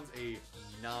becomes a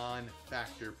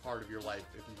non-factor part of your life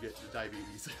if you get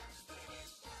diabetes.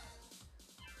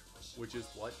 Which is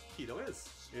what keto is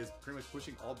pretty much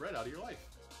pushing all bread out of your life.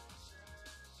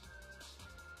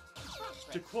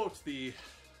 To quote the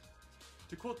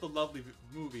lovely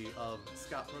movie of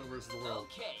Scott Pilgrim vs. the World,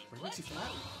 where he makes you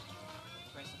fat.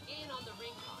 Press in on the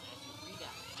ring con as you breathe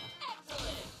out.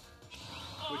 Excellent.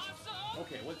 Awesome.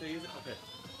 Okay, what day is it? Okay.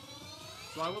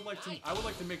 So I would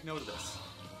like to make note of this.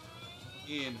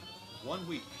 In 1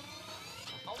 week.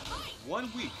 All right.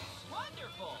 1 week.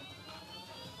 Wonderful.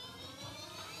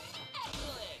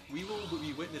 Excellent. We will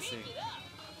be witnessing. Keep it up.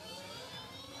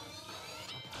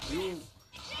 We will.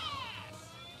 Yes.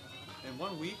 In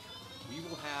 1 week, we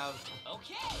will have.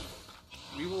 Okay.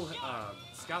 We will.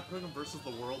 Scott Pilgrim vs.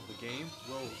 the World, the game,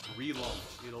 will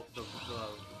relaunch.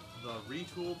 The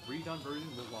retooled, redone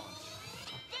version will launch.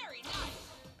 Very nice.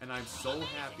 And I'm so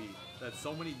happy that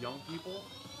so many young people.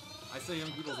 I say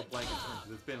young people as a blanket term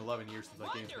because it's been 11 years since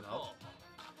that game's been out.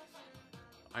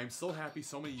 I'm so happy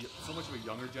so much of a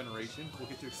younger generation will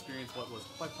get to experience what was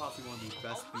quite possibly one of the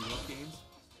best beat-em-up games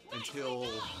until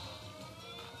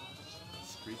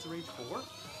Streets of Rage 4?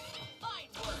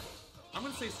 I'm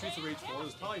gonna say Streets of Rage 4.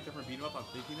 There's probably a different beat-em-up I'm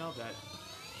thinking of that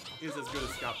is as good as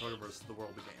Scott Pilgrim vs. the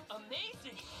World, the game.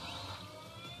 Amazing.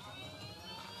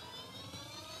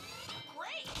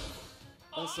 Great.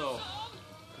 Also,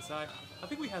 Awesome. I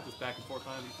think we had this back and forth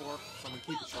on it before, so I'm gonna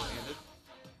keep it short-handed.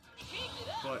 Keep it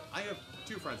up. But I have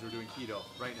 2 friends who are doing keto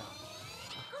right now.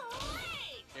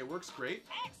 Great. It works great,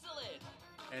 Excellent.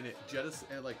 and it jettisons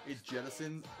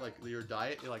your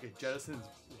diet. It jettisons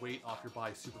weight off your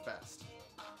body super fast.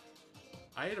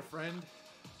 I had a friend.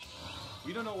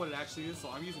 We don't know what it actually is, so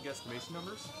I'm using guesstimation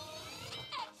numbers.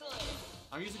 Excellent.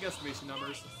 I'm using guesstimation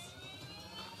numbers.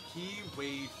 He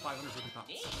weighed 550 pounds.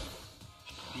 Neat.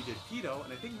 He did keto,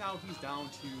 and I think now he's down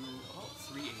to about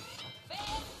 380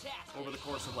 Fantastic. over the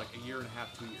course of like a year and a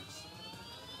half, 2 years.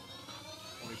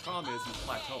 Only problem is he's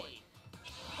plateauing.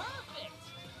 Perfect.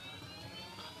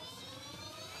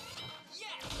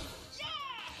 Yes. Yes.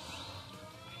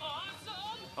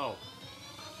 Awesome. Oh,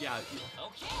 yeah.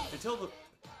 Okay. Until the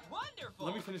Wonderful.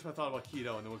 let me finish my thought about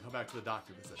keto, and then we'll come back to the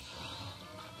doctor visit.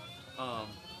 But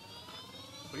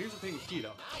here's the thing with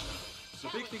keto. Nice. The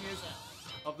big thing is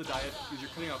of the diet is you're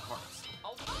cutting out carbs.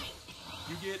 All right.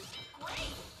 You get,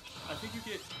 Great. I think you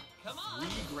get Come on. 3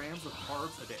 grams of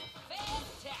carbs a day.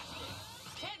 Fantastic.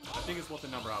 10 more. I think is what the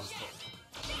number I was told.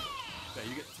 Yeah,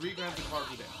 you get 3 grams of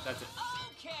carbs a day. That's it.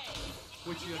 Okay.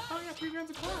 Which you, oh yeah, 3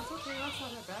 grams of carbs. Okay, that's not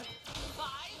that bad.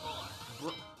 5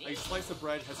 more. A slice of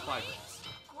bread has 5 grams.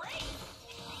 Great.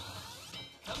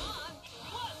 Come on.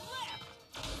 1 left.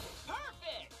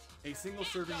 Perfect. A single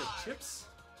serving of chips,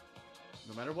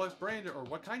 no matter what brand or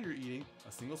what kind you're eating,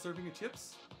 a single serving of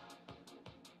chips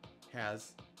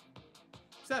has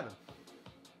 7.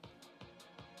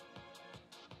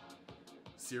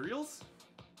 Cereals,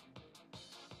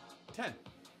 10.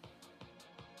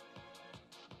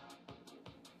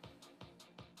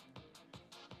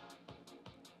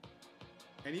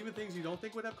 And even things you don't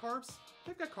think would have carbs,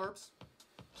 they've got carbs.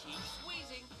 Keep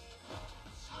squeezing.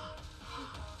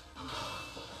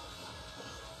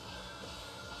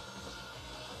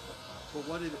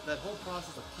 But that whole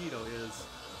process of keto is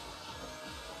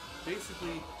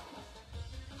basically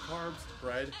carbs,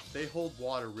 bread, they hold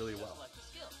water really well. Like the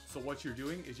skill. So what you're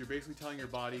doing is you're basically telling your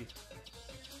body,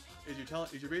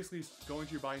 you're basically going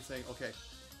to your body and saying, okay,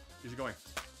 you're going,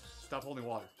 stop holding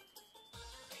water.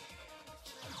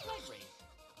 Hydrate.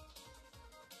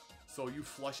 So you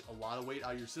flush a lot of weight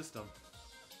out of your system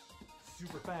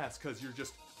super fast because you're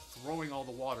just throwing all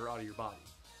the water out of your body.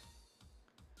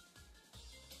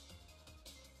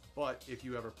 But if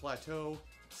you ever plateau,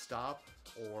 stop,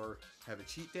 or have a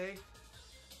cheat day,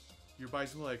 your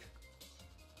body's gonna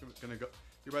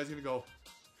go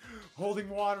holding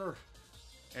water,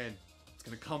 and it's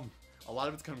gonna come. A lot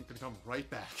of it's gonna come right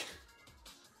back.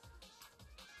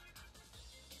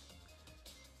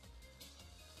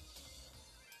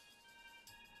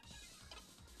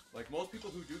 Like most people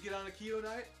who do get on a keto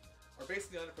diet are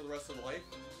basically on it for the rest of their life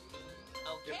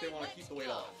Okay, if they want to let's keep the weight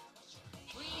go. off.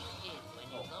 Breathe in when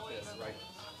you Oh, lower this, your right.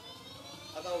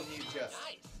 voice. I thought it was knee chest.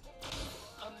 Nice.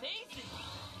 Amazing!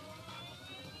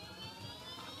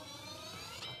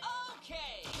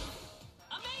 Okay!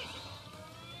 Amazing!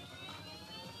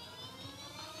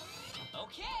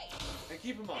 Okay! And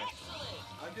keep in mind, Excellent!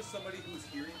 I'm just somebody who's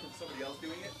hearing from somebody else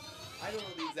doing it. I don't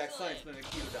know the exact science behind a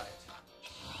keto diet.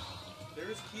 There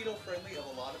is keto-friendly of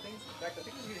a lot of things. In fact, I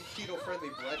think there's even keto-friendly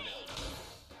bread now.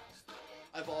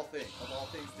 Of all things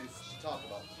to talk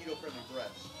about, keto-friendly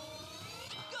bread.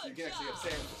 So you Good can actually have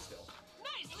job! sandwiches still.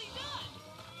 Nicely done!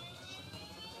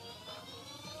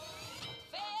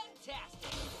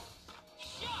 Fantastic!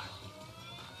 Sharp!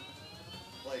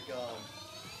 Like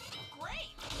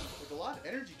Great! a lot of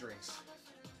energy drinks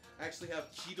actually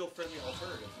have keto-friendly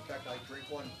alternatives. In fact, I drink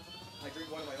one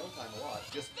in my own time a lot,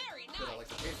 just Very because I like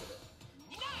the taste of it.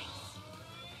 Nice!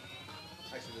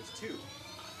 Actually, there's two.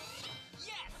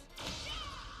 Yes!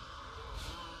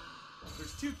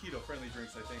 There's two keto-friendly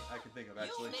drinks I think I can think of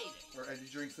actually, made it. or energy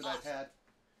drinks that I've had.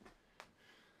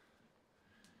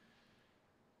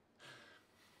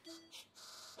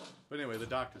 But anyway, the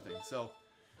doctor thing. So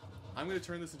I'm going to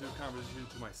turn this into a conversation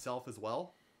to myself as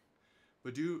well.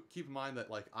 But do keep in mind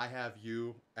that like I have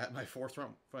you at my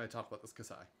forefront when I talk about this,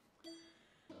 Kasai.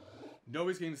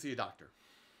 Nobody's getting to see a doctor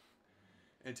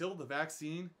until the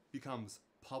vaccine becomes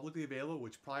publicly available,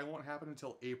 which probably won't happen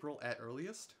until April at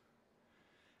earliest.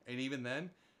 And even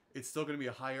then, it's still going to be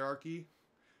a hierarchy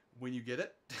when you get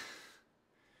it.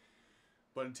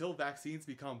 But until vaccines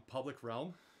become public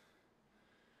realm,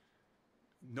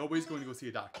 nobody's going to go see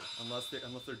a doctor unless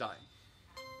they're dying,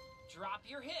 Drop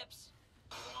your hips.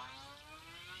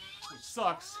 which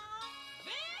sucks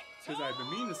because I've been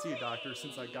meaning to see a doctor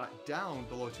since I got down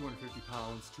below 250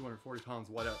 pounds, 240 pounds,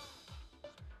 whatever.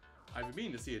 I've been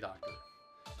meaning to see a doctor.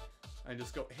 I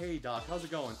just go, hey doc, how's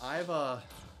it going? I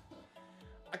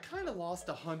kind of lost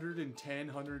 110,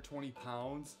 120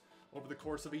 pounds over the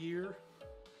course of a year.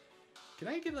 Can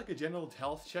I get like a general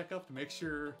health checkup to make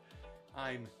sure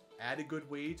I'm at a good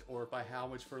weight, or by how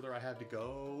much further I have to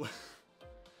go?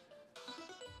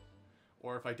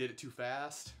 Or if I did it too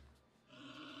fast?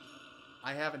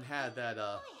 I haven't had that,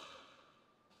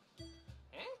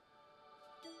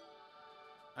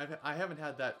 I haven't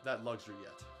had that luxury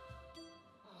yet.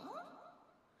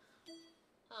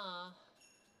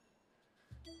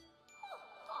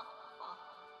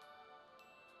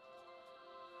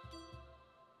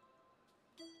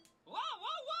 Whoa,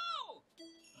 whoa, whoa!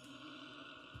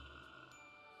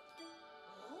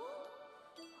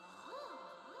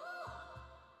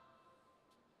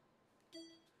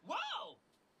 Whoa!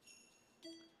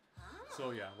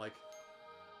 So yeah, like,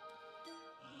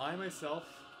 I myself,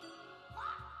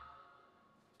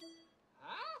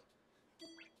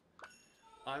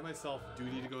 do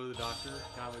need to go to the doctor,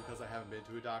 not only because I haven't been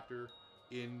to a doctor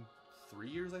in 3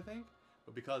 years, I think,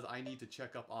 but because I need to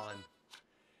check up on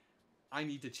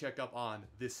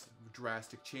this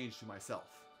drastic change to myself.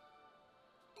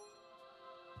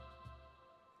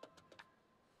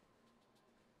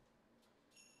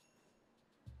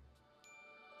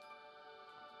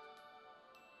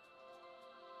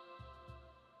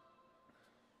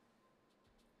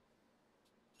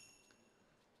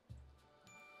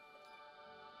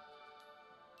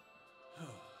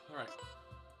 All right.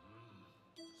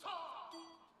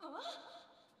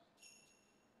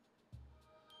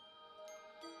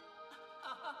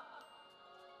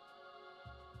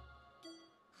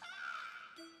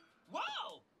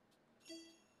 Whoa!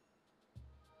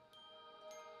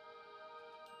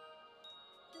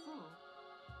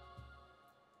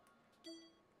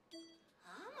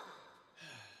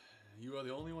 You are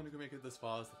the only one who can make it this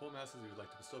far. As the full masters, we would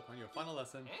like to bestow upon you a final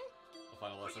lesson. A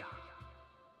final lesson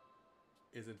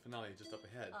is in finale, just up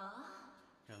ahead.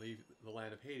 Can I leave the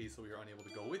land of Hades so we are unable to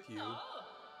go with you?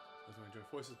 As we join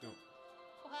forces, go.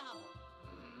 Wow.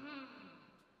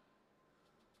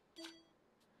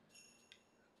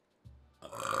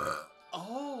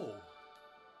 Oh!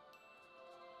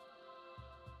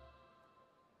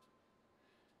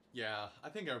 Yeah, I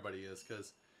think everybody is,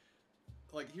 because,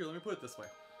 like, here, let me put it this way.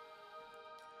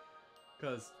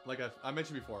 Because, like I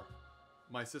mentioned before,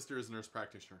 my sister is a nurse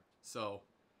practitioner, so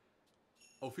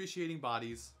officiating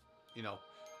bodies, you know,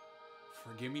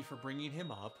 forgive me for bringing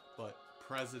him up, but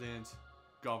president,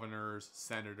 governors,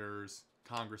 senators,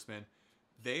 congressmen,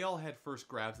 they all had first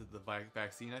grabs at the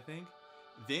vaccine, I think.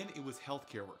 Then it was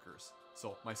healthcare workers.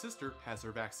 So my sister has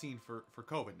her vaccine for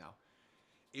COVID now.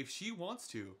 If she wanted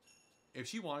to,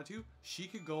 she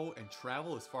could go and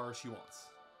travel as far as she wants.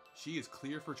 She is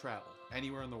clear for travel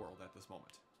anywhere in the world at this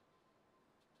moment.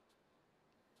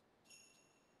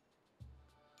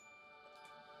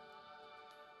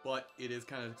 But it is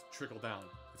kind of trickle down.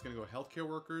 It's going to go healthcare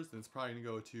workers, then it's probably going to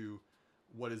go to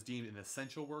what is deemed an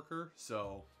essential worker.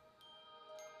 So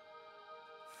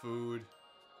food,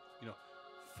 you know,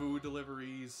 food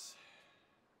deliveries,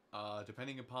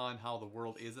 depending upon how the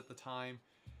world is at the time,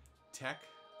 tech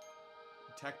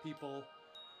people,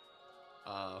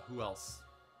 who else?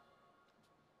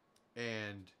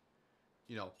 And,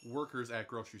 you know, workers at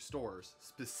grocery stores,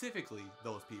 specifically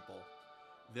those people,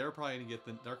 they're probably gonna get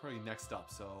they're probably next up.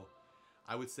 So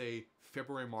I would say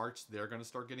February, March, they're gonna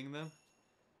start getting them.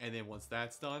 And then once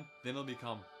that's done, then it'll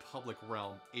become public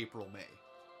realm April, May.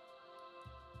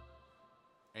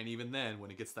 And even then,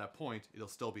 when it gets to that point, it'll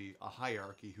still be a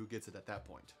hierarchy who gets it at that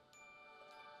point.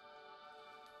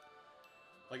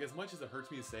 Like, as much as it hurts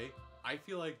me to say, I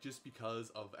feel like just because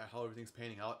of how everything's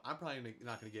panning out, I'm probably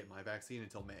not going to get my vaccine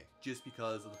until May. Just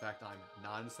because of the fact that I'm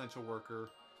not an essential worker.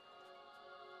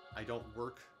 I don't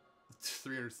work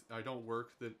I don't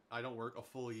work a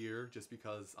full year just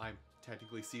because I'm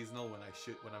technically seasonal when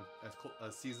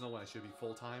I'm seasonal when I should be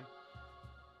full-time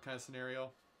kind of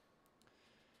scenario.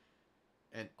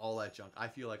 And all that junk. I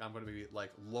feel like I'm going to be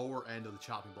like lower end of the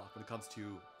chopping block when it comes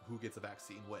to who gets a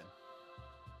vaccine when.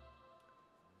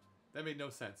 That made no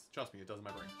sense. Trust me, it does in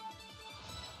my brain.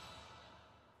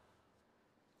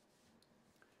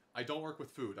 I don't work with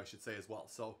food, I should say as well.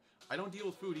 So I don't deal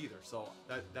with food either. So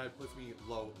that puts me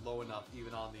low enough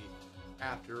even on the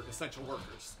after essential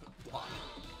workers block.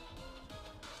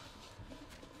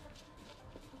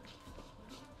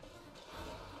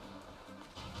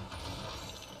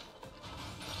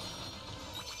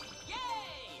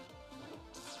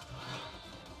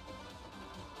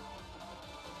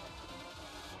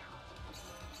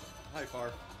 Hi,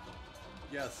 Far.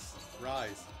 Yes,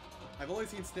 Rise. I've only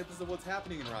seen snippets of what's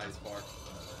happening in Rise, Far.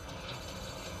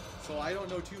 So I don't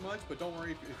know too much, but don't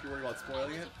worry if you're worried about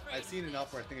spoiling it. I've seen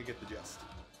enough where I think I get the gist.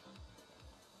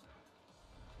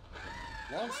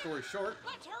 Long story short,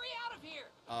 Let's hurry out of here.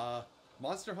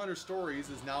 Monster Hunter Stories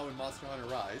is now in Monster Hunter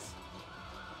Rise.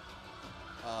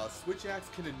 Switch Axe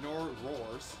can ignore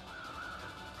roars.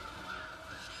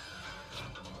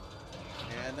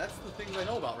 And that's the things I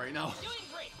know about right now. Doing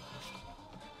great.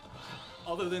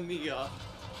 Other than the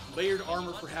layered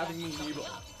armor for having me amiibo.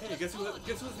 Hey, guess who's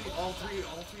the all three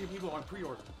amiibo on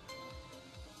pre-order?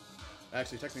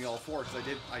 Actually, technically all four, because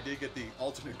I did get the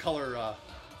alternate color.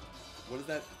 What is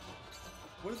that?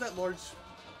 What is that large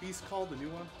beast called? The new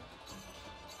one?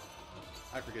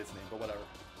 I forget its name, but whatever.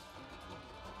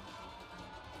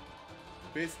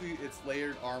 Basically, it's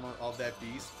layered armor of that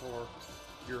beast for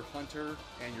your hunter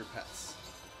and your pets.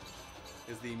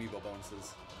 Is the amiibo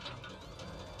bonuses.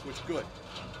 Which good.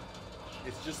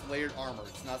 It's just layered armor.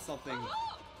 It's not something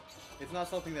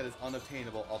that is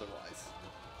unobtainable otherwise.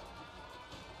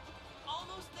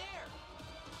 Almost there.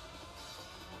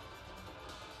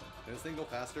 Can this thing go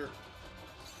faster?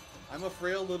 I'm a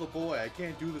frail little boy. I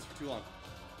can't do this for too long.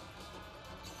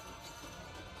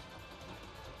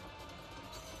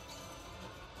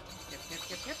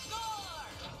 Score!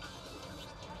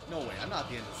 No way. I'm not at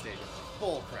the end of the stage.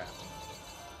 Bull crap.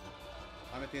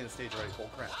 I'm at the end of the stage already. Bull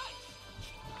crap. Nice.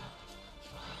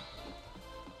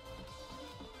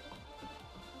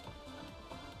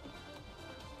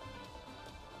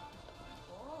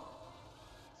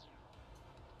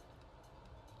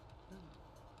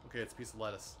 Okay, it's a piece of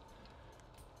lettuce.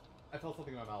 I felt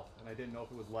something in my mouth, and I didn't know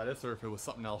if it was lettuce or if it was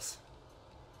something else.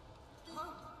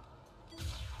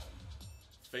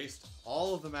 Faced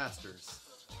all of the masters.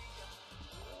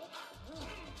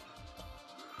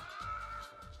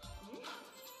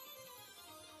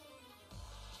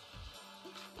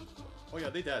 Oh yeah,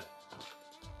 they dead.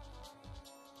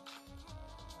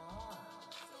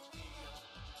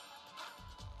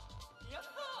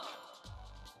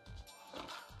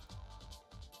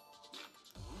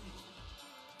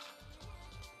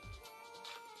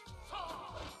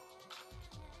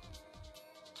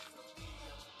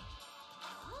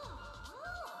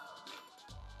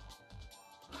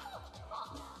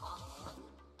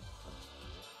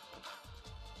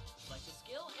 Select a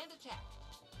skill and attack.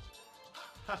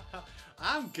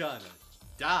 I'm gonna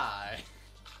die.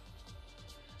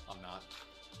 I'm not.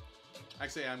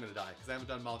 Actually, I'm gonna die because I haven't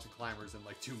done mountain climbers in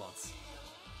like 2 months.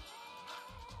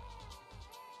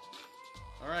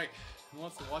 Alright, who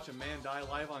wants to watch a man die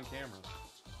live on camera?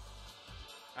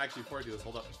 Actually, before I do this,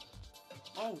 hold up.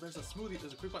 Oh, there's a smoothie.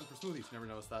 There's a quick button for smoothies. Never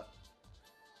noticed that.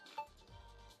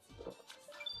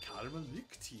 Caramel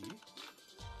milk tea.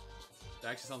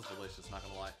 That actually sounds delicious, not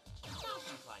gonna lie.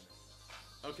 Mountain climber.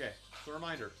 Okay, so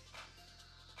reminder.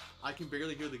 I can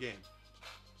barely hear the game.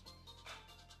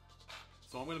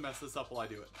 So I'm gonna mess this up while I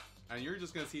do it. And you're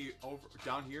just gonna see over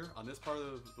down here on this part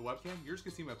of the webcam, you're just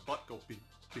gonna see my butt go beep,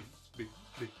 beep, beep,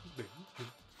 beep, beep, beep.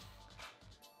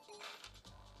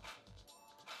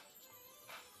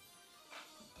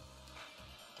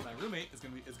 roommate is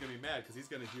gonna be mad because he's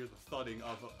gonna hear the thudding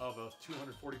of a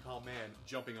 240-pound man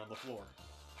jumping on the floor.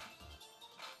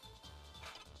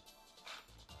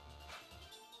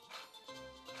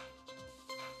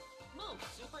 Move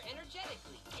super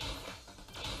energetically.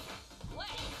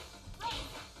 Left, right,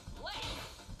 left,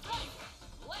 right,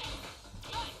 left,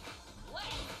 right,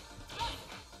 left, right,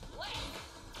 left,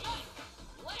 right,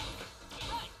 left,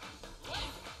 right,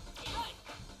 left, right,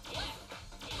 left,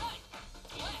 right,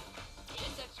 left.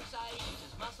 This exercise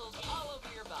uses muscles all over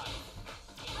your body.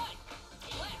 Right,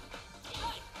 left,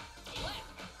 right, left,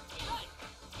 right,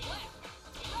 left,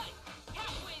 right.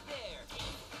 Halfway there.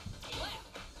 Left,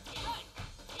 right,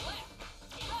 left,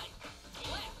 right,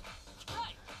 left,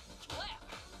 right, left,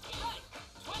 right.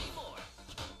 20 more.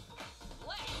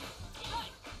 Left,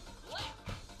 right, left,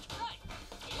 right,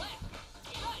 left,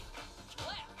 right,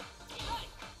 left, right.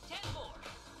 10 more.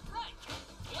 Right,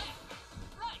 left,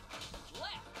 right,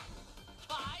 left.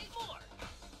 5 more.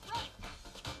 Right.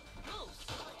 Move,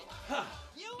 super.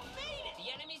 You made it! The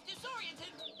enemy's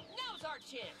disoriented. Now's our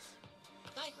chance.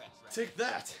 Night rest. Take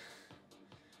that!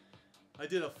 I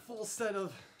did a full set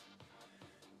of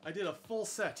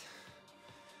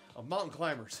mountain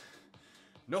climbers.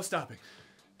 No stopping.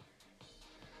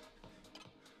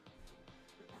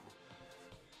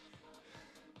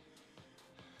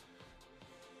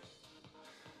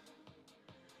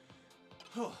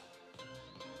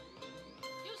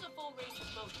 Use a full range of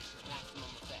motion for maximum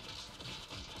effect.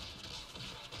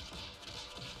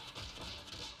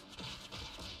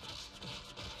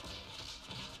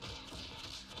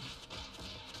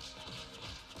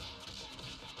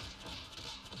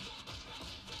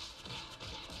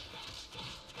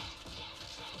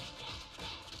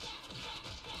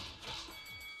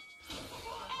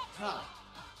 Ha!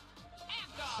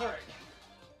 Amgar! Alright.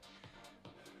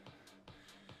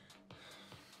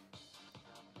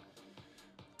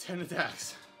 Ten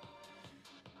attacks.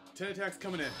 10 attacks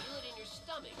coming in. Feel it in your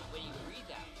stomach when you breathe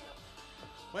out.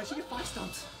 Why did she get 5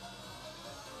 stumps?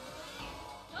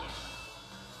 Great!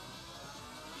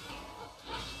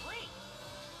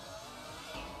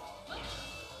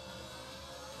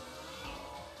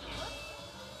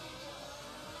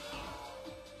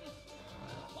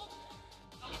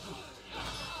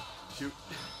 Shoot.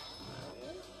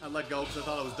 I let go because I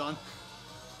thought I was done.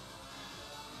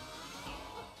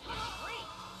 Great!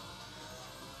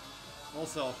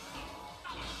 Also,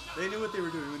 they knew what they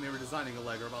were doing when they were designing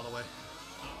Allegra, by the way.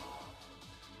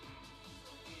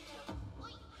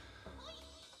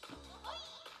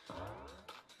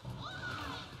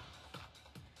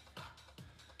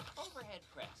 Overhead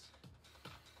press.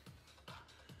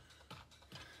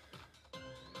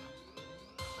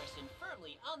 Pressing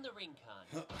firmly on the ring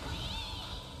con.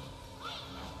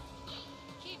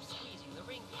 Keep squeezing the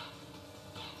ring con.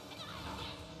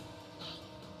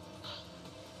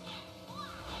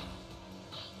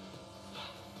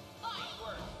 Fine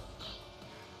work.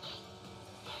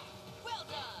 Well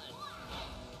done.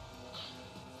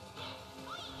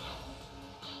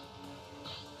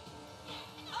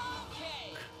 Okay.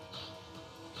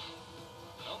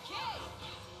 Okay.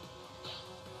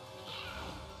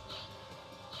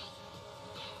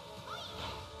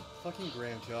 Fucking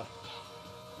Gramcha.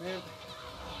 Man,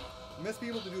 I miss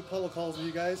being able to do polo calls with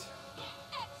you guys.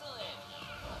 Excellent.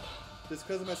 Just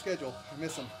because of my schedule. I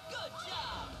miss them. Good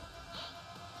job.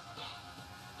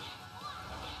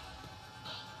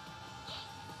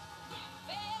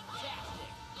 Fantastic.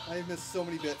 I missed so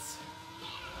many bits.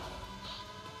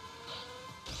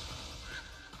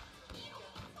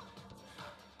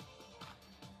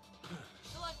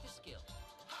 Select the skill.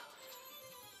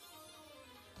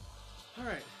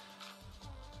 Alright.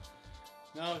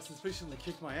 Now, since sufficiently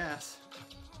kicked my ass,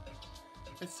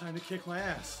 it's time to kick my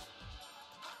ass.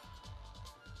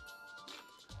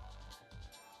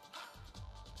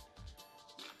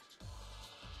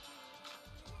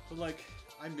 But like,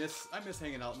 I miss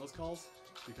hanging out in those calls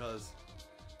because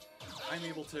I'm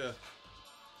able to,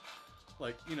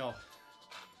 like, you know,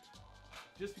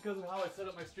 just because of how I set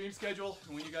up my stream schedule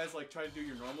and when you guys like try to do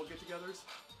your normal get-togethers,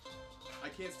 I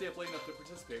can't stay up late enough to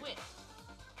participate. Twist.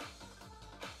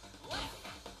 Left,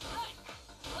 right,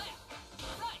 left,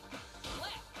 right,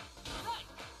 left, right,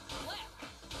 left,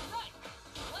 right, left,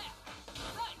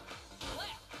 right,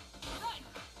 left, right,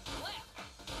 left,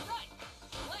 right,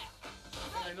 left,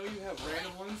 And I know you have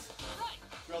random ones right.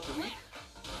 throughout the week,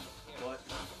 but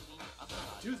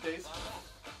Tuesdays,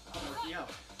 I'm working out.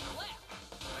 Left,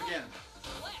 Again,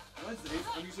 left, Wednesdays,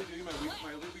 I'm usually doing my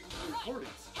weekly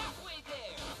recordings. halfway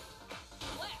there.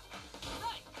 Left,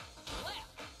 right, left,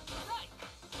 right,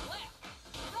 left,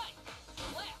 right,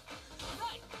 left,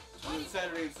 right. And then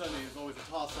Saturday and Sunday is always a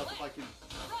toss-up if I can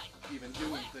Right, even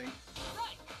do anything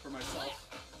Right. for myself.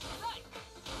 Right.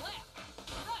 Left.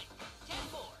 Right. 10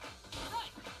 more.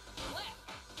 Right. Left.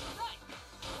 Right.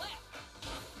 Left.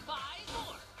 5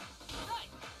 more. Right.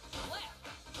 Left.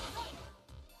 Right.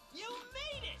 You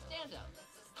made it! Stand up.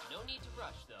 No need to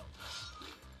rush, though.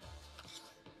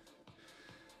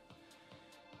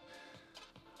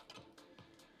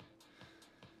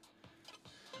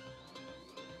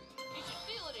 You should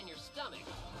feel it in your stomach,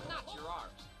 not your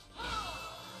arms.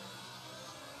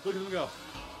 Look at him go.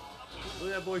 Look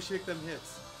at that boy shake them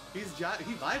hips. He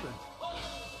vibing.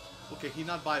 Okay, he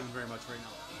not vibing very much right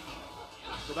now.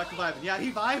 Go back to vibing. Yeah,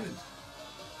 he vibing.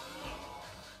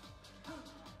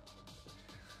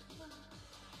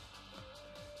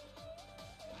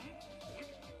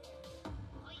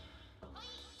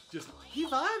 Just, he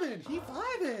vibing. He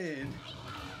vibing.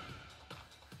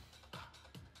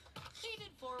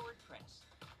 Seated forward press.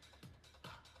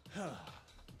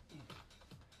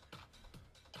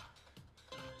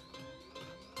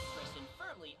 Press in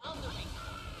firmly on the ring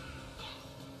pump.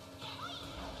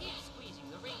 Keep squeezing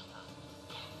the ring pump.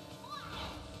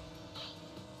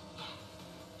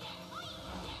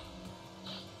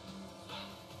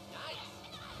 Nice.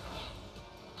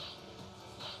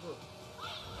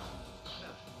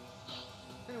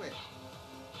 Anyway,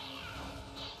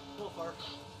 well, Farf,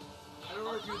 I don't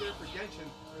know if you were there for Genshin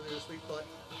earlier this week, but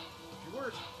if you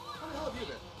weren't, how the hell have you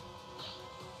been?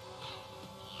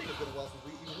 I think it's been a while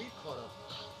since we've caught up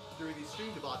during these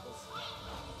stream debacles.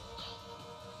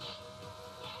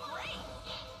 Great.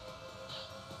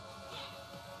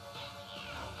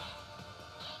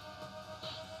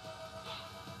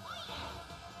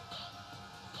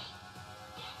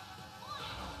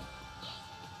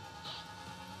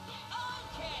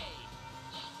 Okay.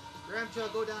 Gramcha,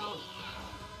 go down.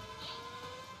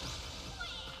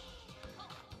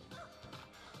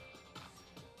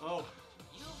 Oh.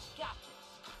 You've got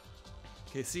this.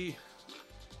 Okay, see,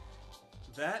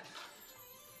 that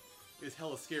is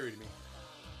hella scary to me.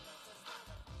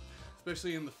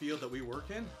 Especially in the field that we work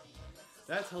in.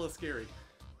 That's hella scary.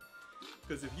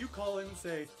 Because if you call in and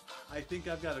say, I think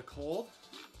I've got a cold,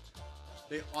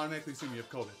 they automatically assume you have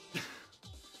COVID.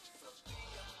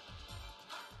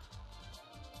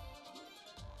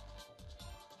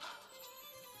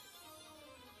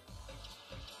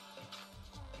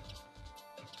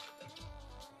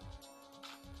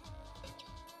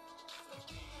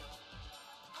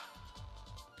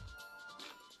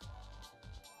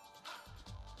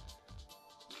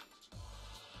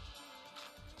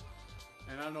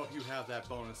 And I don't know if you have that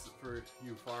bonus for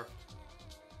you, Farf.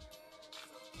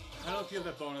 I don't know if you have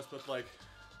that bonus, but like,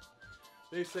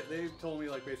 they've told me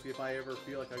like basically if I ever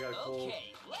feel like I got a cold,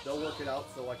 Okay, let's they'll work go. it out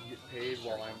so I can get paid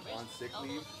while I'm on sick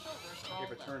leave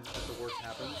if it turns if the worst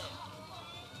happens.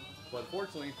 But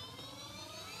unfortunately,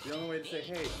 the only way to say,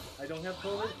 hey, I don't have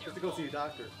COVID is to go see a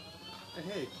doctor. And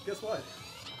hey, guess what?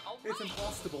 It's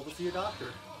impossible to see a doctor.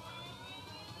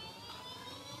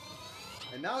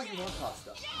 And now you want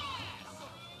pasta.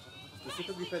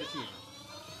 Specifically fettuccine.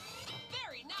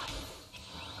 Very nice.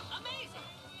 Amazing.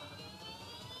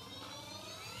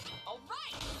 All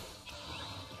right.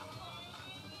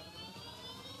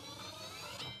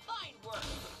 Fine work.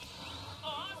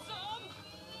 Awesome.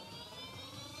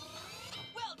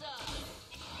 Well done.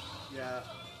 Yeah.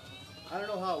 I don't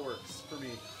know how it works for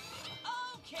me.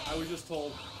 Okay. I was just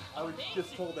told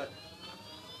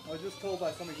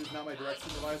by somebody who's not my direct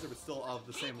supervisor but still of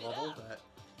the same level that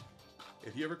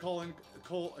if you ever call in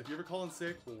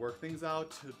sick, we'll work things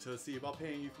out to see about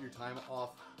paying you for your time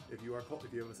off if you're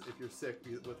sick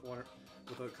with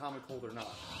a common cold or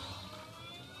not.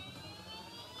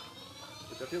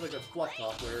 But I feel like that's fluff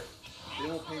talk where they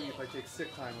won't pay me if I take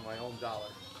sick time on my own dollar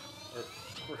or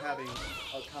for having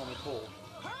a common cold.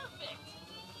 Perfect.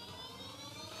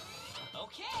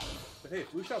 Okay. But hey,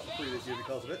 flu shots were free this year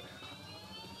because of it.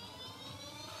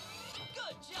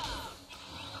 Good job.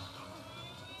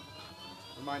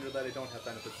 Reminder that I don't have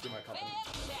benefits through my company.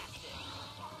 Fantastic.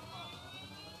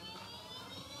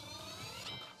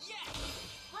 Yes.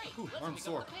 Great. Ooh, Let's arm pick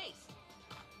sore. up the pace.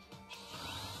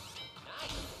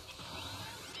 Nice.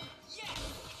 Yes.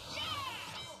 Yes.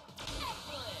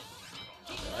 Excellent.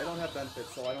 Keep it I don't up. have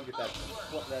benefits, so I don't get that 3.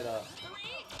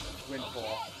 windfall.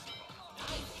 Okay.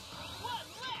 Nice. One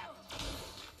left.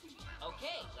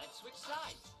 Okay, let's switch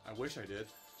sides. I wish I did.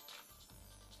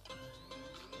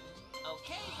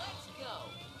 Okay, let's go.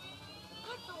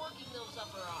 Good for working those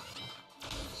upper arms.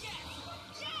 Yes!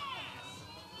 Yes!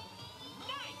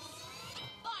 Nice!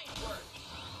 Fine work.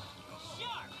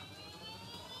 Sharp.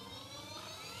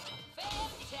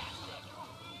 Fantastic.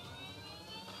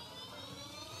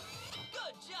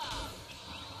 Good job.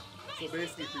 So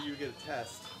basically, for you to get a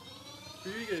test,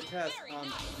 on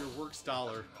your works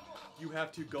dollar, you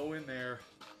have to go in there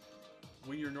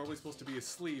when you're normally supposed to be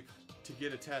asleep to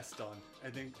get a test done,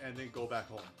 and then go back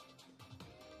home.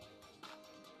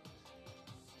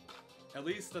 At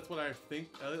least that's what I think.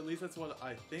 At least that's what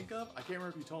I think of. I can't remember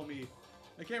if you told me.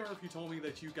 I can't remember if you told me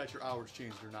that you got your hours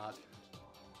changed or not.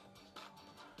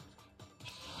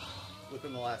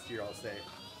 Within the last year, I'll say.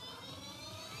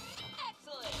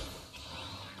 Excellent.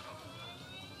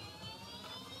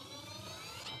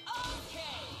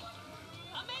 Okay.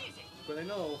 Amazing. But I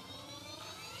know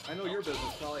your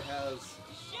business probably has.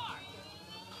 Sharp.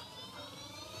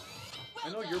 I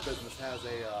know your business has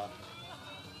a.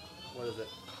 What is it?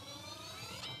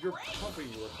 Your company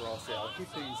you work for, I'll say. I'll keep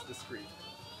things discreet.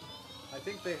 I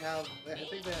think they have. I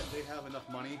think that they have enough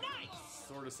money,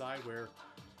 sort of side where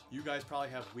you guys probably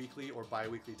have weekly or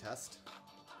bi-weekly tests.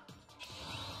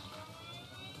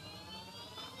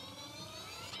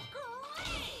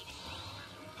 Great.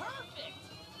 Perfect.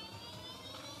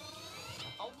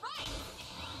 All right.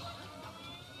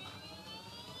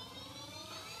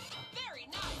 Very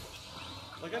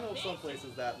nice. Like I know some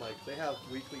places that like they have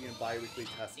weekly and bi-weekly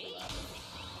tests for that.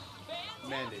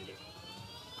 Mandated.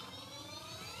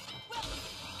 Well,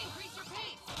 increase your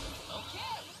pace.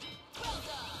 Okay. Well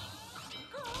done.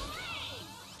 Great.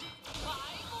 5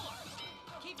 more.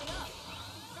 Keep it up.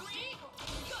 3.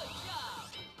 Good job.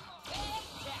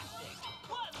 Fantastic.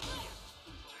 1 left.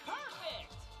 Perfect.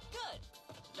 Good.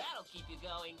 That'll keep you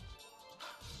going.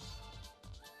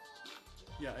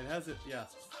 Yeah, it has it. Yeah,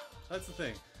 that's the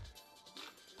thing.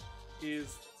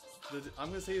 I'm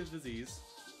gonna say the disease,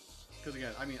 because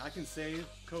again, I mean, I can say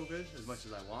COVID as much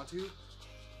as I want to,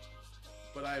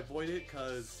 but I avoid it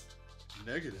because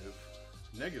negative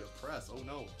press. Oh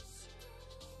no,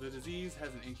 the disease has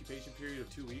an incubation period of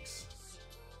 2 weeks.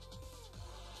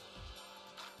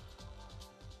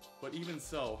 But even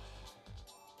so,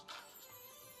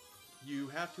 you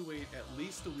have to wait at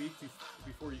least a week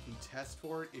before you can test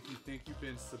for it if you think you've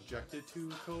been subjected to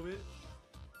COVID.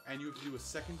 And you have to do a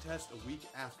second test a week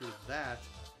after that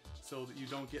so that you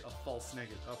don't get a false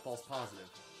positive.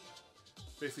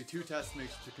 Basically 2 tests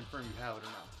to confirm you have it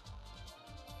or not.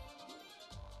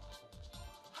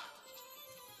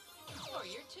 For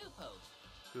your 2 pose.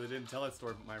 Because I didn't tell that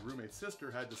story, but my roommate's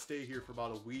sister had to stay here for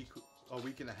about a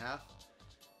week and a half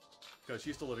because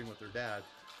she's still living with their dad.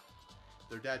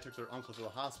 Their dad took their uncle to the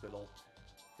hospital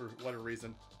for whatever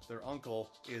reason. Their uncle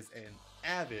is an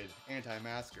avid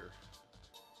anti-masker,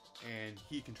 and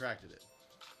he contracted it.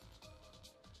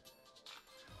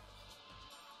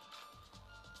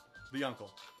 The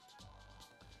uncle.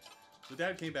 The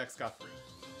dad came back scot-free.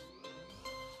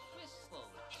 Twist slowly.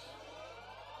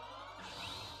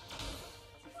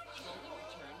 Slowly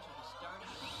return to the starting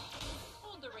point.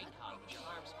 Hold the ring hop with your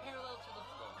arms parallel to the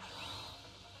floor.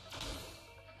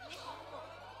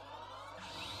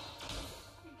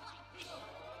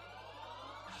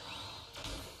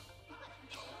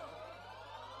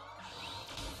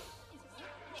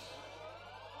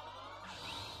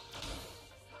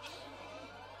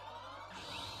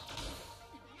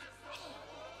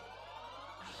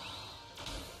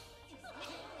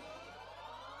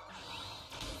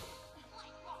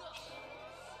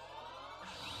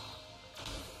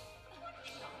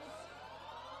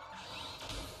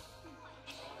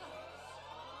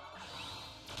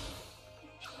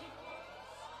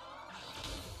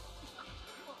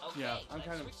 Okay, Yeah, I'm let's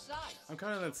kind of- switch sides. I'm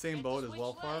kind of in that same boat as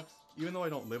well, Far. Even though I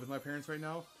don't live with my parents right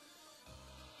now,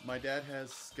 my dad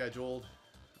has scheduled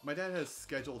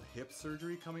hip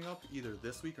surgery coming up either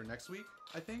this week or next week,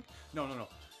 I think. No.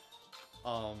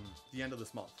 The end of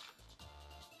this month.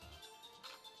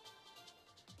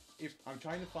 If I'm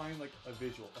trying to find like a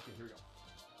visual. Okay, here we go.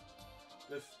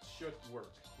 This should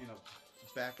work in a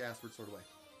back-assward sort of way.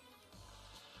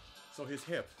 So his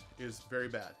hip is very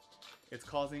bad. It's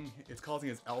causing his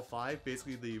L5,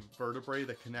 basically the vertebrae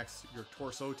that connects your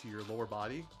torso to your lower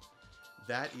body.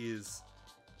 That is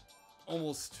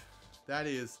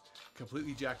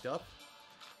completely jacked up.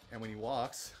 And when he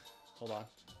walks, hold on,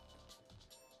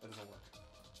 that doesn't work.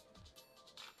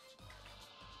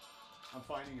 I'm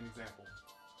finding an example.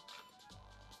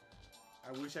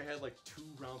 I wish I had like 2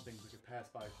 round things I could pass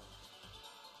by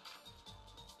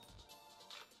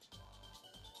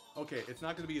from. Okay, it's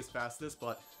not going to be as fast as this,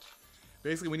 but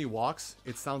basically when he walks,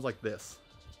 it sounds like this.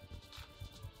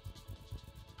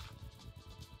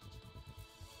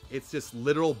 It's just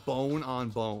literal bone on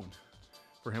bone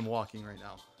for him walking right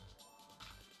now.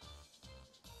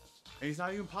 And he's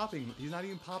not even popping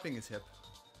his hip.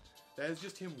 That is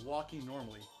just him walking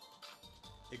normally.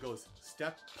 It goes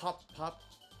step, pop, pop,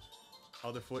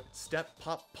 Other foot. Step,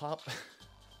 pop, pop.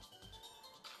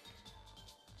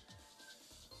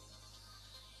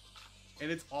 And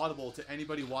it's audible to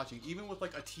anybody watching, even with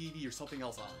like a TV or something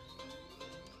else on.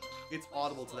 It's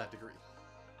audible to that degree.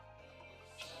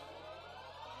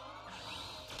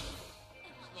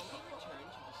 Slowly return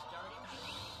to the starting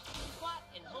position. Squat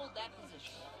and hold that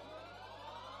position.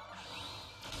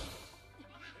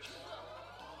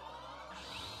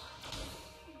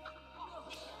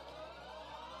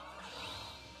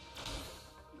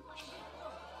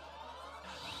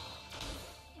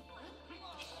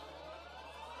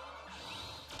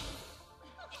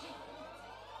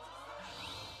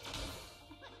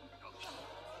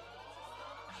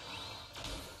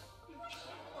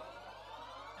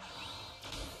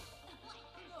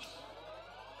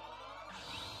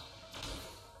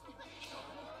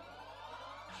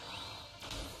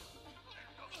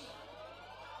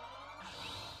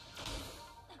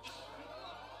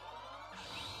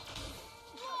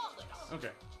 Okay.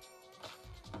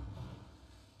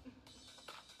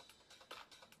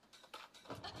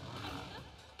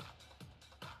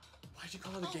 Why'd you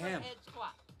call it a gam? Overhead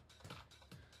squat.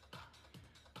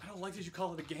 I don't like that you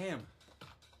call it a gam.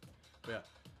 But yeah.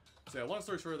 So yeah, long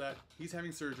story short of that, he's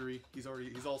having surgery. He's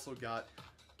also got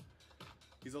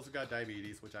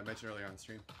diabetes, which I mentioned earlier on the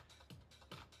stream.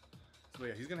 So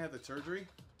yeah, he's gonna have the surgery,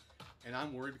 and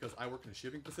I'm worried because I work in a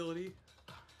shipping facility.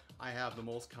 I have the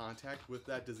most contact with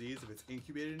that disease if it's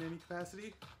incubated in any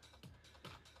capacity.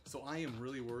 So I am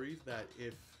really worried that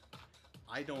if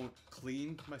I don't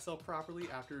clean myself properly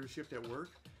after a shift at work,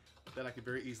 that I could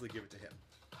very easily give it to him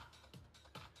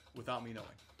without me knowing.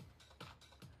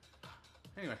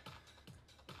 Anyway.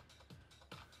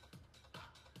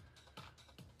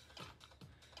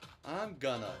 I'm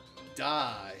gonna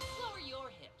die. Lower your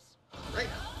hips. Right.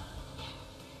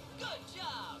 Good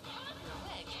job. Your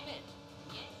legs bent.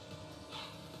 Yeah.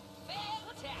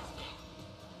 Fantastic.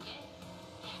 Yeah.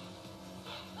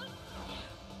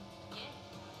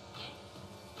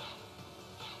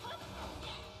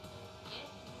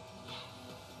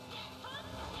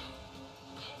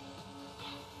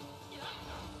 Yeah. Yeah.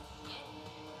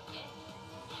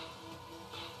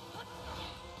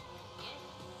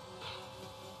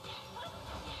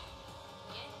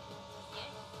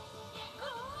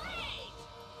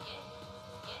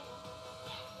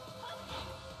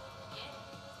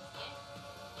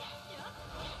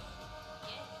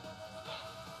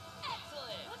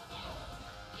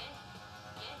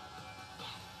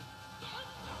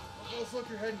 Almost look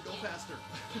your head and go faster.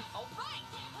 All right.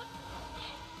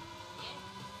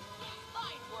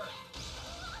 Fine work.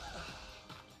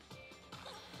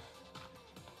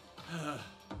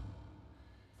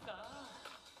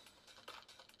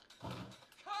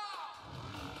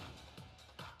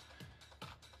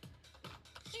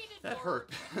 Seated That forward.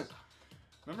 hurt.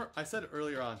 Remember, I said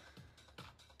earlier on.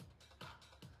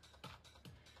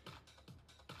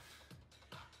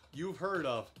 You've heard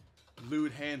of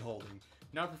lewd hand holding.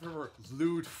 Now I prefer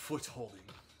lewd foot holding.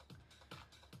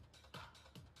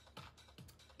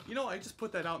 You know, I just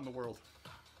put that out in the world.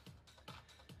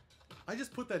 I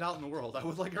just put that out in the world. I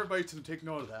would like everybody to take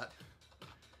note of that.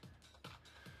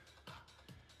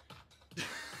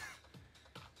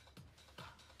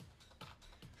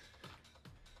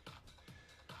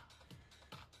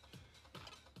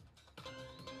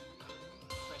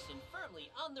 Pressing firmly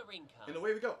on the ring And cone.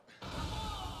 away we go.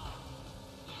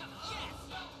 Yes!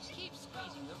 Keep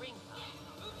squeezing the ring cone.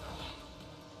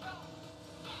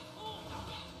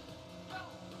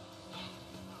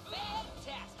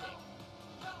 Fantastic!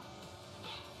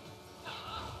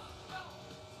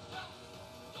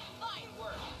 Fine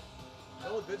work!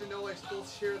 Well, good to know I still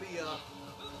share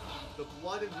the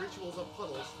blood and rituals of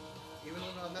puddles, even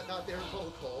when I'm not there in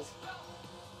puddle calls.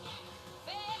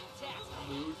 Fantastic!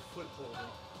 Lewd foot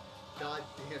holding. God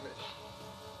damn it.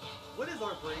 What is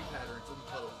our brain patterns in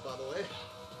puddles, by the way?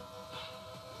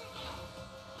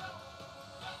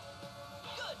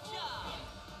 Good job!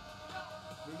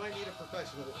 We might need a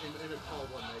professional in a call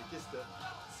one night just to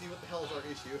see what the hell is our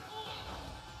issue.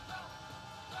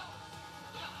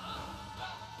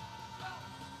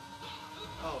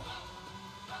 Oh.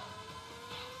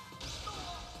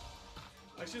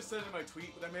 I should have said it in my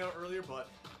tweet that I made out earlier, but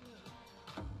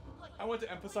I want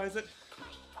to emphasize it.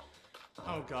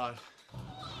 Oh god.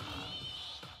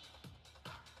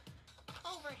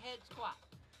 Overhead squat.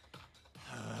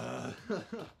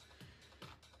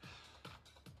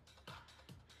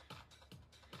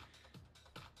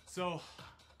 So,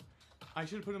 I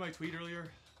should have put in my tweet earlier,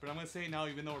 but I'm going to say it now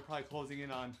even though we're probably closing in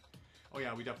on... Oh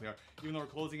yeah, we definitely are. Even though we're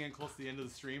closing in close to the end of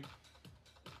the stream.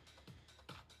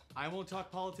 I won't talk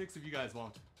politics if you guys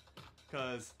won't.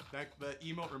 because the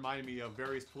emote reminded me of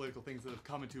various political things that have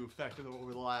come into effect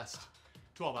over the last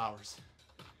 12 hours,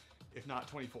 if not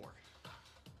 24.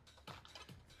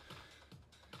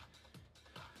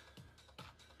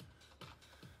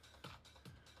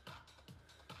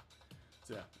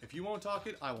 So yeah, if you won't talk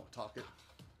it, I won't talk it.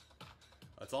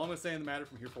 That's all I'm going to say in the matter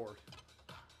from here forward.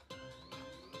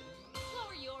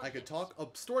 Lower your I could hips. talk a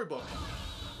storybook,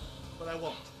 but I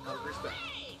won't, out of respect.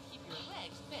 Hooray! Keep your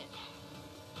legs bent.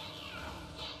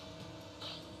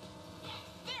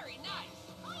 Very nice.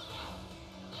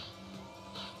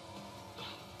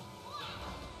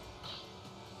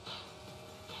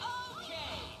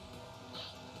 Okay.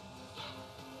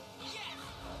 Yes.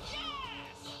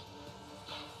 Yes.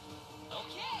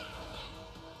 Okay.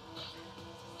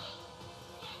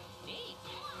 Neat.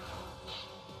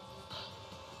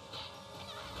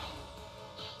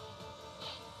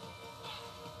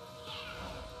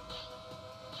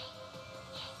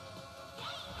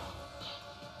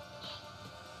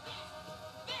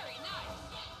 Very nice.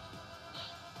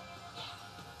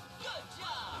 Good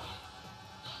job.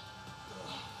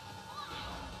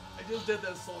 I just did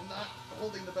this, so I'm not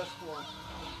holding the best form.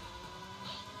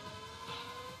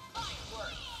 Fine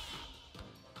work.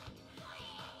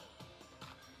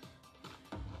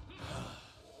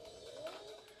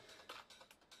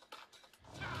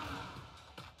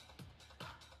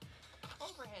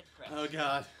 Overhead press. Oh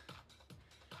god.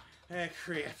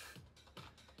 Crap.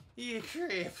 You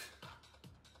crap.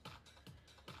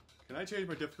 Can I change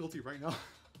my difficulty right now?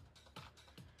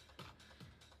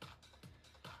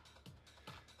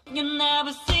 You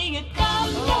never see it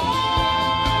come down.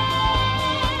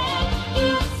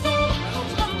 You say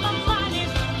that my mind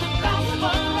is the best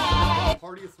for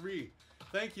Party of 3.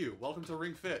 Thank you. Welcome to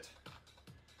Ring Fit.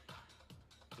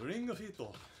 Ring of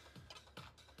Fito.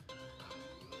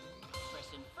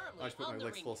 Pressing firmly I just put on my the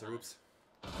legs ring closer. pop. Oops.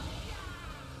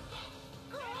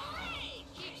 Great!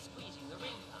 Keep squeezing the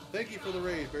ring pop. Thank you for the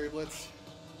raid, Barry Blitz.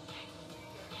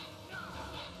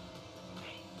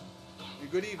 And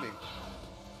good evening.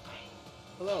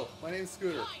 Hello, my name's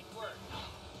Scooter. Fine work.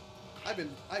 I've been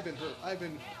one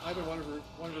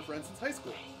of her friends since high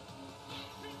school.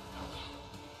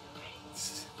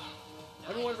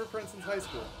 I've been one of her friends since high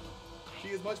school. She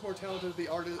is much more talented at the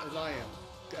art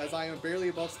as I am barely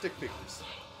above stick figures.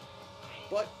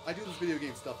 But I do this video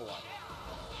game stuff a lot.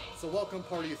 So welcome,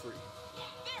 Party of 3.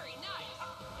 Very nice.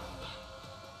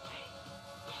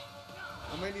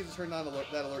 I might need to turn on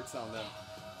that alert sound then.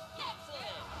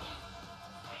 Excellent.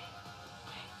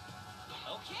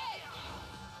 Okay.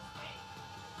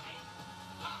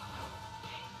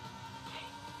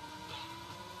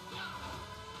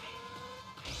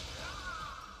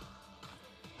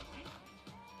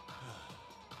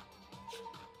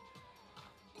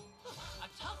 A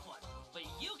tough one, but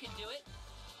you can do it.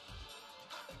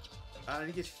 Are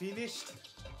you finished?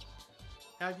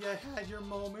 Have you had your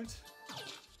moment?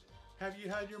 Have you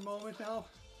had your moment now?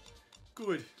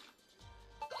 Good.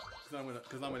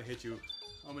 Cause I'm gonna hit you.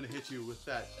 I'm gonna hit you with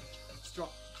that strong.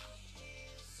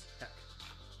 Heck.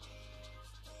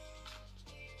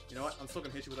 You know what? I'm still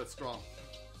gonna hit you with that strong.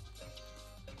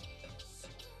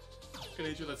 Gonna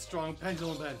hit you with that strong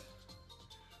pendulum bend.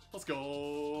 Let's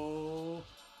go.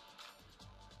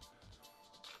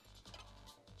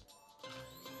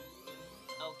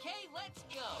 Okay, let's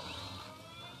go.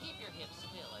 Keep your hips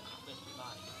still as you twist your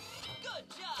body. Good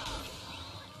job.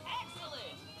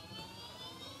 Excellent.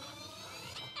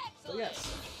 So Excellent.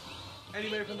 yes,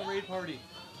 anybody from the raid party,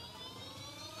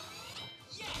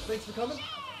 Yes. thanks for coming.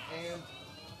 And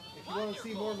if you want to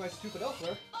see more of my stupid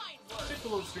elsewhere, Fine work. hit the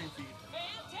little stream feed.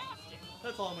 Fantastic.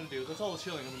 That's all I'm gonna do. That's all the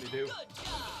chilling I'm gonna do. Good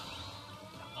job.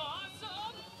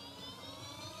 Awesome.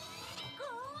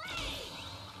 Great.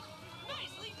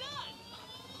 Nicely done.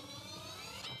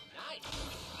 Nice.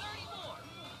 30 more.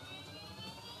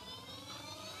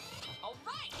 All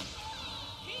right.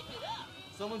 Keep it up.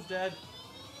 Someone's dead.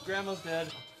 Grandma's dead.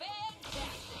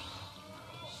 Fantastic.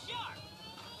 Sharp.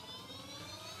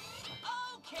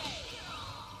 Okay.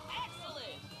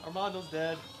 Excellent. Armando's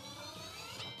dead.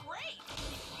 Great.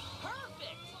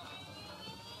 Perfect.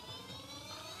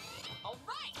 All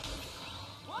right.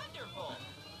 Wonderful.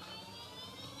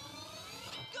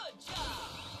 Good job.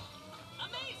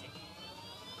 Amazing.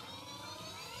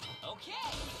 Okay.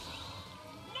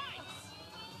 Nice.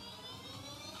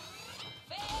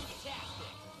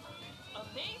 Fantastic.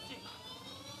 Amazing.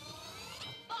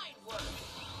 Fine work.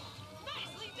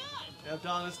 Nicely done.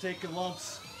 Abdonis taking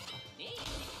lumps. Neat.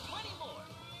 20 more.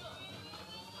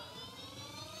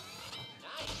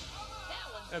 Nice. That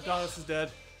one's Abdonis is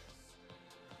dead.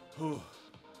 Whew.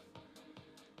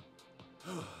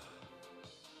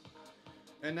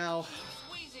 And now,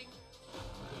 Squeezing.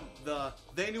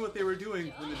 they knew what they were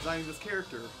doing when designing this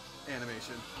character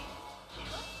animation.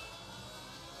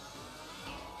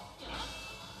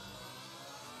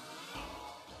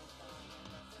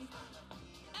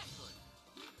 Excellent.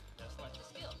 Just like the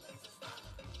skill.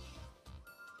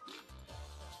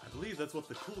 I believe that's what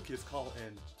the cool kids call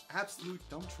an absolute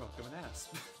dump truck of an ass.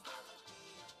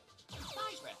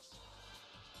 Side press.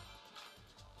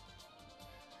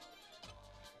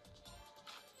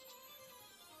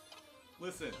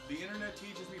 Listen, the internet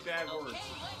teaches me bad words Okay,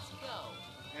 let's go.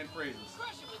 and phrases.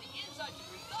 Crush it with the insides of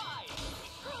your thighs.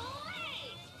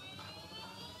 Great!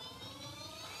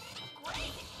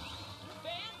 Great!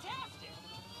 Fantastic!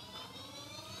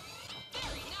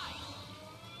 Very nice!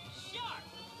 Sharp!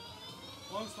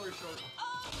 Long story short,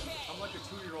 Okay! I'm like a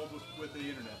 2-year-old with the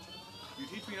internet. You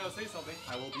teach me how to say something,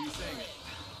 I will be saying it.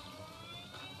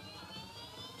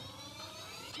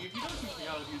 If you don't teach me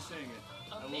how to be saying it,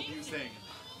 I will be saying it.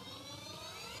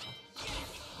 Yes!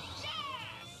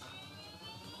 Yes!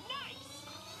 Nice!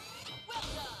 Well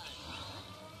done!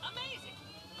 Amazing!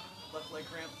 Left leg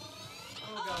cramp.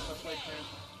 Oh god, left leg cramp.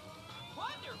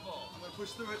 Wonderful! I'm gonna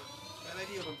push through it. Bad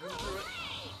idea, but I'm pushing through it.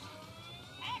 Great!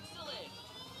 Excellent!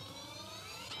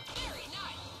 Very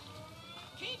nice!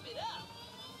 Keep it up!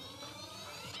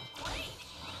 Great!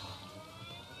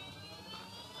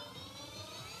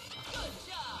 Good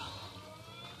job!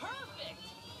 Perfect!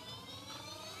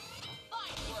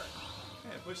 Fine work!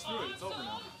 Yeah, push through it. It's over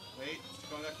now. Wait, it's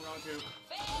going back for round 2.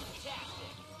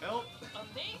 Fantastic! Help!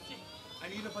 Amazing! I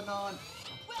need a banana.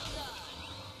 Well done!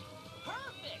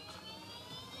 Perfect!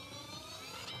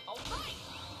 Alright!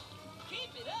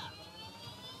 Keep it up!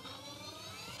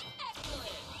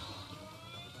 Excellent!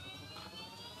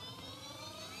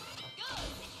 Good!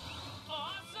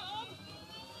 Awesome!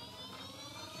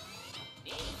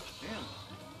 Neat! Damn.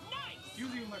 Nice!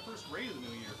 Excuse me, my first raid of the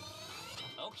new year.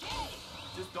 Okay!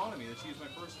 Just dawned on me that she's my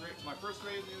first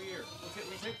raid of the new year. Let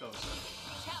me take those.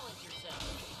 Challenge yourself!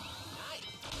 Nice!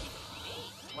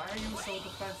 Neat! Why are you so Great.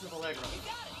 defensive, Allegra? You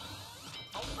got it!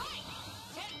 Alright!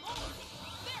 10 more!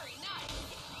 Very nice!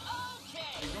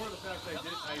 Okay! Ignore the fact that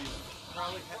I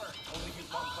probably only used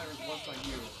multipliers once on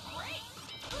you. Great!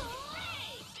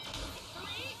 Great! 3,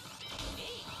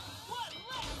 8, 1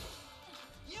 left!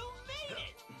 You made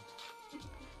it!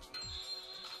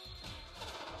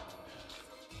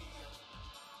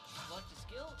 Select a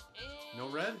skill and... No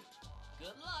red,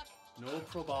 Good luck! no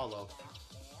probalo.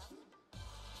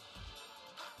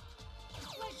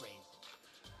 Leg raise.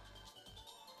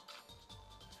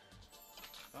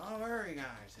 Oh, very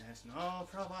nice. That's no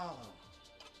probalo.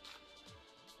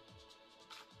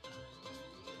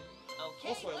 Okay,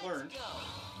 Also, I let's learned- go.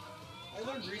 I learned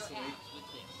Cover your recently abs with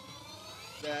this.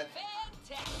 that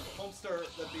Fantastic! the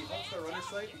Homestar Runner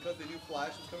site, because they knew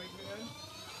Flash was coming to an end,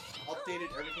 updated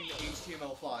everything to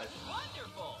HTML5.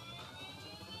 Wonderful!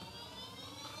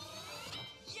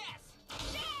 Yes!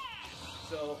 Yes!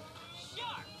 So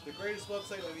Sharp! the greatest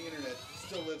website on the internet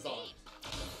still lives on.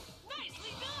 Neat!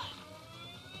 Nicely done!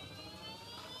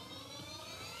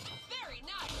 Very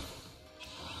nice!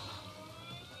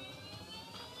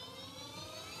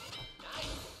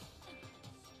 Nice!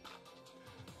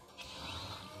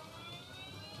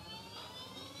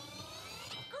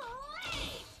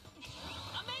 Great!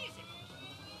 Amazing!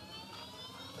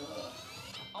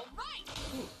 Alright!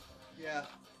 Yeah.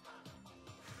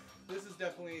 This is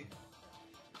definitely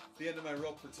the end of my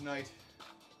rope for tonight.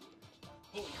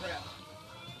 Holy crap.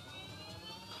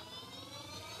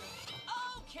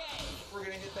 Okay! We're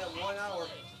gonna hit that 1 hour.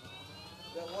 Excellent.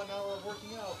 That 1 hour of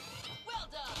working out. Well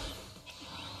done!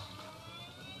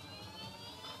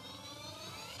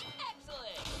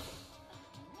 Excellent!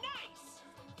 Nice!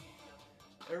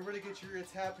 Everybody get your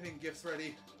It's Happening gifts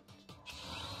ready.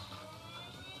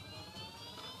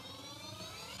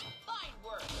 Fine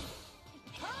work!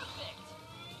 Perfect!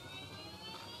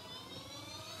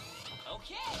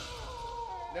 Okay!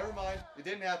 Never mind, it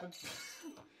didn't happen.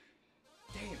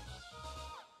 Damn.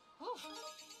 Whew.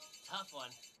 Tough one.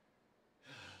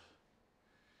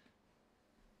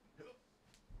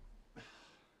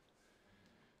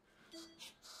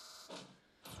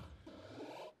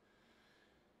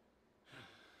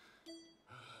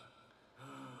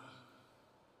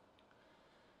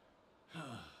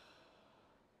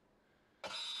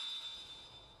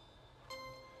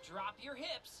 Drop your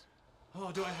hips.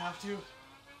 Oh, do I have to?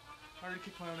 I already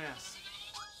kicked my own ass.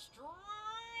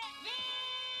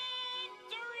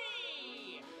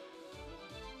 Victory!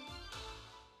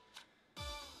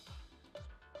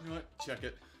 You know what? Check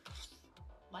it.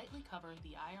 Lightly cover the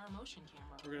IR motion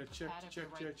camera. We're gonna with the check pad of your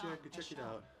right thumb as it shown.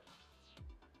 out.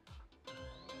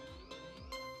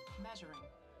 Measuring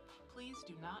Please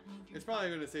do not move your It's probably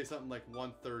going to say something like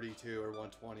 132 or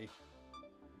 120.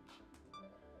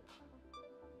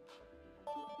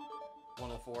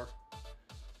 104.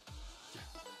 Yeah.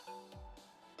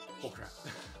 Oh crap.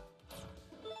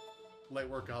 Light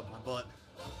workout my butt.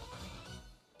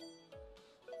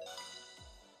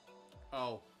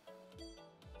 Oh.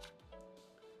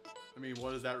 I mean,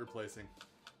 what is that replacing?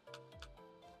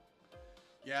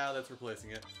 Yeah, that's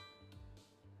replacing it.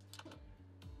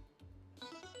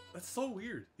 That's so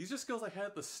weird. These are skills I had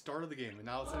at the start of the game, and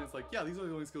now it's like, yeah, these are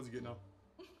the only skills you get now.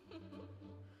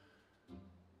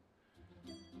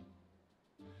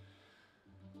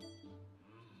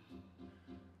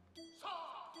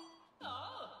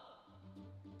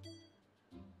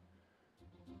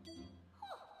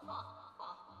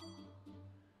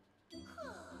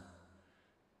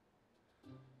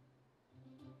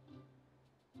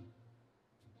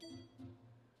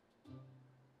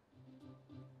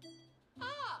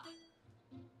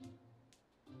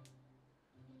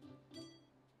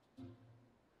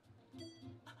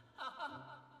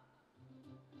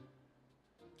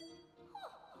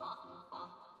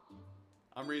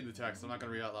 I'm reading the text. I'm not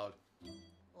going to read out loud.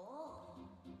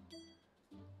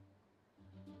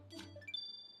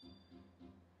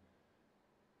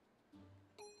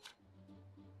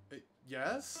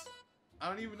 Yes? I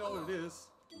don't even know what it is.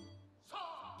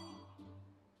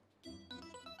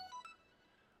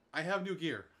 I have new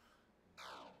gear.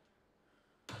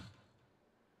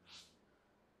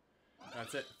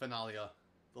 That's it. Finalia.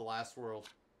 The last world.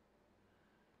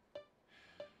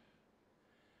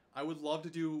 I would love to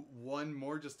do one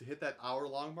more just to hit that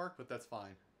hour-long mark, but that's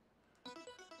fine.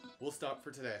 We'll stop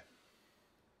for today.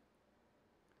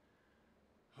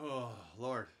 Oh,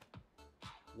 Lord.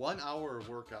 1 hour of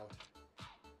workout.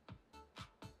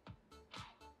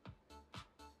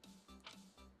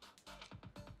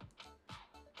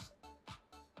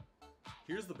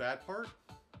 Here's the bad part.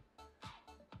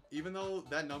 Even though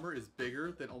that number is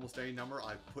bigger than almost any number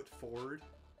I've put forward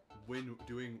when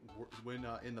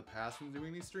in the past when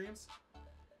doing these streams,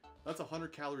 that's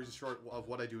 100 calories short of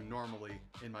what I do normally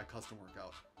in my custom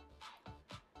workout.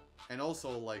 And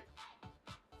also like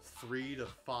 3 to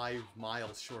 5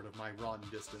 miles short of my run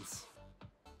distance.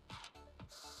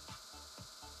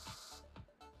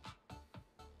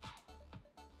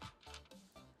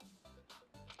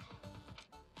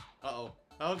 Uh-oh.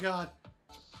 Oh god.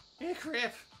 Hey,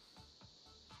 crap.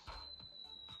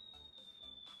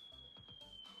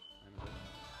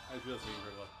 I just realized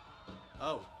very well.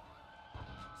 Oh.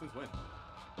 Since when?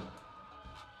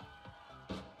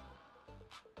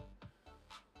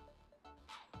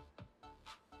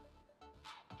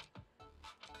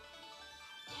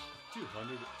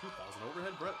 $2,000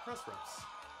 overhead press reps.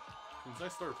 Since I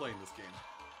started playing this game.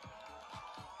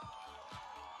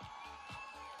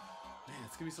 Man,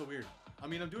 it's gonna be so weird. I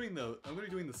mean, I'm gonna be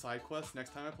doing the side quests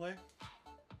next time I play.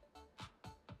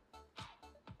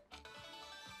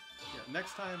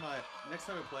 Next time I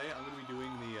play, I'm gonna be doing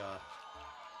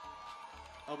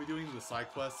I'll be doing the side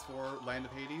quests for Land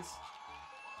of Hades.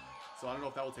 So I don't know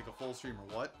if that will take a full stream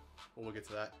or what, but we'll get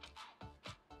to that.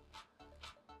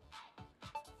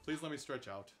 Please let me stretch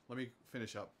out. Let me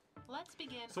finish up. Let's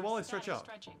begin. So our while I stretch static out,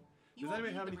 stretching. You does won't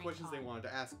anybody need have the any ring questions they card. wanted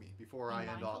to ask me before Be I end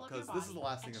mindful off? of Because your this is the body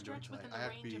last thing and I'm doing stretch tonight. within the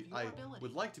range of your I ability.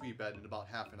 would like to be in bed in about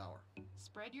half an hour.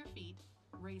 Spread your feet,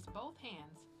 raise both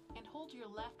hands, and hold your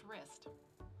left wrist.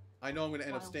 I know I'm going to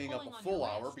end up While staying up pulling a on full your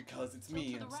hour wrist, because it's tilt me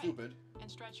to and the I'm right. stupid. And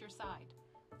stretch your side.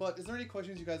 But is there any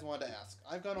questions you guys wanted to ask?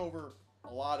 I've gone over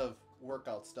a lot of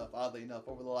workout stuff, oddly enough,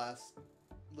 over the last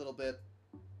little bit.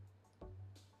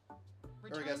 Or I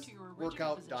Return guess to your original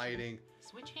workout, position. dieting,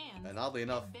 Switch hands. and oddly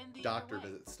enough, bend the doctor other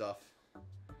way. visit stuff.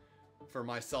 For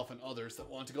myself and others that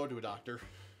want to go to a doctor.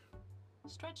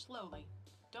 Stretch slowly.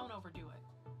 Don't overdo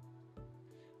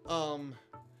it.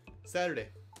 Saturday.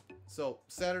 So,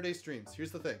 Saturday streams.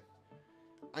 Here's the thing.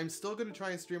 I'm still going to try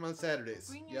and stream on Saturdays.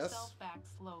 Bring Yes? yourself back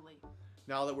slowly.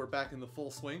 Now that we're back in the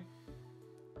full swing.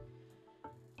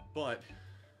 But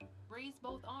Raise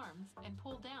both arms and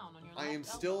pull down on your I left am elbow.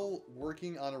 still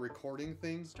working on a recording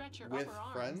thing Stretch your with upper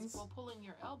arms friends. while pulling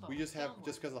your elbow We just have, downward.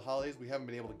 just because of the holidays, we haven't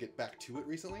been able to get back to it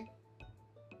recently.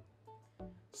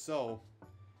 So,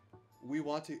 we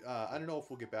want to, I don't know if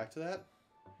we'll get back to that,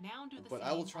 Now do the but same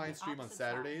I will try on and the stream on opposite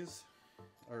side. Saturdays,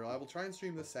 or I will try and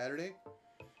stream this Saturday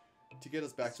to get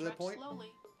us back to that Stretch point.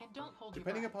 slowly and don't hold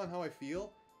Depending your breath. upon how I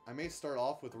feel, I may start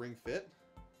off with Ring Fit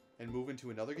and move into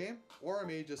another game, or I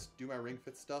may just do my Ring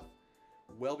Fit stuff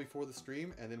well before the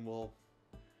stream, and then we'll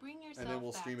Bring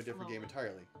yourself back stream a different game slowly.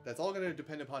 entirely. That's all going to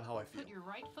depend upon how I feel. Put your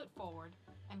right foot forward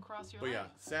and cross your But yeah,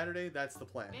 legs. Saturday, that's the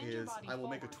plan. Bend your Is body I will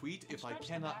make a forward tweet and if I stretch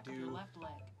the cannot back of your do. left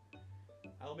leg.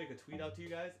 I I'll make a tweet out to you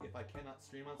guys if I cannot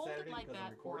stream on Hold Saturday it like because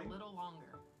I'm that for a recording. little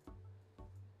longer.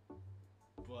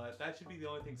 But that should be the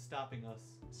only thing stopping us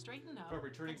Straighten up. from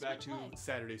returning and back switch to legs.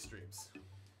 Saturday streams.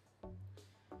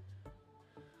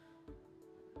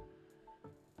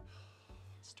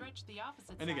 Stretch the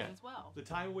opposite And side again, as well. the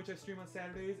time at which I stream on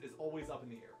Saturdays is always up in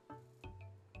the air.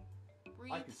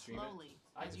 Breathe can stream it. slowly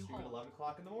I as can you stream at hold. 11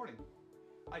 o'clock in the morning.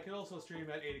 I can also stream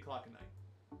at 8 o'clock at night.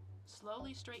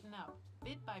 Slowly straighten up,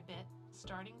 bit by bit,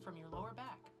 starting from your lower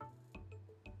back.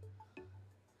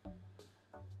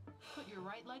 Put your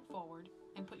right leg forward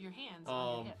and put your hands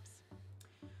on your hips.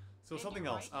 So Bend something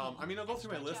your else. right knee I mean, I'll go and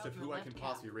through my stretch list out of your who I left can calf.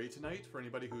 possibly raid tonight for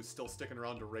anybody who's still sticking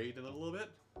around to raid in a little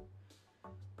bit.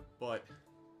 But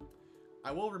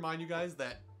I will remind you guys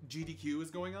that GDQ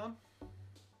is going on.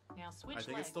 Now switch I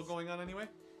think legs. it's still going on anyway.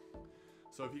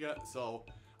 So if you got, so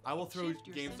I will throw Shift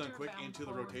your Games Done center Quick bound into the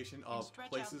forward rotation and of stretch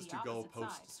out places the to go opposite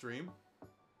post side. stream.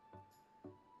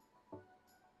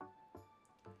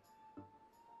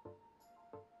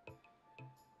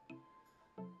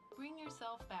 Bring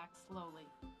yourself back slowly.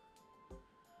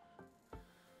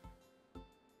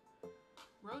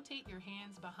 Rotate your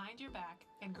hands behind your back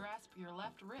and grasp your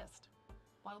left wrist.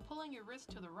 While pulling your wrist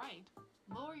to the right,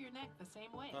 lower your neck the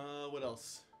same way. What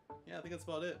else? Yeah, I think that's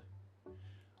about it.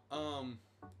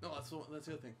 No, that's the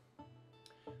other thing.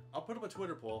 I'll put up a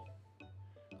Twitter poll,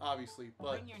 obviously,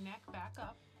 but Bring your neck back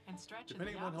up and stretch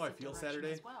depending in the on how I opposite feel direction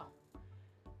Saturday, as well.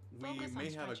 we Focus on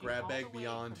may have a stretching grab all bag the way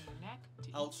beyond from your neck to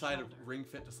each outside of shoulder. Ring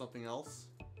Fit to something else.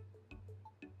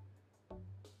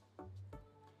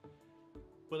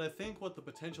 But I think what the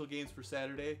potential games for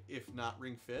Saturday, if not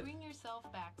Ring Fit, Bring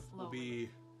yourself back slowly. will be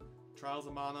Trials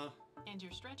of Mana, And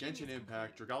your stretching is Genshin complete.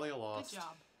 Impact, Dragalia Good Lost,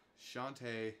 job.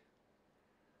 Shantae,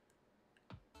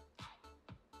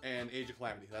 and Age of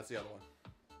Calamity. That's the other one.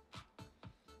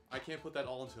 I can't put that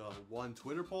all into one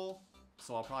Twitter poll,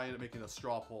 so I'll probably end up making a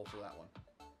straw poll for that one.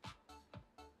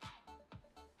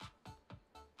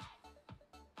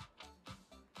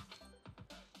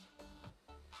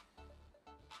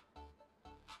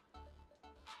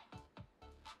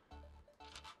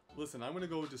 Listen, I'm gonna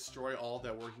go destroy all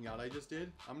that working out I just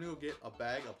did. I'm gonna go get a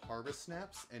bag of Harvest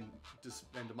Snaps and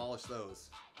demolish those.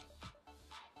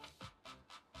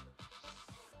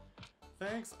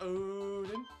 Thanks,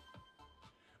 Odin.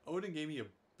 Odin gave me a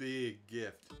big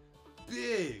gift.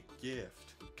 Big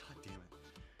gift. God damn it.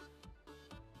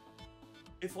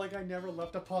 It's like I never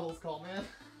left a Puddles call, man.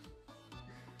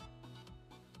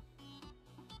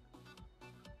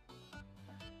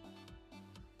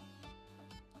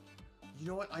 You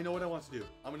know what? I know what I want to do.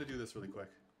 I'm going to do this really quick.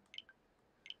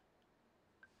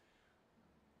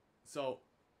 So,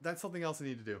 that's something else I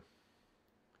need to do.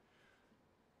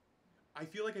 I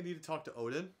feel like I need to talk to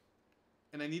Odin,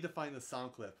 and I need to find the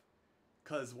sound clip.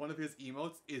 Because one of his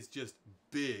emotes is just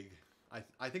big.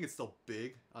 I think it's still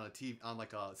big on a TV, on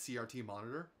like a CRT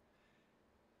monitor.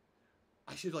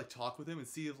 I should like talk with him and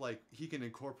see if like he can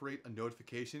incorporate a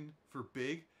notification for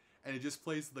big, and it just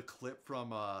plays the clip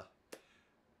from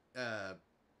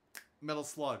Metal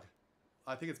Slug.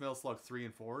 I think it's Metal Slug 3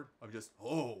 and 4 of just,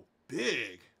 oh,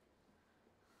 big.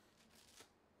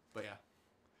 But yeah.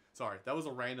 Sorry, that was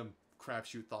a random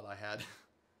crapshoot thought I had.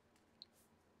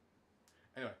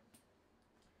 Anyway.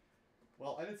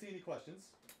 Well, I didn't see any questions.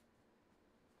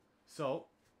 So,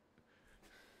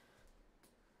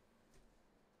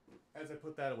 as I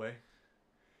put that away,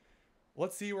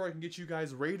 let's see where I can get you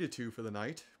guys raided to for the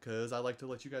night, because I like to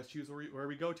let you guys choose where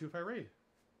we go to if I raid.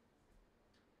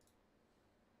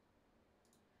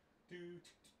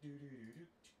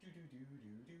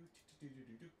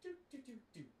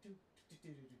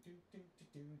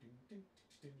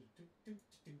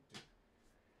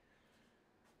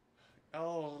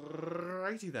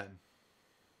 Alrighty then.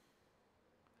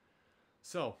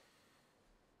 So,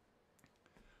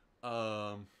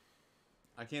 I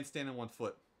can't stand on one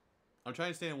foot. I'm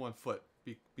trying to stand on one foot.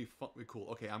 Be cool.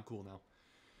 Okay, I'm cool now.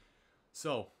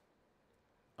 So,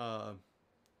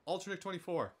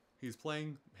 Alternic24. He's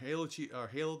playing Halo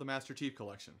the Master Chief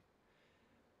Collection.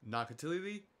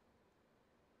 Nakatilili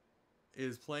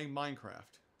is playing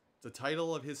Minecraft. The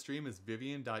title of his stream is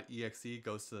Vivian.exe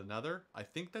Goes to the Nether. I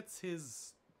think that's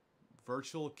his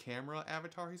virtual camera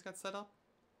avatar he's got set up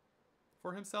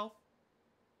for himself.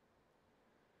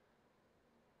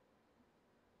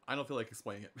 I don't feel like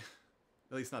explaining it.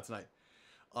 At least not tonight.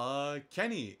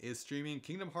 Kenny is streaming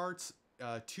Kingdom Hearts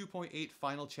 2.8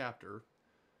 Final Chapter.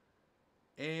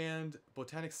 And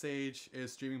Botanic Sage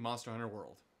is streaming Monster Hunter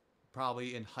World.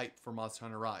 Probably in hype for Monster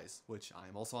Hunter Rise, which I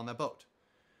am also on that boat.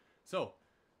 So,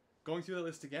 going through the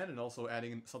list again and also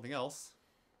adding something else.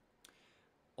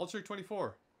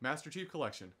 Alternic24, Master Chief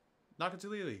Collection.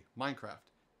 Nakatulili, Minecraft.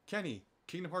 Kenny,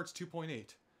 Kingdom Hearts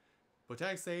 2.8.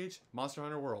 Botanic Sage, Monster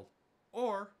Hunter World.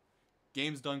 Or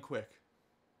Games Done Quick.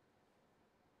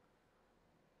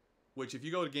 Which, if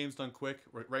you go to Games Done Quick,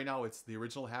 right now it's the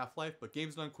original Half-Life, but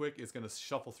Games Done Quick is going to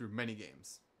shuffle through many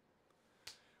games.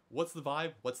 What's the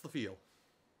vibe? What's the feel?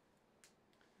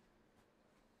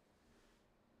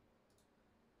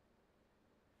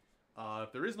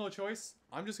 If there is no choice,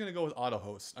 I'm just going to go with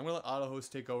AutoHost. I'm going to let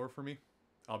AutoHost take over for me.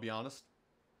 I'll be honest.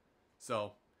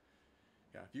 So,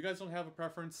 yeah, if you guys don't have a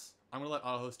preference, I'm going to let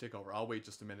AutoHost take over. I'll wait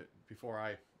just a minute before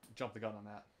I jump the gun on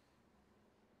that.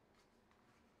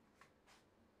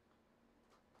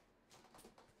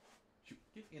 Shoot,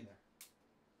 get in there.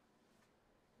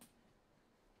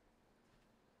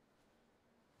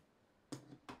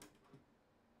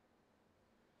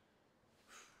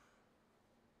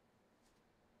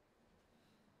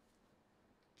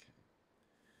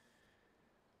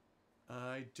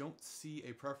 I don't see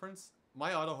a preference.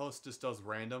 My auto host just does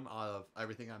random out of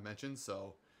everything I mentioned,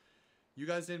 so you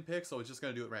guys didn't pick, so it's just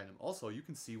going to do it random. Also, you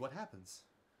can see what happens.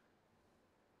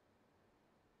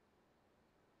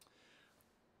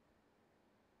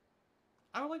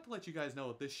 I would like to let you guys know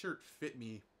that this shirt fit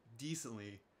me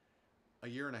decently a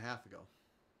year and a half ago.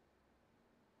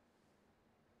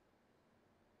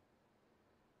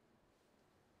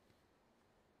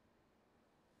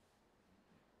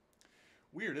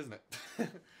 Weird, isn't it?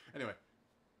 Anyway,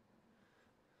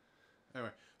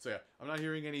 so yeah, I'm not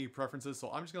hearing any preferences,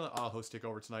 so I'm just going to let AutoHost take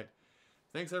over tonight.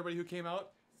 Thanks everybody who came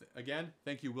out. Again,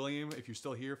 thank you William if you're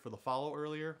still here for the follow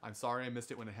earlier. I'm sorry I missed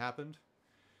it when it happened.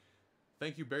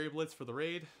 Thank you Barry Blitz for the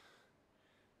raid.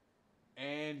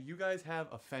 And you guys have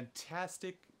a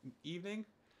fantastic evening.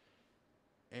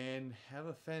 And have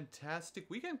a fantastic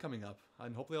weekend coming up.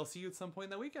 And hopefully I'll see you at some point in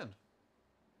that weekend.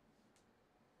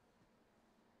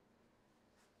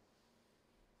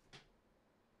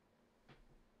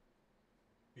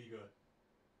 Be good.